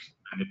was great.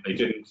 And if they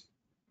didn't,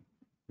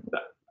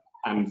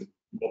 and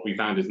what we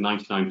found is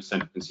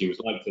 99% of consumers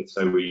liked it,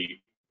 so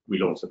we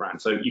launched the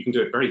brand. So you can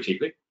do it very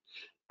cheaply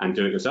and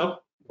do it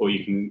yourself, or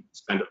you can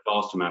spend a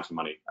vast amount of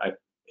money.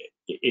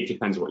 It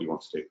depends what you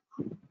want to do.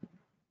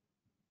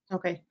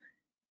 Okay.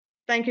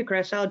 Thank you,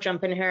 Chris. I'll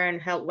jump in here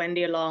and help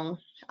Wendy along.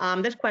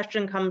 This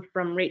question comes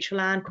from Rachel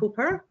Ann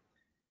Cooper.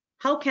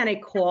 How can a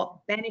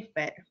co-op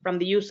benefit from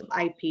the use of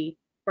IP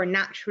for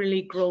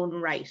naturally grown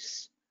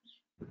rice?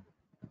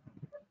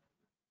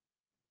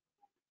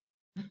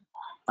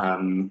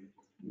 Well,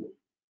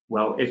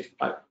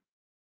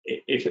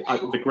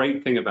 the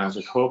great thing about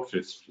a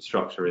cooperative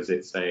structure is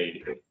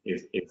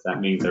that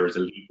means there is a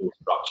legal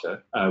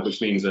structure, which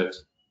means that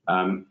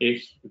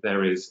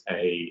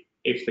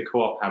if the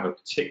co-op have a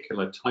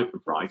particular type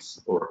of rice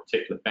or a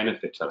particular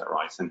benefit to that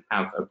rice and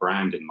have a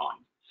brand in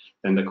mind,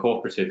 then the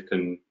cooperative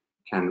can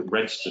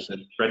register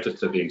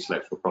the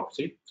intellectual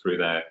property through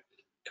their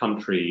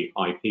country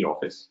IP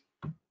office,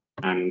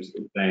 and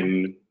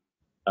then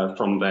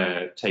from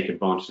there take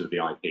advantage of the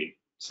IP.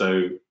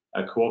 So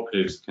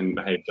cooperatives can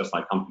behave just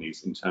like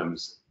companies in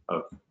terms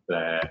of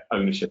their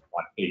ownership of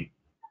IP,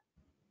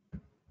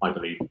 I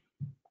believe.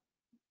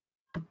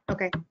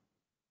 Okay.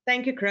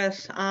 Thank you,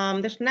 Chris.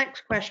 This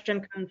next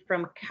question comes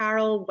from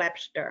Carol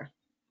Webster.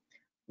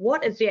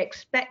 What is the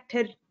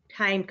expected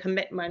time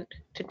commitment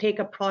to take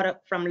a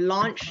product from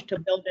launch to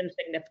building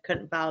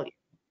significant value?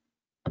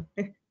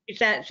 She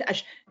said,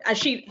 as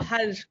she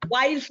has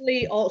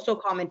wisely also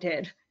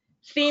commented,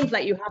 seems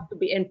like you have to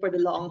be in for the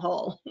long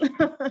haul.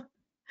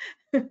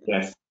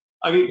 Yes,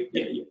 I mean,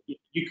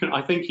 you can.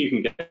 I think you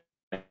can get.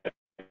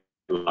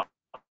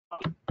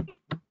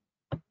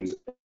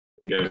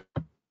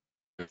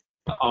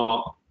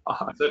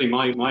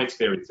 Certainly, my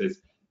experience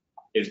is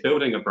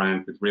building a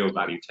brand with real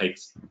value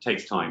takes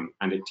time,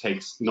 and it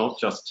takes not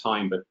just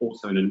time but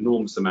also an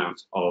enormous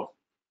amount of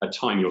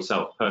time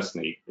yourself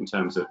personally in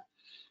terms of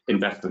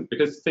investment,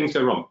 because things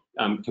go wrong.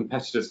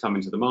 Competitors come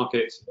into the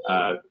market.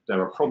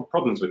 There are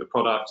problems with the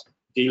product.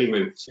 Dealing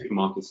with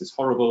supermarkets is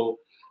horrible.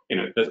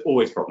 There's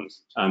always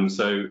problems.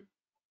 So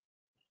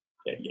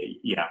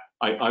yeah,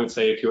 I would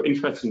say if you're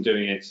interested in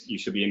doing it, you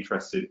should be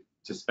interested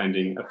to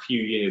spending a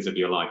few years of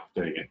your life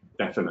doing it,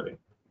 definitely.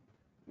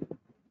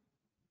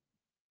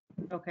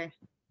 Okay,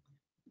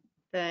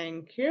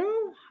 thank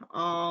you.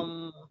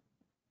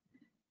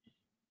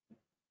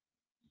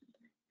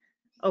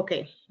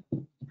 Okay,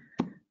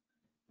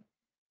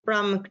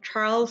 from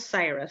Charles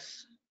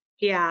Cyrus,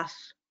 he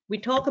asks, we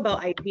talk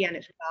about IP and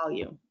its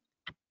value.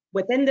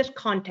 Within this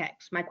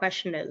context, my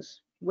question is,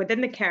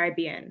 within the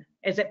Caribbean,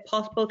 is it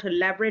possible to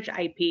leverage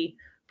IP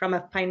from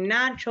a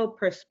financial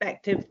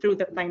perspective through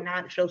the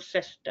financial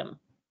system?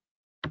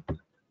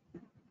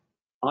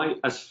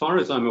 As far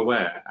as I'm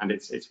aware, and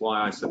it's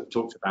why I sort of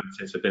talked about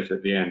it a bit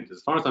at the end,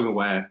 as far as I'm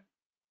aware,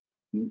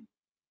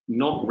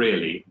 not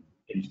really.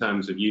 in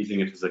terms of using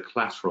it as a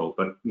collateral,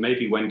 but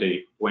maybe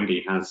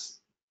Wendy has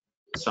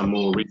some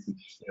more recent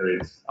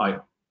experience.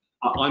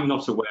 I'm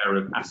not aware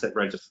of asset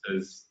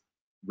registers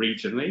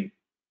regionally,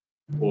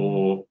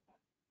 or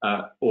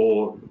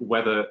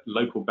whether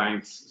local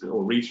banks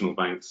or regional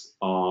banks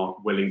are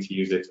willing to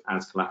use it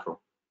as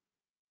collateral.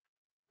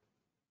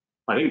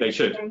 I think they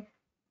should.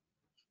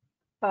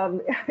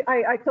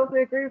 I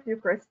totally agree with you,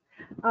 Chris.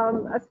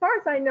 As far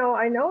as I know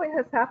it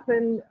has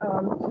happened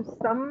to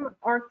some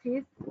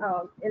artists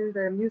in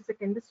the music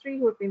industry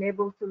who have been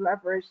able to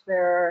leverage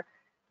their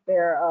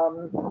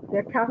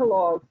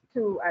catalogs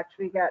to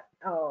actually get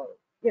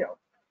you know,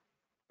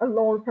 a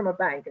loan from a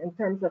bank in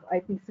terms of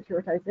IP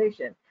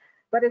securitization,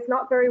 but it's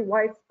not very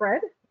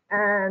widespread,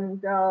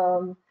 and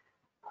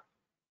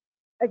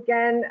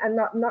again, and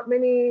not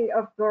many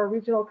of the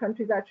regional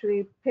countries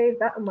actually pay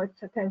that much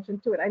attention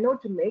to it. I know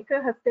Jamaica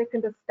has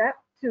taken the step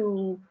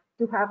to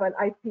have an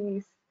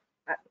IP,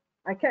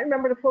 I can't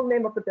remember the full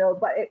name of the bill,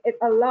 but it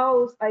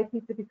allows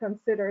IP to be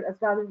considered as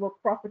valuable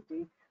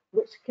property,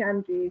 which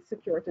can be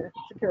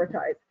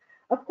securitized.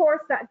 Of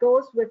course, that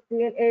goes with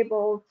being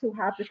able to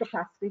have the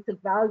capacity to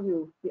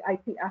value the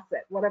IP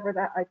asset, whatever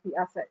that IP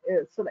asset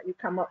is, so that you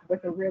come up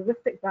with a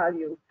realistic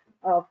value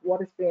of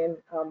what is being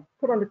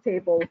put on the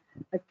table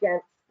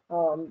against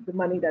the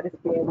money that is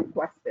being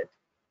requested.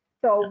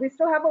 So we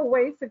still have a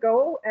ways to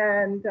go,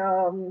 and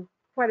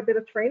quite a bit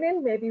of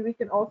training. Maybe we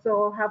can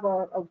also have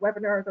a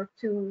webinar or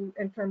two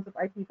in terms of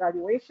IP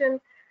valuation,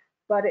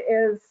 but it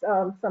is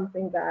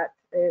something that,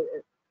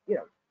 you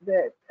know,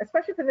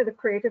 especially for the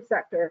creative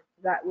sector,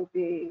 that would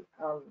be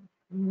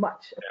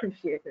much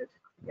appreciated.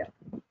 Yeah.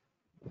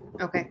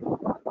 Okay.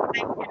 Thank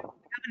you. We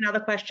have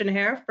another question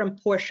here from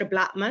Portia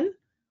Blackman.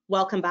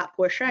 Welcome back,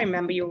 Portia. I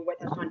remember you were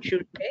with us on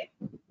Tuesday.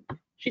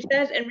 She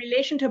says, in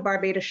relation to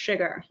Barbados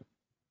Sugar,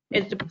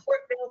 is the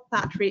Portvale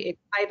factory a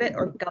private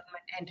or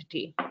government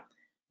entity?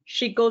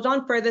 She goes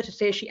on further to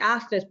say she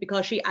asked this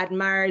because she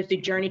admires the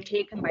journey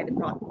taken by the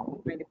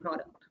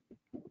product.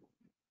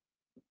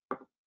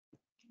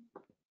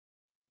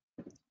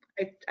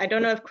 I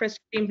don't know if Chris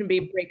seems to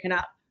be breaking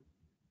up.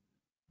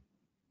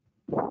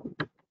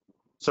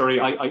 Sorry,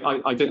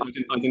 I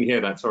didn't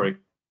hear that. Sorry.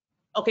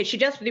 Okay,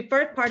 the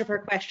first part of her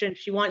question,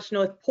 she wants to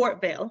know if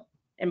Portvale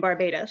in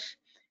Barbados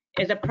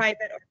is a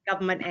private or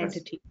government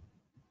entity.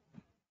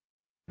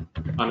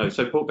 I know.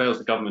 So Portvale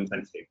is a government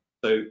entity.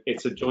 So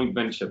it's a joint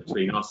venture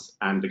between us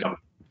and the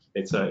government.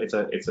 It's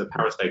a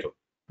parastatal.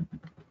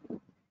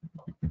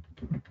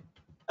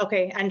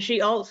 Okay, and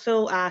she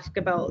also asked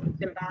about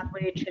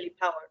Zimbabwe chili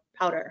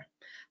powder.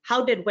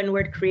 How did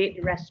Windward create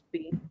the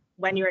recipe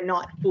when you're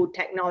not food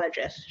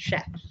technologists,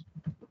 chefs?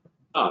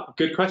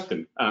 Good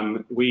question.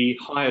 We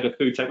hired a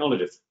food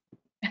technologist.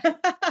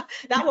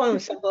 That one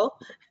was simple.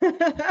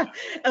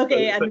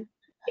 Okay, so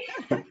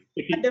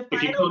if you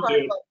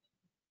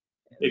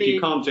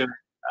can't do it,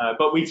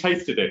 but we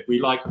tasted it. We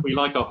like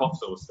our hot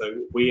sauce,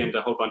 so we and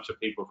a whole bunch of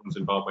people from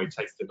Zimbabwe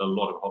tasted a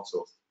lot of hot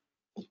sauce.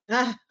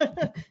 That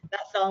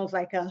sounds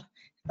like a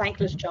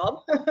thankless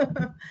job.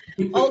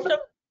 Also,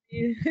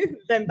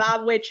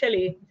 Zimbabwe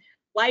chili.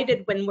 Why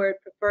did Windward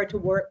prefer to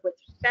work with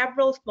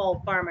several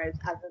small farmers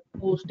as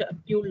opposed to a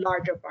few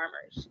larger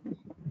farmers?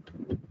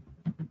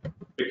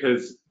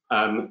 Because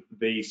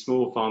the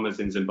small farmers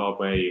in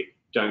Zimbabwe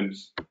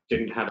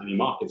didn't have any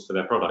markets for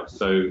their products.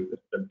 So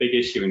the big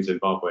issue in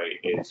Zimbabwe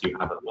is you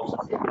have a lot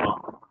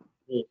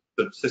of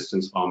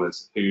subsistence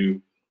farmers who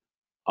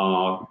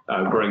are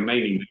growing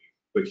mainly meat,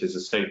 which is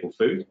a staple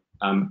food,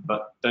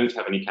 but don't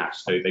have any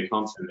cash. So they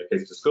can't send their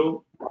kids to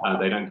school.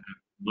 They don't have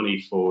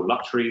money for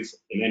luxuries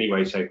in any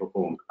way, shape or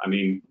form. I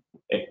mean,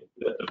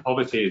 the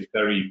poverty is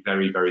very,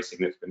 very, very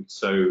significant.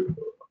 So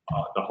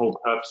the whole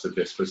purpose of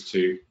this was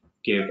to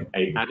give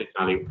a added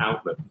value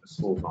outlet for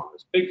small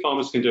farmers. Big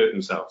farmers can do it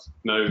themselves.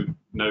 No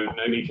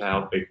need to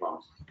help big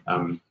farmers.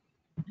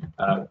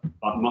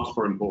 But much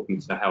more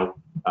important to help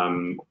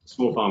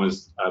small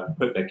farmers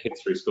put their kids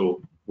through school,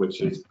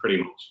 which is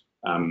pretty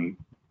much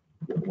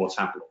what's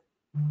happening.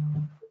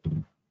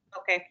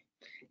 Okay,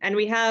 and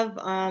we have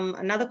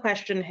another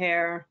question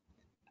here.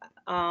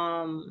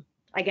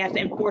 I guess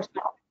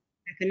enforcement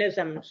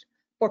mechanisms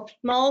for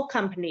small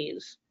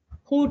companies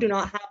who do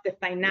not have the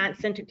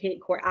financing to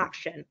take court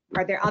action.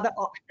 Are there other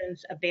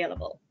options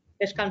available?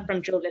 This comes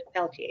from Joseph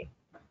Peltier.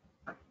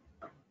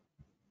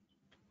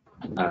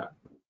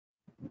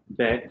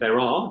 There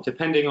are,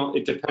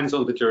 it depends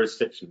on the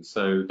jurisdiction.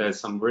 So there's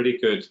some really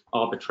good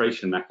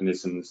arbitration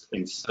mechanisms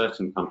in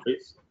certain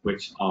countries,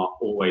 which are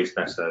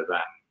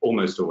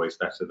almost always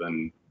better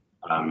than,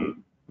 I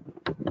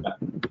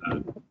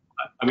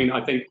mean,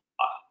 I think,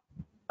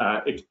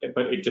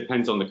 but it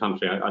depends on the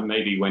country.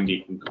 Maybe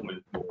Wendy can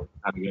comment more,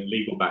 having a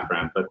legal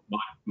background, but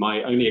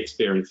my only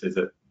experience is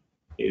that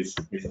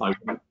I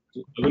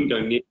wouldn't go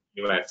near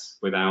the US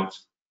without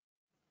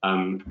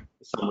some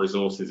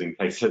resources in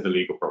case there's a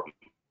legal problem.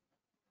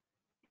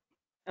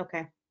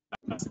 Okay.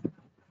 That's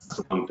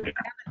something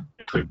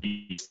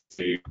tricky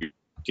to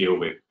deal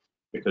with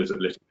because of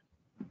litigation.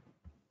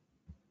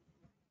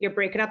 You're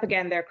breaking up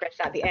again there, Chris,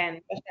 at the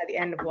end, just at the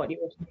end of what you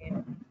were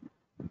saying.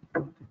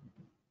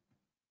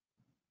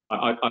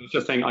 I was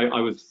just saying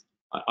I would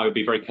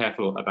be very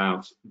careful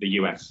about the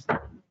US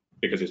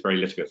because it's very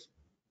litigious.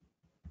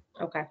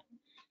 Okay.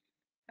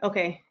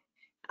 Okay.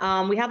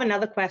 We have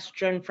another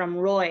question from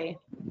Roy.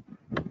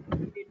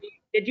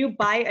 Did you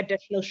buy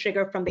additional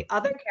sugar from the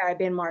other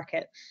Caribbean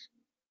markets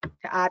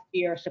to add to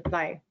your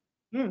supply?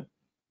 Sorry,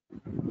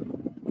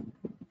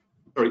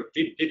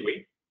 did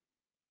we?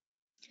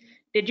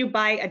 Did you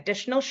buy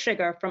additional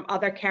sugar from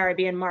other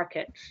Caribbean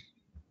markets?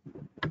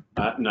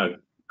 No,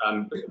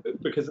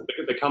 because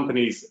the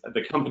company's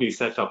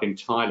set up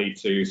entirely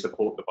to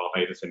support the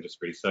Barbados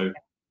industry, so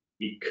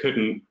we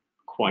couldn't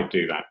quite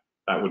do that.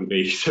 That wouldn't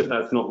be.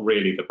 That's not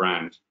really the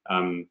brand.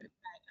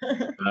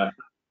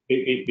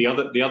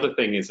 The other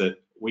thing is that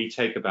we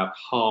take about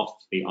half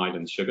the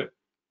island's sugar,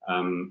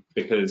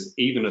 because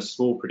even a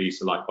small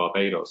producer like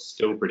Barbados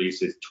still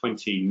produces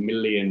 20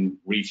 million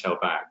retail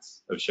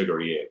bags of sugar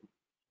a year.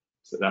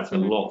 So that's a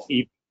lot.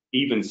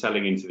 Even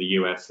selling into the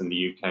US and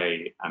the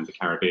UK and the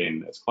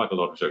Caribbean, it's quite a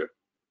lot of sugar.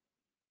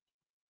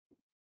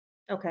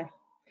 Okay.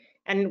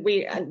 And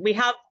we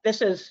have,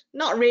 this is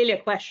not really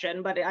a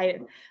question, but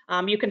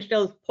you can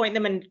still point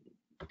them in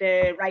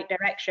the right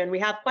direction. We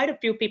have quite a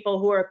few people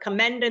who are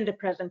commending the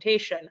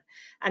presentation,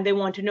 and they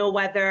want to know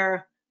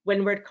whether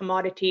Windward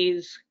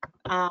Commodities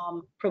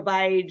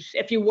provides,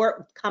 if you work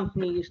with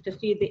companies, to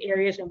see the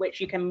areas in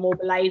which you can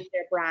mobilize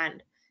their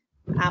brand,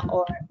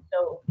 or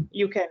so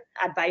you can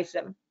advise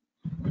them.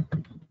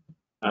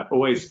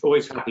 Always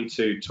happy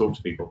to talk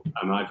to people.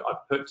 I've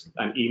put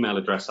an email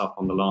address up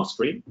on the last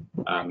screen,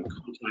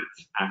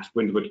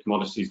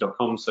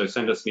 contact@windwardcommodities.com. So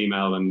send us an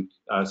email and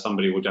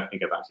somebody will definitely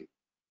get back to you.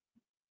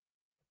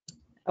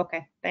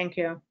 Okay, thank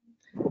you.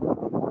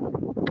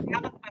 We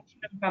have a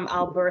question from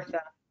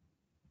Alberta.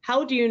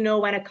 How do you know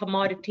when a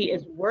commodity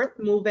is worth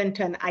moving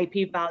to an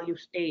IP value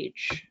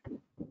stage?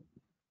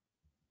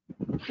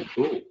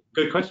 Ooh,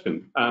 good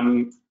question.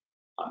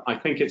 I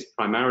think it's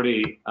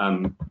primarily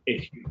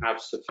if you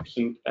have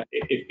sufficient,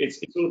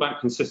 it's all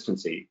about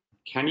consistency.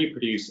 Can you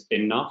produce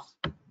enough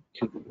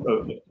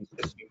of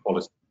consistent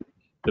quality?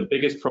 The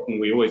biggest problem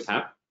we always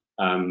have,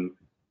 and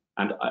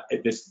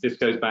this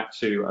goes back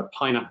to a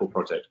pineapple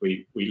project.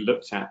 We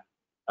looked at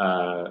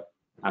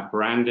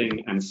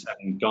branding and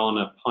selling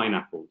Ghana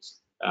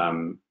pineapples.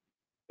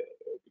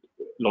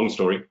 Long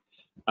story.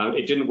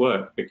 It didn't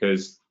work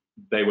because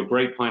they were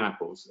great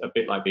pineapples, a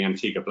bit like the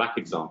Antigua Black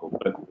example,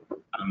 but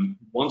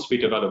once we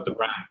developed the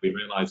brand, we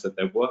realized that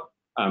the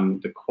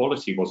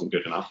quality wasn't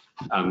good enough.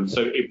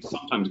 So it was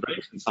sometimes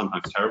great and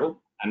sometimes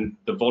terrible, and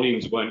the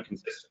volumes weren't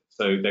consistent.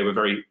 So they were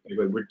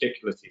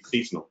ridiculously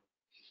seasonal.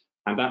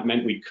 And that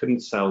meant we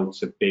couldn't sell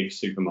to big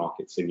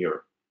supermarkets in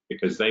Europe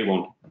because they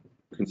want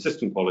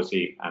consistent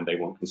quality and they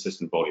want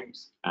consistent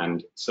volumes.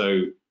 And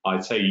so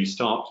I'd say you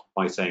start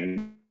by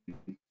saying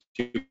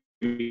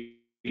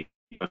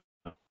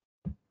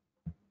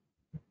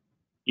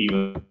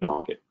even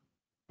market.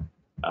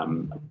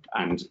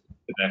 And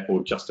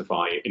therefore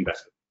justify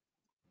investment.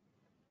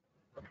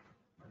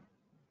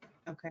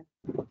 Okay.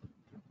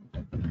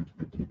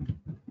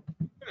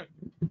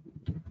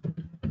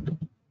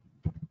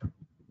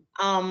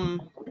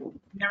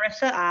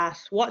 Marissa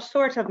asks, what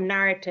sort of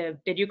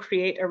narrative did you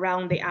create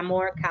around the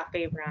Amor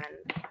Cafe brand?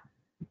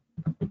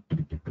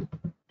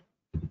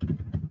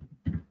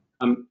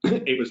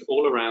 It was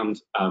all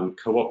around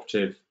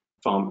cooperative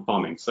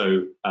farming.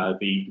 So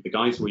the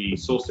guys we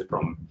sourced it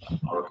from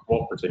are a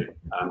cooperative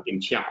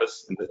in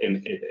Chiapas,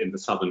 in the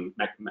southern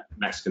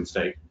Mexican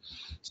state.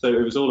 So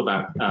it was all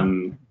about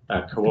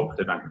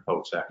cooperative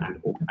agriculture,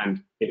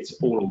 and it's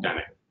all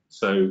organic.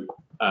 So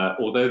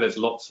although there's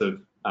lots of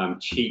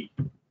cheap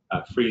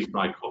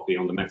freeze-dried coffee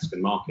on the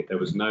Mexican market, there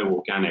was no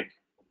organic,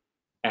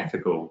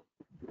 ethical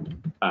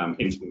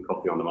instant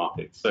coffee on the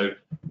market. So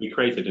we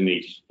created a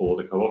niche for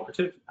the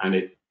cooperative, and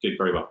it did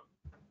very well.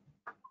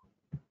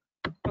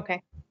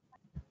 Okay.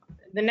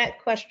 The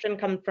next question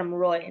comes from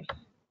Roy.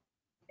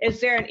 Is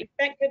there an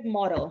effective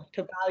model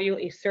to value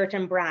a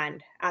certain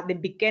brand at the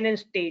beginning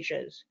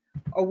stages?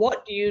 Or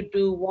what do you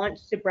do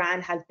once the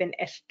brand has been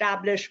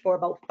established for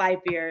about 5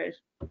 years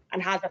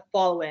and has a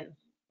following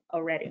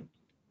already?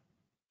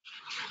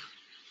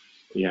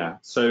 Yeah,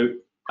 so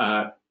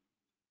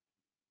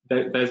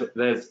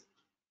there's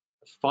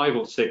 5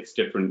 or 6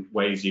 different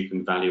ways you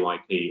can value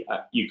IP.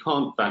 You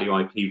can't value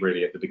IP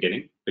really at the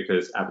beginning,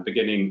 because at the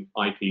beginning,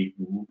 IP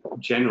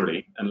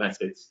generally, unless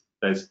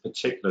there's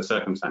particular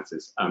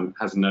circumstances,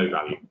 has no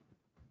value.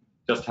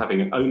 Just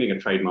owning a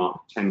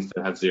trademark tends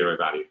to have 0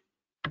 value,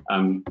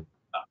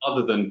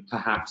 other than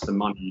perhaps the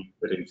money you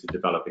put into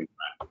developing the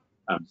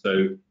brand.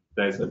 So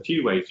there's a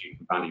few ways you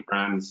can value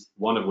brands,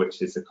 one of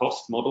which is the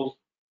cost model.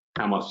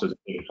 How much does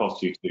it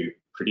cost you to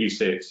produce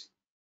it,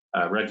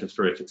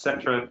 register it,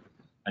 etc.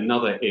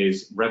 Another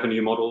is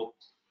revenue model.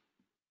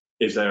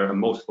 Is there a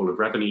multiple of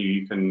revenue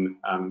you can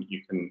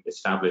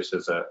establish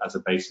as a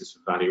basis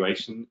of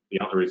valuation?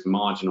 The other is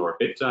margin or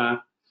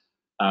EBITDA.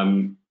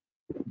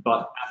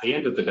 But at the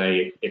end of the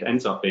day, it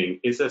ends up being,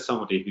 is there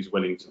somebody who's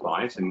willing to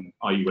buy it, and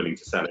are you willing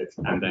to sell it?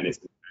 And then it's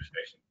a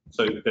negotiation.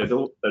 So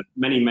there's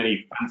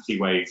many fancy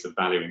ways of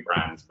valuing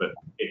brands, but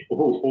it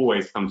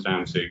always comes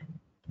down to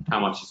how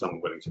much is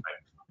someone willing to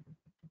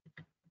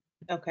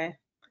pay. Okay,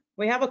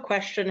 we have a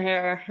question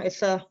here.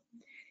 It's a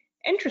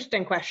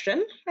interesting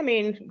question. I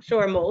mean, so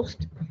are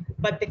most,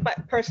 but the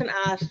person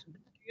asked,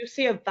 do you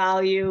see a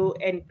value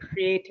in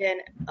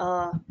creating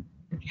a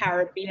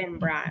Caribbean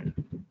brand?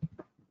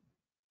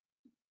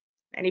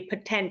 Any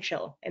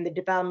potential in the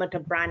development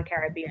of brand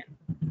Caribbean?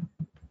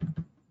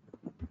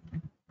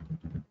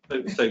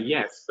 So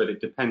yes, but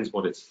it depends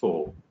what it's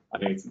for. I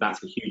mean,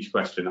 that's a huge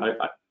question.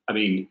 I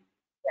mean,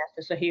 yes,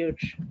 it's a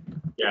huge.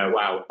 Yeah.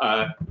 Wow.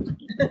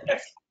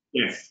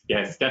 Yes,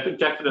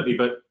 definitely.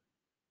 But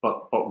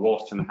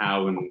what and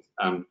how? And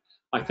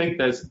I think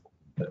there's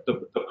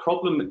the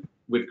problem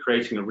with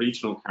creating a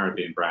regional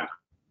Caribbean brand.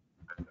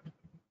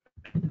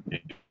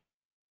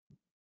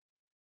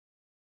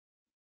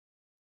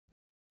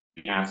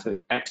 As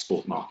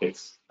export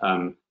markets,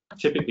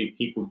 typically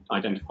people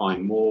identify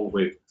more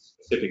with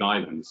specific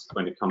islands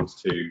when it comes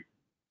to,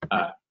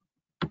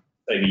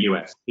 say, the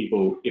US.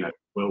 People,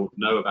 will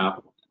know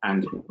about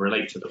and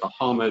relate to the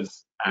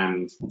Bahamas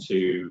and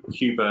to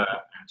Cuba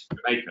and to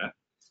Jamaica,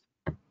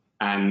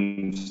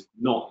 and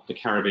not the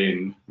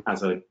Caribbean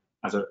as a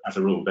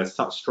rule. There's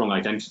such strong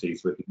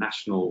identities with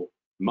national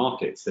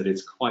markets that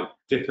it's quite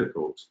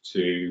difficult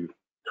to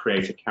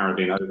create a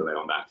Caribbean overlay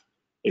on that.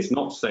 It's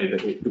not to say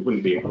that it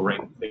wouldn't be a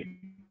great thing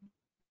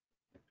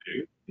to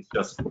do. It's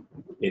just,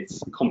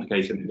 it's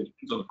complicated and it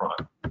depends on the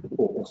product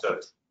or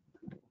service.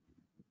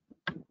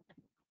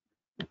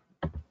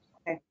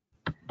 Okay,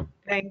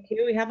 thank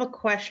you. We have a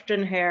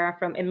question here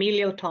from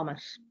Emilio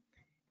Thomas.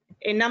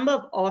 A number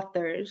of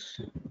authors,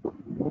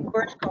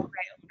 first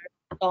copyright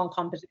owners, song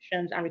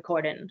compositions and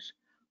recordings,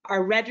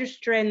 are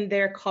registering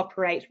their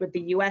copyrights with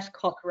the US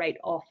Copyright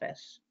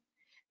Office.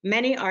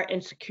 Many are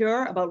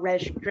insecure about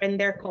registering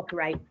their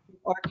copyright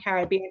or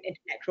Caribbean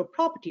intellectual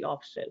property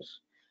offices.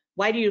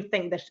 Why do you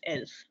think this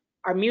is?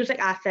 Are music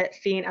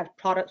assets seen as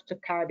products to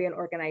Caribbean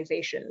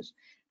organizations?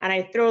 And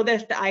I throw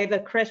this to either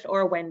Chris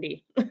or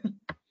Wendy.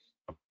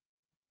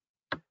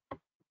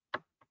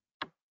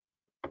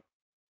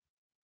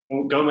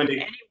 Go,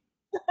 Wendy.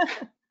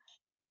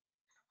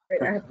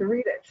 Wait, I have to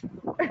read it.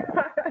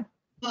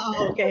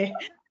 Oh, okay.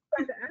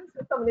 Trying to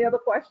answer some of the other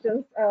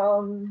questions.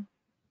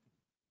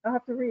 I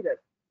have to read it.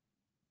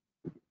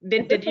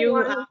 Did you?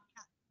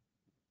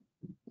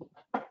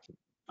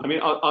 I mean,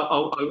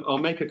 I'll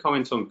make a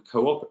comment on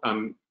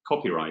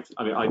copyright.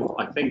 I mean,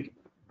 I think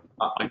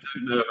I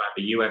don't know about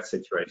the US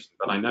situation,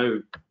 but I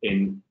know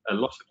in a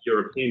lot of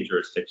European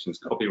jurisdictions,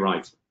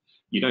 copyright,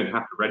 you don't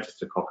have to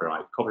register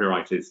copyright.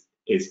 Copyright is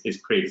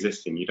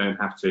pre-existing. You don't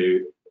have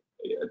to.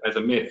 There's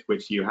a myth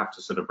which you have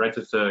to sort of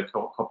register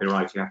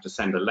copyright. You have to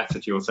send a letter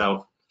to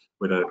yourself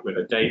with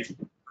a date.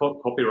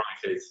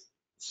 Copyright is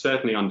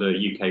certainly under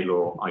UK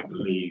law, I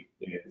believe,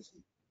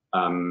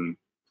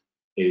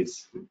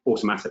 is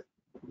automatic.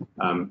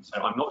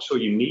 So I'm not sure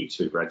you need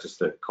to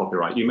register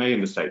copyright. You may in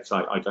the States.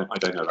 I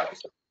don't know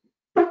that.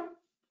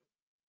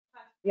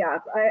 Yeah,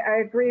 I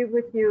agree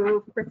with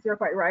you, Chris. You're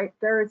quite right.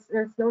 There's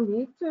no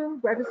need to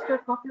register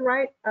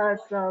copyright, as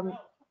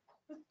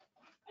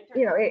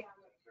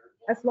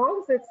as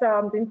long as it's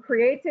been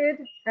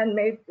created and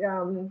made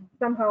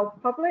somehow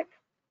public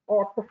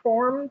or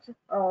performed,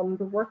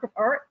 the work of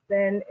art,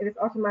 then it is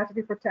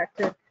automatically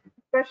protected,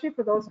 especially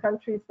for those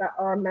countries that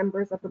are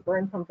members of the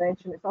Berne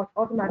Convention. It's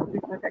automatically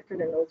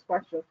protected in those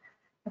questions.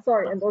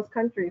 Sorry, in those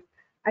countries.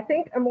 I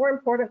think a more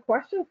important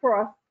question for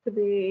us to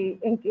be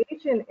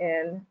engaging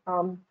in,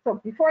 so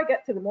before I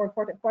get to the more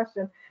important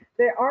question,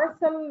 there are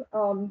some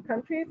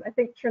countries, I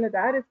think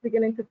Trinidad is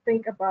beginning to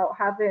think about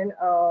having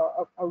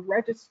a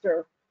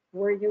register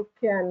where you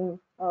can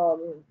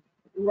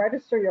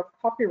register your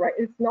copyright.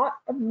 It's not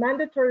a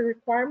mandatory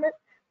requirement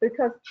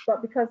because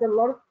a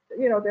lot of,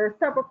 there are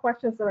several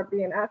questions that are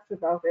being asked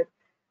about it.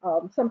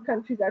 Some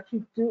countries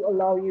actually do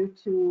allow you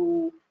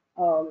to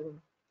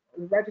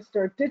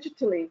register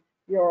digitally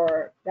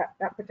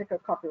that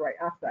particular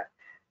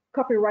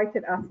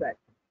copyrighted asset.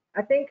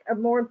 I think a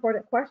more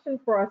important question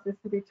for us is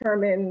to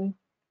determine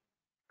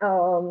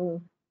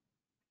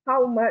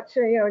how much,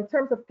 in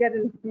terms of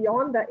getting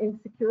beyond that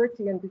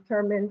insecurity, and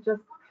determine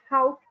just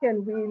how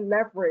can we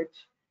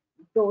leverage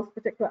those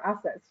particular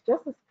assets.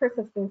 Just as Chris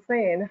has been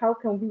saying, how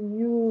can we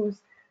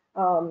use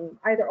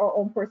either our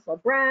own personal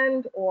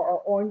brand or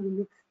our own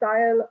unique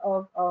style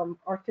of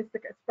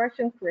artistic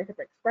expression, creative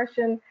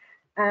expression,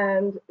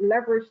 and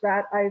leverage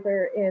that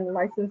either in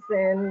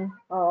licensing,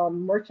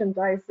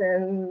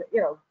 merchandising,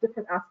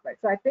 different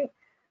aspects. So I think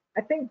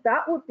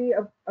that would be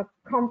a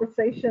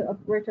conversation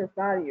of greater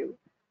value,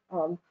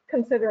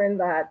 considering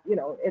that,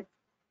 it's,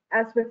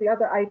 as with the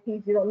other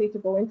IPs, you don't need to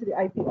go into the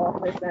IP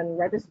office and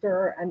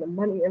register and the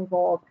money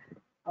involved.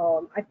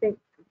 I think,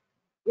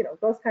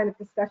 those kind of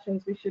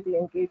discussions we should be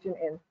engaging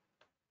in.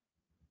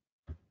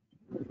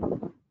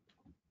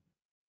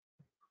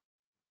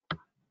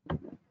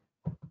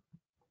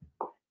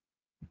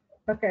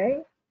 Okay.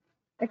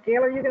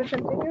 Gail, are you going to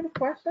continue the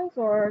questions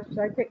or should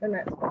I take the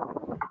next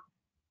one?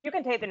 You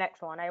can take the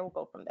next one. I will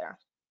go from there.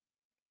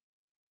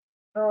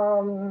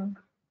 So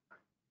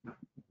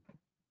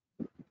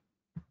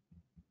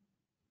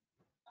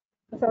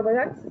the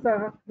next,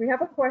 we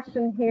have a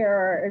question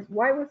here is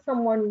why would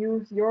someone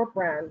use your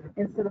brand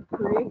instead of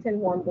creating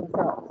one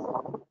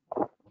themselves?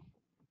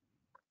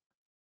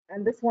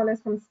 And this one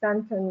is from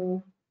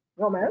Stanton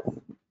Gomez.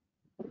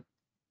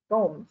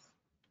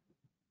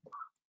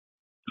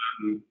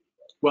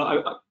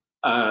 Well,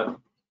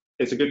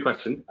 it's a good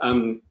question.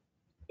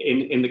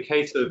 In the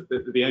case of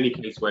the only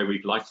case where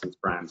we've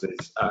licensed brands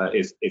is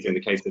in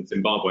the case of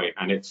Zimbabwe,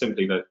 and it's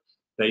simply that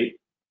they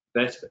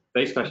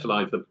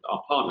specialize.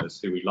 Our partners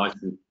who we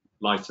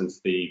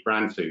licensed the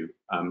brand to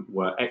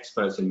were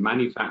experts in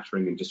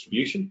manufacturing and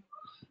distribution,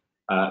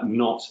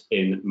 not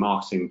in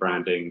marketing,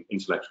 branding,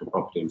 intellectual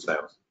property, and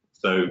sales.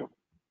 So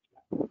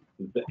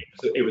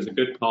it was a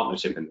good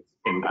partnership in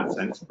that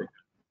sense, because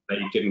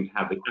they didn't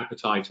have the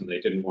appetite and they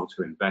didn't want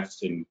to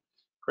invest in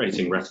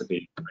creating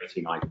recipes,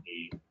 creating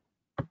IP,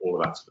 all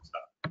that sort of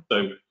stuff.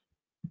 So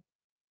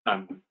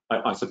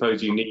I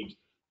suppose you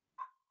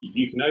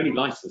can only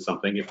license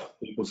something if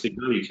people see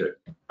value to it.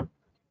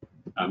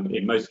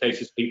 In most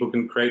cases, people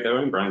can create their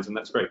own brands, and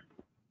that's great.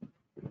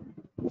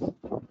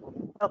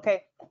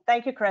 Okay,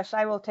 thank you, Chris.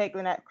 I will take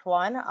the next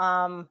one.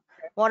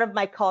 One of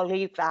my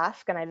colleagues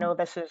asked, and I know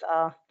this is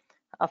a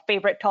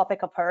favorite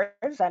topic of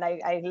hers, and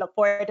I look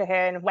forward to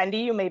hearing, Wendy,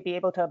 you may be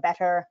able to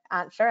better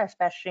answer,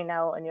 especially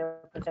now in your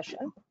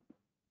position.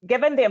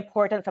 Given the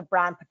importance of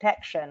brand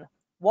protection,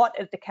 what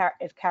is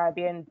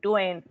Caribbean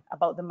doing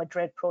about the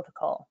Madrid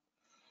Protocol?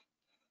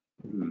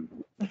 Can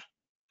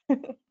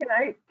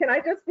I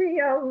just be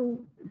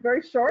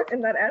very short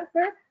in that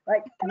answer?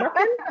 Like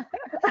nothing?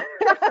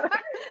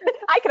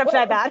 I could have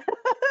said that,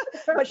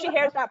 but she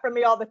hears that from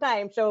me all the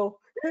time. So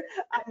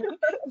I'm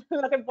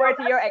looking forward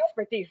to your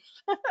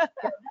expertise.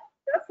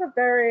 That's a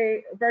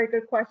very, very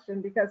good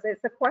question, because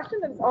it's a question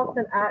that's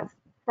often asked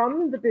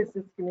from the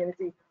business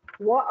community.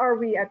 What are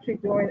we actually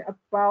doing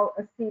about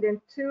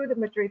acceding to the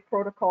Madrid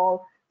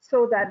Protocol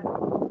so that,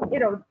 you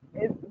know,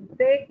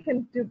 they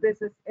can do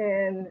business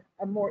in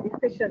a more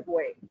efficient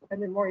way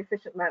and in a more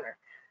efficient manner?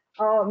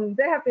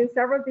 There have been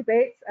several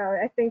debates.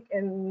 I think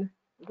in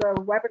the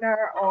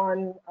webinar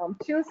on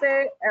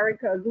Tuesday,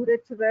 Erica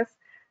alluded to this.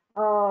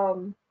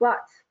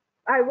 But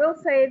I will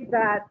say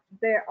that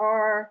there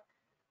are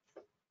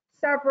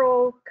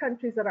several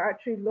countries that are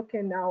actually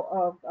looking now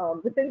of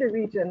within the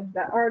region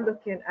that are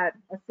looking at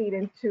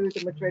acceding to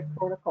the Madrid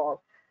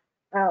Protocol.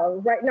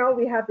 Right now,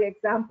 we have the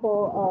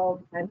example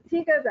of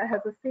Antigua that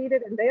has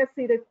acceded, and they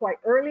acceded quite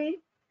early.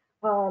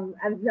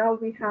 And now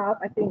we have,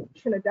 I think,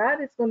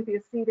 Trinidad is going to be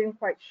acceding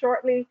quite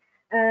shortly.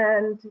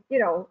 And, you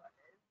know,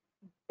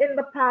 in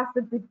the past,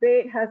 the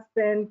debate has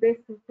been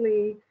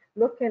basically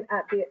looking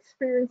at the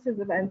experiences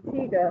of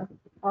Antigua,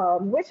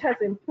 which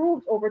has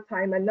improved over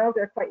time, and now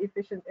they're quite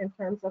efficient in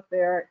terms of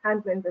their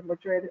handling the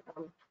Madrid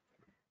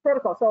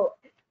Protocol. So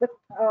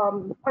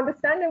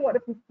understanding what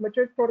the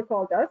Madrid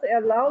Protocol does, it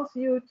allows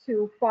you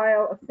to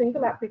file a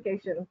single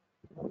application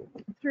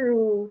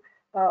through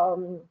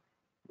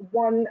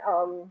one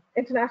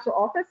international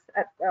office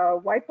at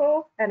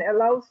WIPO, and it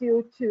allows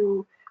you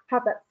to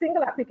have that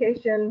single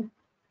application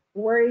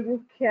where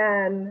you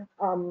can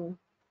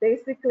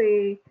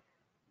basically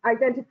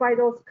identify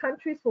those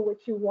countries for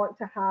which you want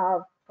to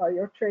have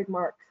your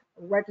trademarks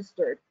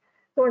registered.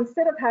 So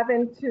instead of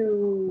having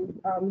to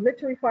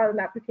literally file an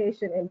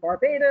application in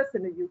Barbados,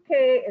 in the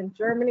UK, in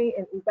Germany,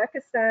 in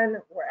Uzbekistan,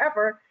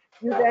 wherever,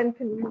 you then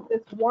can use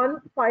this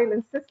one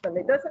filing system.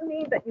 It doesn't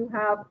mean that you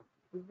have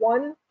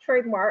one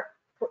trademark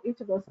for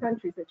each of those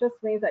countries. It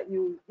just means that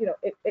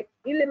it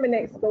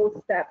eliminates those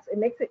steps. It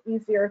makes it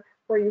easier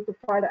for you to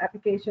file the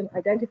application,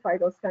 identify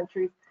those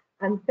countries,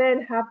 and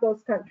then have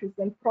those countries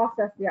then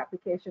process the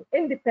application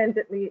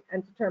independently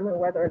and determine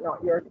whether or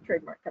not your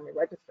trademark can be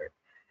registered.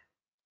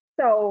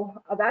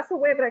 So that's a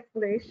way of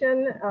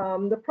explanation.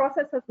 The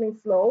process has been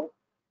slow,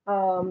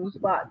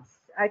 but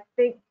I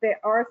think there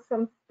are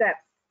some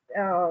steps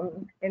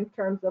in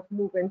terms of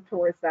moving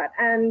towards that.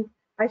 And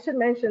I should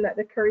mention that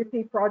the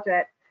CARIPI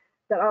project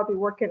that I'll be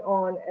working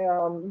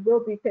on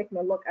will be taking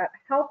a look at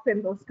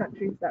helping those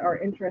countries that are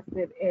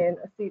interested in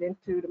acceding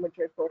to the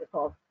Madrid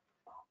Protocol.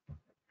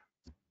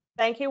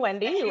 Thank you,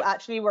 Wendy. You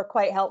actually were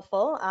quite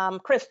helpful.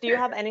 Chris, do you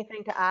have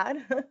anything to add?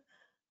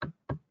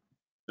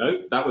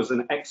 No, that was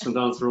an excellent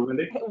answer,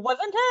 Wendy.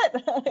 Wasn't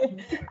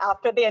it?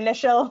 After the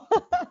initial.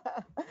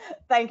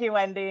 Thank you,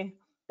 Wendy.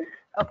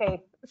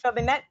 Okay, so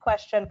the next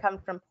question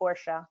comes from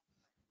Portia.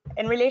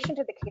 In relation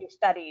to the case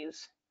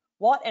studies,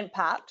 what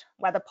impact,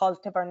 whether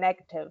positive or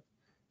negative,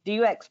 do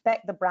you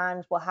expect the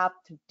brands will have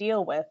to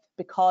deal with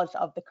because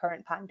of the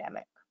current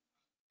pandemic?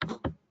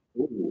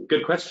 Ooh,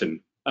 good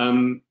question.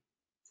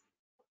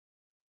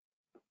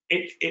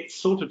 It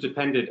sort of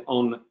depended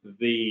on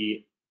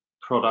the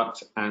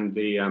product and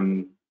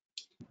the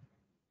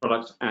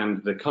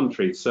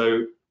country.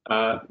 So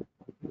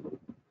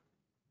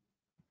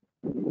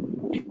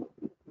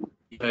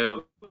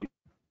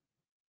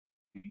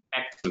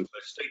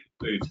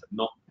foods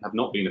have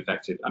not been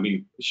affected. I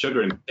mean,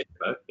 sugar in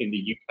particular, in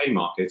the UK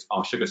market,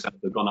 our sugar sales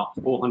have gone up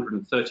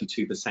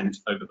 432%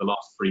 over the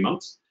last 3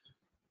 months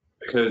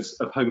because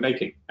of home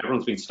baking.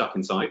 Everyone's been stuck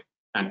inside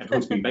and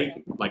everyone's been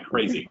baking like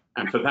crazy.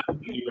 And for that,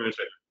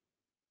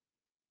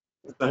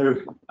 so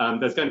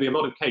there's going to be a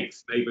lot of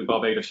cakes made with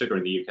Barbados sugar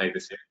in the UK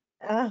this year,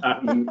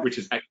 which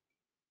is excellent.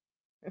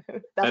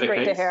 That's better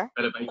great cakes, to hear.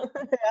 better baking.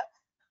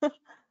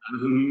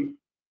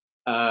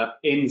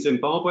 In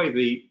Zimbabwe,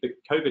 the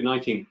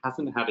COVID-19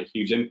 hasn't had a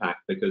huge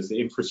impact because the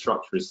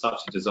infrastructure is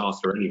such a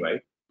disaster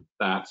anyway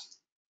that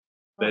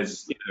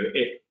there's, you know,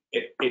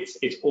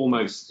 it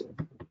almost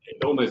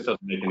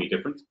doesn't make any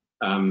difference.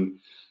 And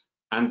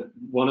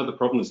one of the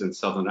problems in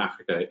Southern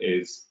Africa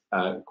is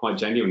quite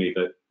genuinely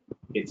that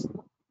it's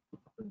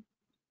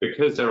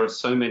because there are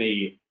so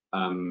many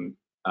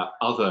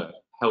other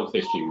health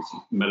issues,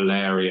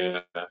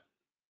 malaria,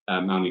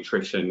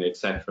 malnutrition,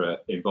 etc.,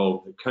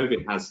 involved.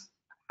 COVID has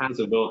and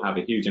will have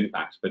a huge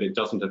impact, but it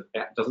doesn't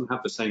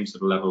have the same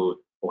sort of level,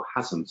 or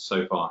hasn't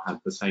so far had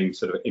the same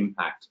sort of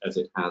impact as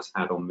it has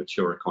had on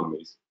mature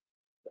economies.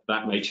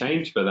 That may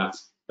change, but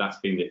that's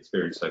been the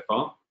experience so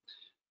far.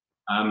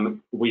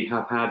 We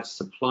have had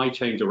supply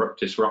chain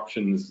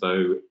disruptions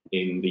though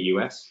in the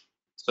US.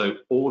 So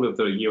all of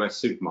the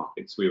US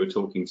supermarkets, we were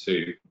talking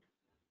to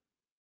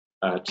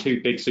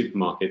 2 big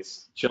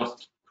supermarkets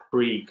just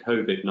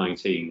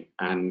pre-COVID-19,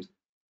 and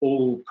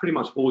pretty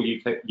much all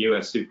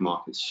US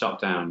supermarkets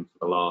shut down for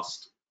the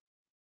last,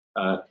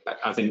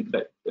 I think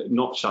that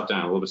not shut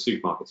down, all the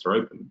supermarkets are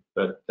open,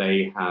 but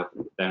they're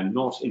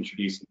not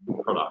introducing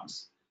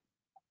products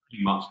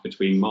pretty much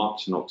between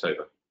March and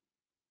October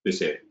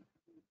this year.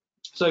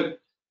 So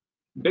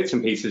bits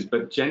and pieces,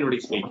 but generally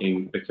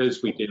speaking,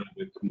 because we deal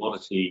with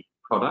commodity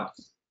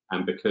products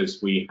and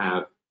because we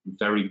have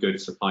very good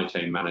supply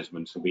chain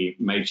management, and we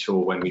made sure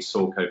when we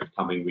saw COVID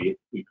coming, we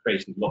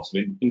created lots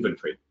of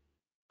inventory.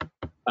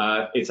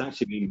 It's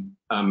actually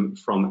been,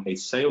 from a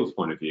sales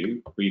point of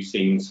view, we've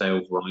seen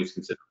sales rise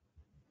considerably,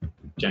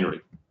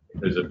 generally,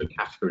 because of the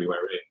category we're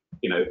in,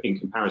 you know, in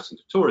comparison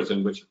to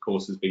tourism, which of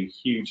course has been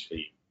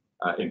hugely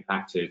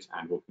impacted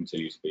and will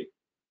continue to be.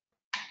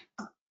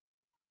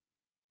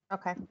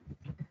 Okay,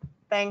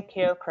 thank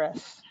you,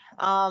 Chris.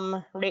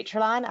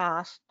 Rachel Ann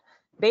asked,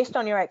 based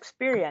on your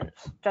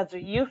experience, does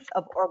the use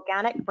of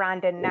organic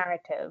branding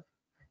narrative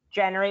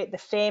generate the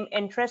same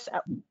interest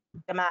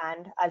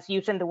demand as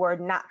using the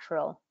word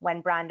natural when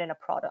branding a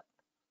product?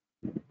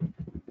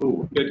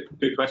 Oh,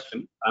 good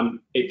question.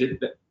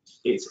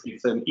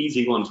 It's an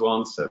easy one to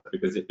answer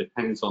because it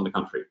depends on the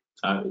country.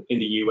 In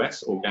the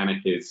US,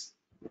 organic is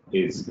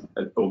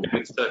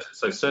organic,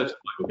 so certified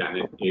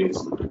organic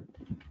is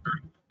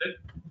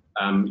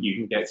you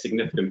can get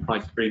significant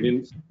price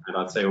premiums, and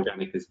I'd say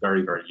organic is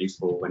very, very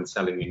useful when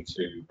selling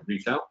into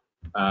retail.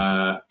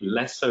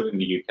 Less so in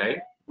the UK.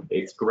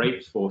 It's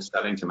great for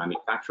selling to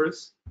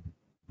manufacturers,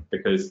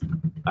 because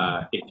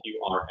if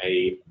you are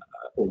a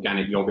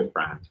organic yogurt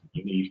brand,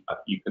 you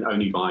can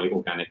only buy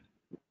organic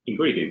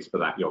ingredients for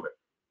that yogurt.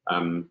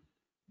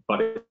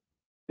 But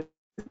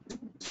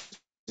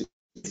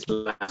it's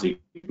lousy.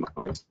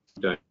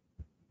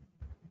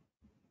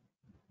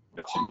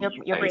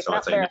 You're breaking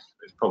up there.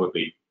 It's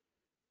probably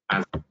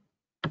as.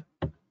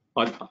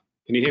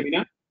 Can you hear me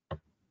now?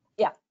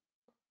 Yeah.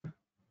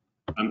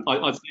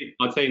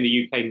 I'd say in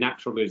the UK,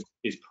 natural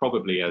is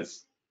probably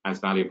as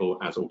valuable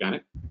as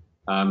organic.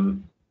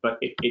 But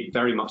it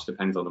very much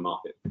depends on the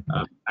market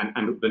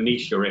and the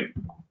niche you're in.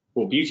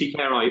 For beauty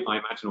care, I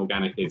imagine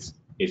organic is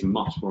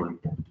much more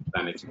important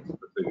than it is for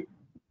food.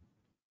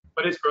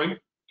 But it's growing.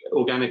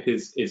 Organic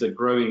is a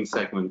growing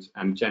segment,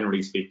 and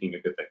generally speaking,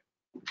 a good thing.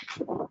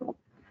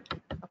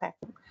 Okay,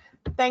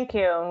 thank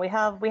you. We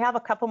have a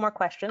couple more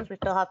questions. We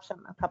still have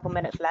a couple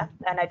minutes left,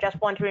 and I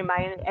just want to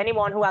remind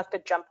anyone who has to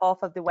jump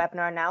off of the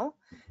webinar now,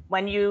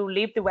 when you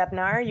leave the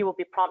webinar, you will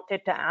be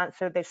prompted to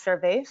answer the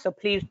survey. So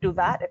please do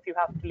that if you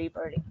have to leave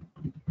early.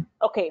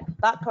 Okay,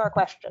 back to our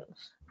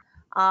questions.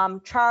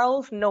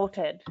 Charles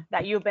noted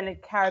that you've been in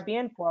the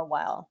Caribbean for a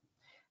while,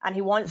 and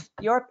he wants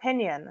your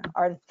opinion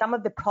on some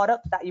of the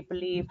products that you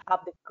believe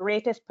have the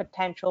greatest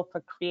potential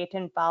for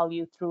creating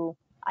value through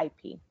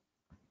IP.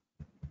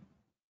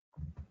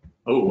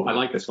 Oh, I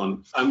like this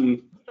one.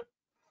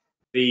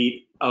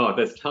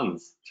 There's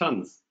tons.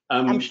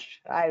 I'm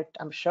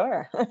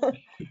sure.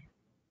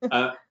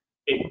 The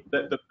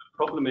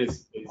problem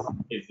is the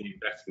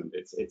investment.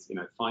 It's you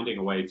know, finding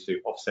a way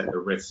to offset the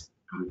risk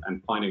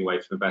and finding a way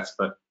to invest.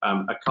 But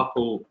a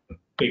couple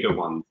bigger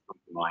ones come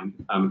to mind.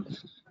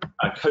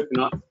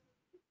 Coconut.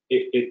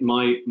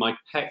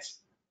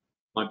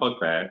 My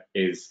bugbear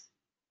is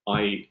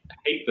I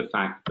hate the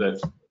fact that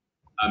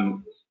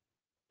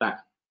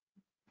that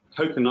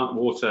coconut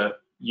water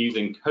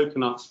using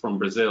coconuts from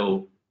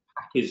Brazil,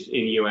 packaged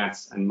in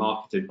US and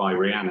marketed by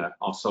Rihanna,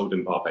 are sold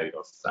in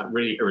Barbados. That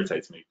really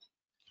irritates me.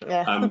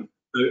 Yeah.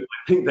 So I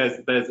think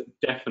there's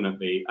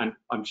definitely, and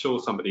I'm sure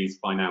somebody's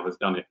by now has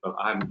done it, but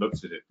I haven't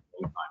looked at it for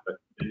a long time, but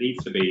there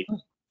needs to be a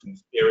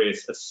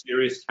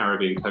serious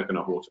Caribbean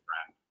coconut water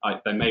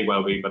brand. There may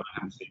well be, but I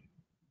haven't seen it.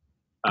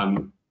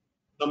 Some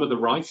of the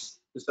rice,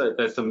 so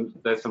there's some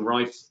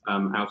rice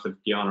out of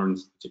Guyana and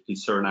particularly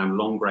Suriname,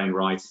 long grain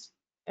rice.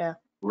 Yeah.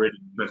 Really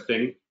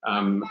interesting.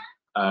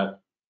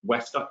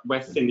 West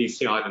Indies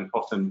Sea Island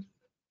cotton.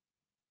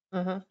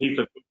 Mm-hmm.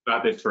 People have talked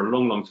about this for a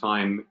long, long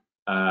time.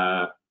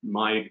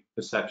 My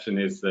perception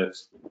is that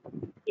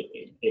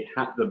it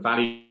had the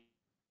value.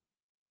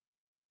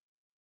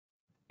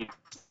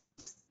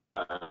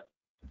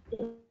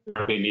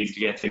 Caribbean needs to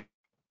get it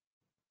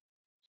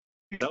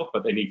itself,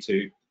 but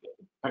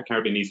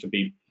Caribbean needs to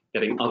be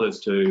getting others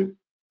to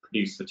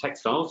produce the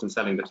textiles and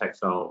selling the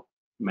textile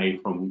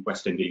made from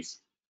West Indies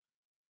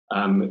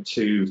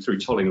through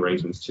tolling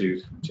arrangements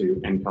to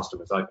end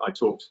customers. I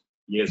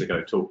years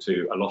ago talked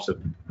to a lot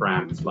of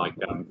brands like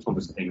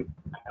Thomas King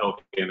and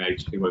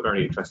LVMH who were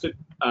very interested.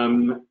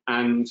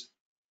 And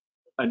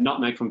a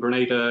nutmeg from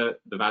Grenada,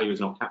 the value is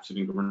not captured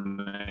in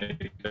Grenada.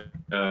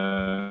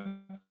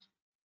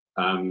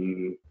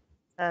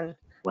 And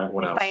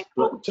what else?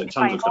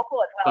 Fine cocoa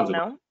as well,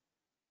 no?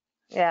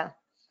 Yeah.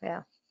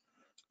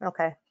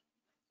 Okay.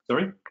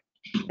 Sorry?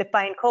 The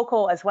fine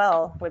cocoa as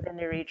well within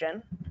the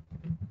region.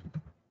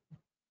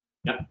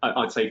 Yeah,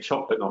 I'd say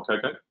chocolate, not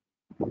cocoa.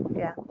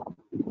 Yeah.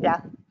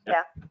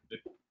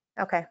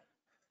 Okay.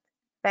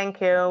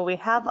 Thank you. We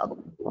have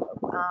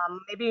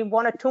maybe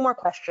one or two more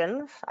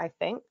questions, I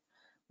think.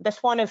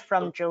 This one is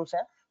from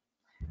Joseph.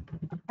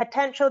 A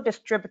potential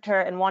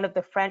distributor in one of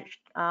the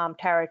French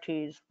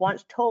territories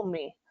once told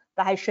me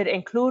that I should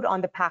include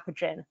on the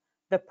packaging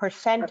the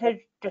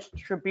percentage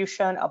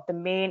distribution of the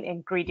main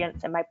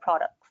ingredients in my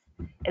products.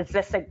 Is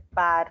this a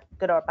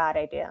good or bad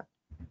idea?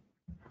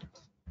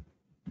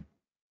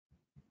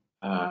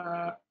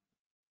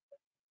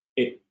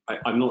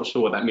 I'm not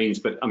sure what that means,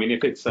 but I mean,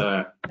 if it's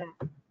I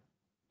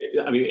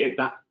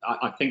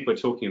think we're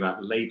talking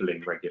about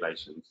labeling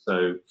regulations.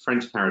 So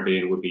French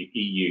Caribbean would be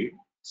EU.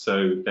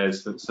 So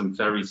there's some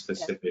very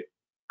specific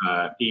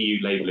EU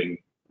labeling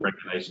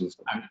regulations,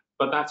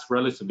 but that's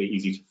relatively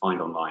easy to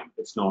find online.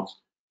 It's not,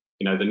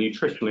 the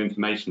nutritional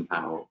information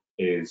panel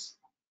is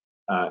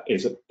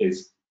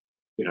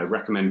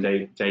recommend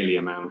daily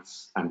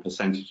amounts and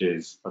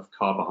percentages of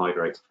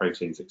carbohydrates,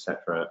 proteins,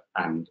 etc.,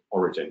 and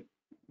origin.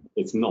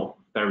 It's not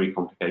very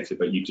complicated,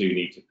 but you do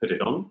need to put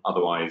it on,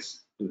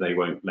 otherwise they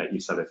won't let you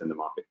sell it in the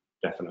market,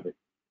 definitely.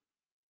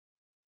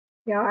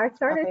 Yeah, I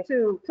started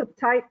to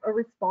type a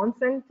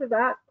response into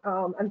that,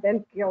 and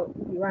then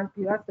you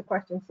asked the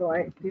question, so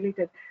I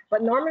deleted.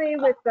 But normally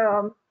with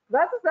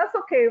that's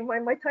okay.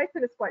 My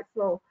typing is quite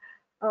slow.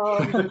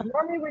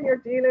 Normally when you're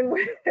dealing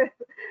with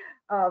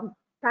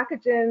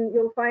packaging,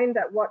 you'll find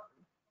that what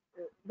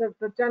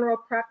the general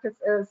practice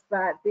is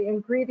that the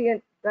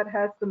ingredient that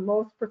has the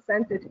most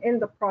percentage in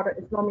the product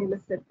is normally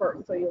listed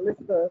first. So you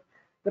list the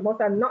most,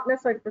 not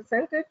necessarily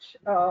percentage,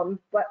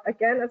 but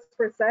again, as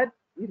Chris said,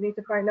 you need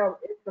to find out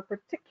if the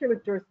particular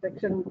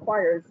jurisdiction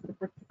requires the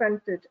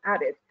percentage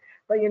added.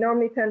 But you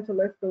normally tend to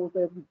list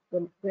the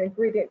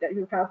ingredient that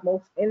you have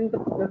most in the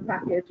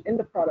package, in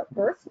the product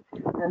first,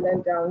 and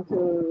then down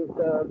to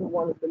the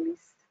one with the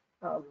least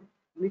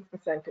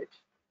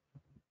percentage.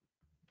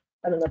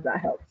 I don't know if that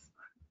helps.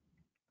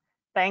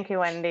 Thank you,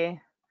 Wendy.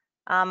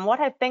 What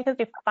I think is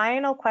the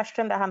final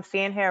question that I'm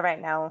seeing here right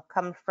now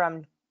comes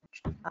from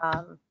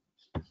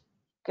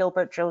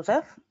Gilbert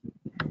Joseph.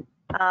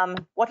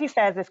 What he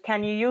says is,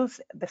 can you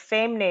use the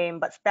same name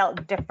but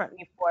spelled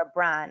differently for a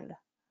brand?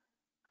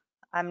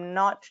 I'm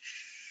not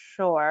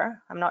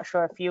sure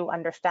if you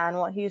understand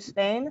what he's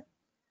saying.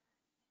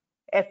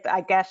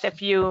 I guess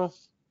if you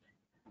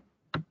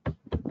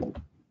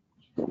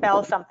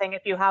spell something,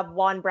 if you have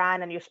one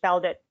brand and you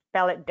spell it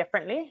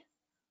differently.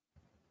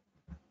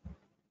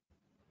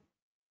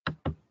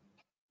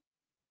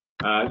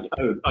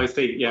 I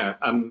see. Yeah.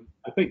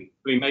 I think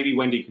maybe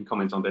Wendy can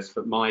comment on this,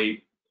 but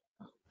my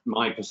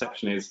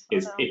perception is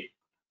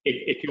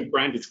if your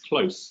brand is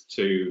close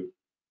to,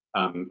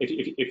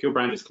 if your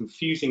brand is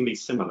confusingly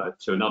similar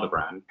to another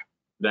brand,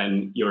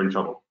 then you're in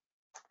trouble.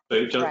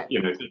 So just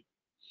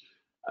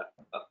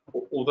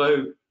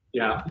although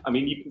I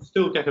mean, you can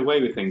still get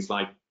away with things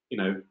like,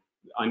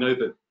 I know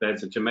that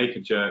there's a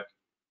Jamaica jerk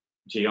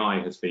GI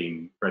has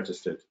been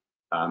registered.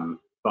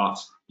 But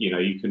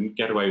you can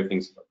get away with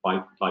things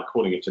like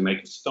calling it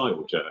Jamaica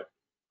style jerk.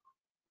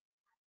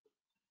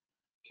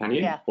 Can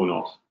you or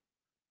not?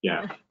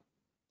 Yeah,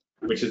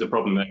 which is a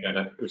problem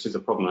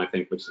I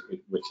think which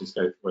is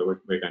where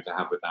we're going to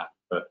have with that.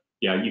 But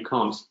yeah, you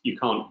can't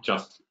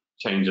just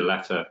change a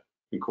letter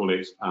and call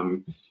it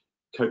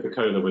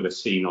Coca-Cola with a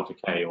C, not a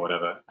K, or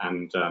whatever,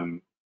 and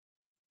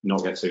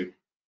not get sued.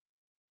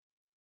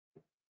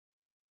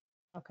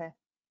 Okay.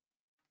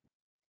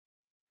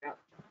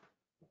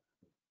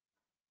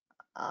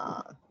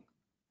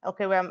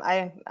 Okay,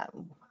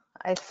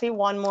 I see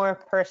one more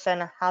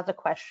person has a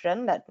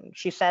question that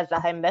she says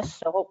that I missed,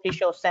 so hopefully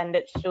she'll send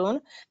it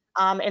soon.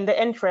 In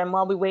the interim,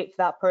 while we wait for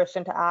that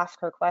person to ask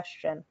her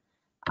question,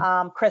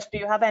 Chris, do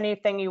you have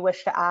anything you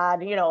wish to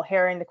add?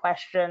 Hearing the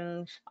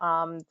questions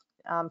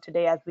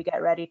today as we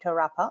get ready to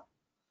wrap up.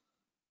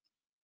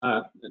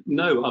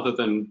 No, other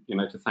than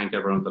to thank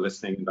everyone for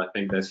listening. And I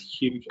think there's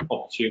huge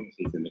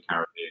opportunities in the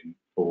Caribbean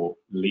for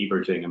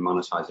leveraging and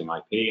monetizing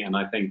IP, and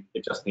I think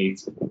it just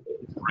needs.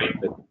 It's great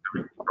that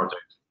the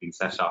project has been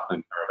set up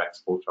and Carib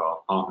Export are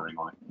partnering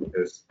on it,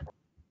 because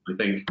I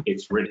think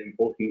it's really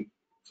important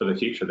for the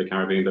future of the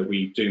Caribbean that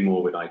we do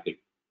more with IP.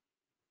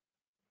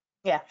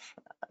 Yes,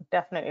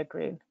 definitely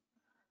agreed.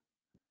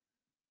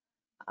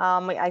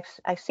 I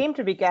seem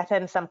to be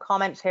getting some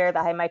comments here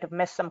that I might have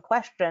missed some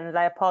questions.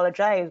 I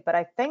apologize, but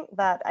I think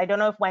that, I don't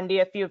know if Wendy,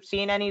 if you've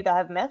seen any that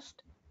I've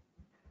missed.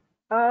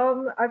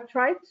 I've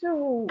tried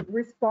to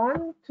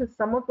respond to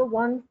some of the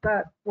ones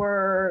that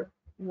were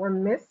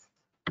missed,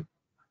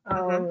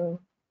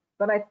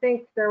 but I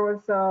think there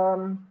was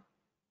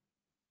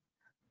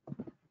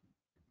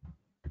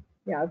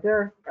yeah, there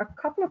are a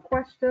couple of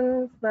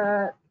questions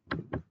that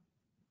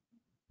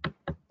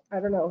I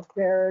don't know.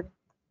 There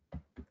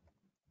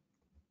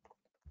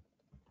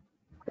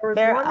was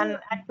one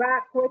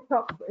back with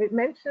it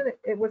mentioned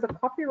it was a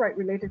copyright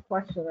related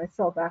question. I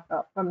saw back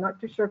up. I'm not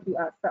too sure if you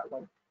asked that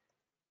one.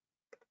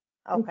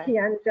 Okay.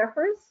 Kian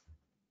Jeffers?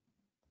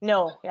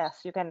 No, yes,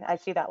 you can. I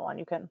see that one.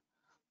 You can.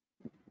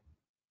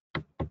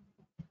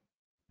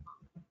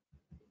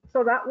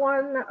 So that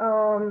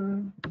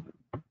one,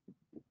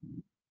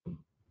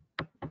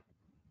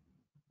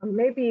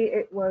 maybe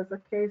it was a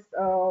case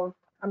of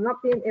I'm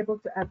not being able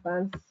to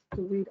advance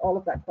to read all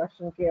of that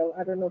question, Gail.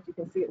 I don't know if you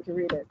can see it to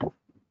read it.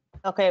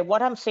 Okay,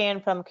 what I'm seeing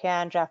from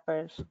Kian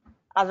Jeffers,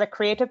 as a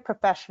creative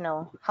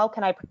professional, how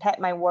can I protect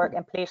my work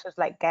in places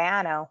like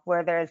Guyana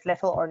where there is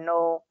little or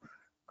no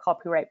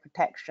copyright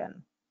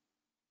protection?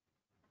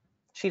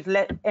 She's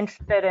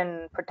interested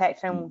in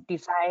protecting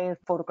design,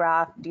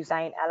 photograph,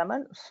 design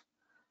elements.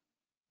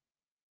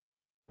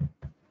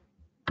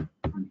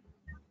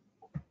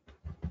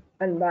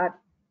 And that?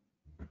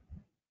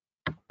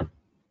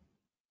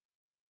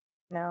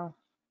 No.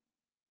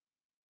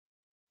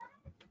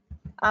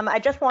 I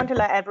just want to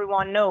let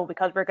everyone know,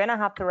 because we're going to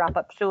have to wrap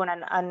up soon.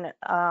 And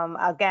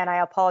again, I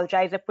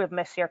apologize if we've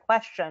missed your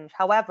questions.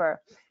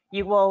 However,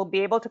 you will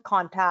be able to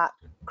contact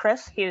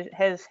Chris.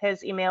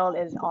 His email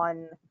is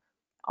on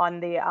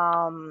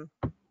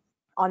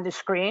the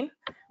screen,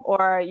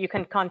 or you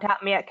can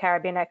contact me at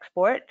Caribbean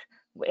Export.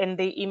 In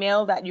the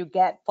email that you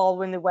get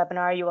following the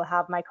webinar, you will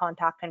have my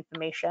contact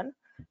information.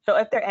 So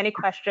if there are any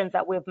questions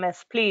that we've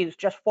missed, please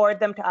just forward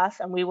them to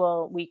us, and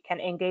we can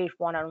engage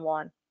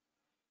one-on-one.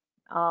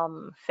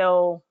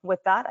 So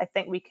with that, I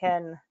think we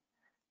can,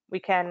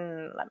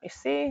 let me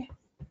see.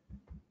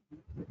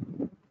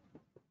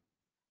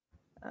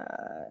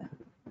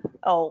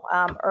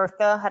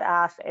 Eartha had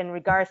asked in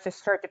regards to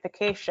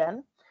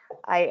certification.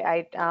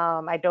 I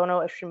don't know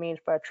if she means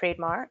for a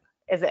trademark.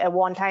 Is it a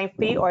one-time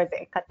fee or is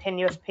it a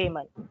continuous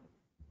payment?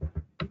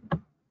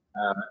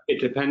 It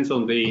depends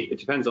on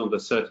the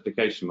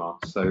certification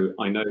mark. So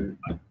I know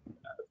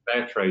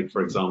fair trade,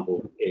 for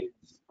example,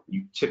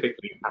 you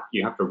typically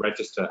have to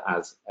register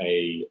as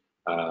a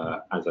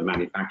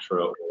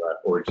manufacturer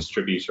or a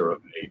distributor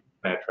of a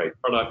fair trade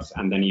products,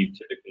 and then you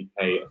typically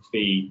pay a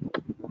fee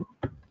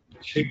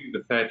to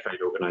the fair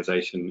trade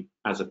organization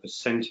as a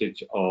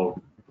percentage of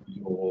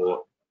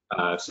your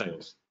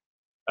sales.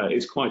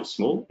 It's quite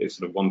small. It's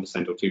sort of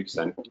 1% or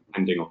 2%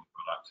 depending on the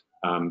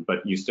product,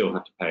 but you still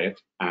have to pay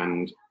it,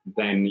 and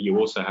then you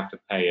also have to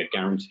pay a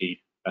guaranteed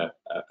a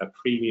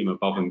premium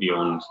above and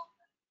beyond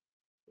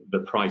the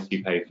price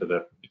you pay for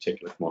the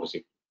particular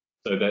commodity.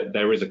 So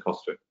there is a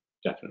cost to it,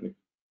 definitely.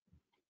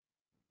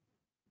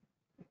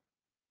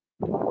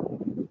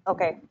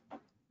 Okay.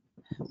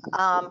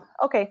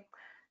 Okay.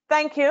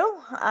 Thank you.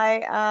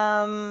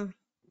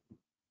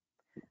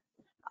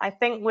 I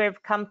think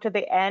we've come to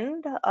the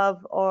end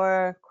of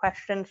our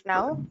questions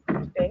now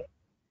today.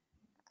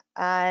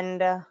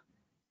 And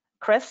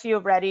Chris, you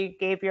already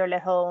gave your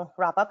little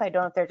wrap up. I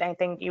don't know if there's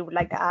anything you would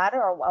like to add,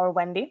 or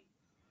Wendy.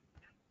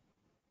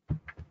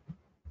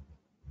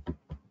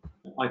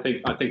 I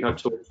think I've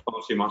talked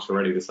far too much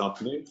already this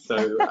afternoon.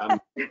 So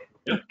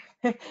yeah.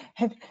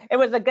 It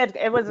was a good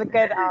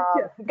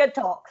good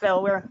talk.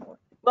 So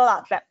we'll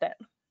accept it.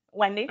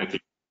 Wendy. Thank you.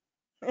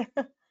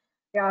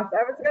 Yeah,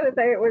 I was going to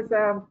say it was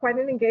quite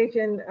an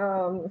engaging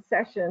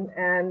session,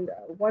 and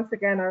once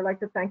again, I'd like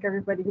to thank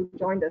everybody who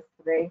joined us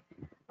today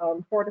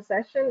for the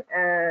session,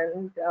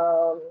 and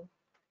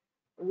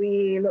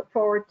we look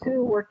forward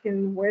to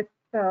working with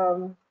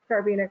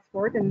Caribbean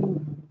Export and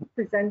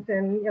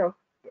presenting,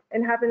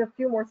 and having a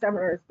few more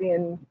seminars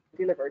being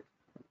delivered.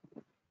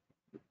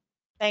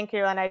 Thank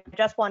you, and I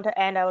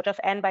will just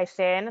end by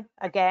saying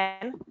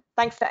again,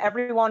 thanks to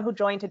everyone who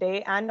joined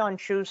today and on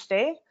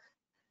Tuesday.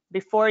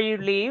 Before you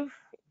leave,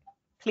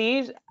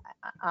 please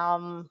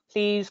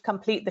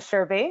complete the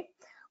survey.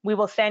 We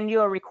will send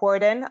you a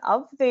recording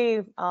of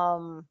the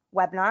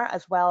webinar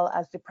as well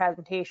as the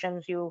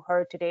presentations you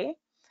heard today.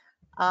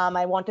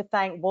 I want to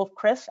thank both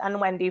Chris and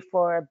Wendy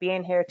for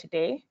being here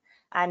today,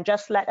 and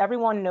just let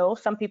everyone know,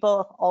 some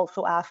people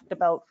also asked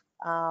about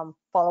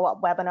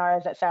follow-up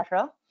webinars,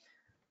 etc.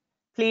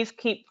 Please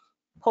keep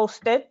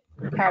posted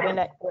Caribbean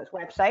Export's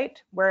website,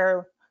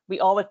 where We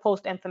always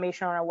post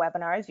information on our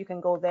webinars. You can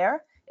go there.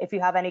 If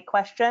you have any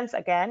questions,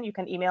 again, you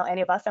can email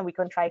any of us and we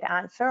can try to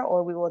answer, or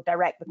we will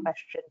direct the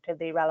question to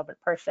the relevant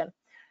person.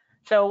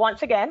 So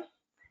once again,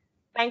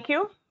 thank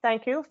you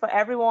for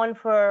everyone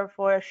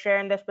for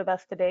sharing this with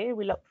us today.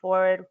 We look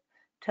forward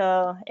to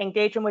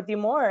engaging with you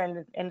more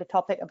in the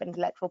topic of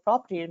intellectual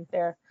property.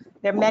 There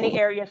are many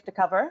areas to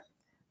cover.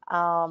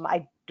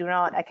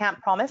 I can't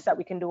promise that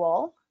we can do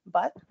all,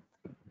 but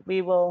we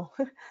will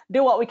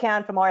do what we can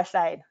from our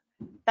side.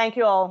 Thank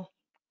you all.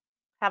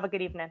 Have a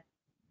good evening.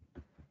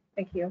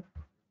 Thank you.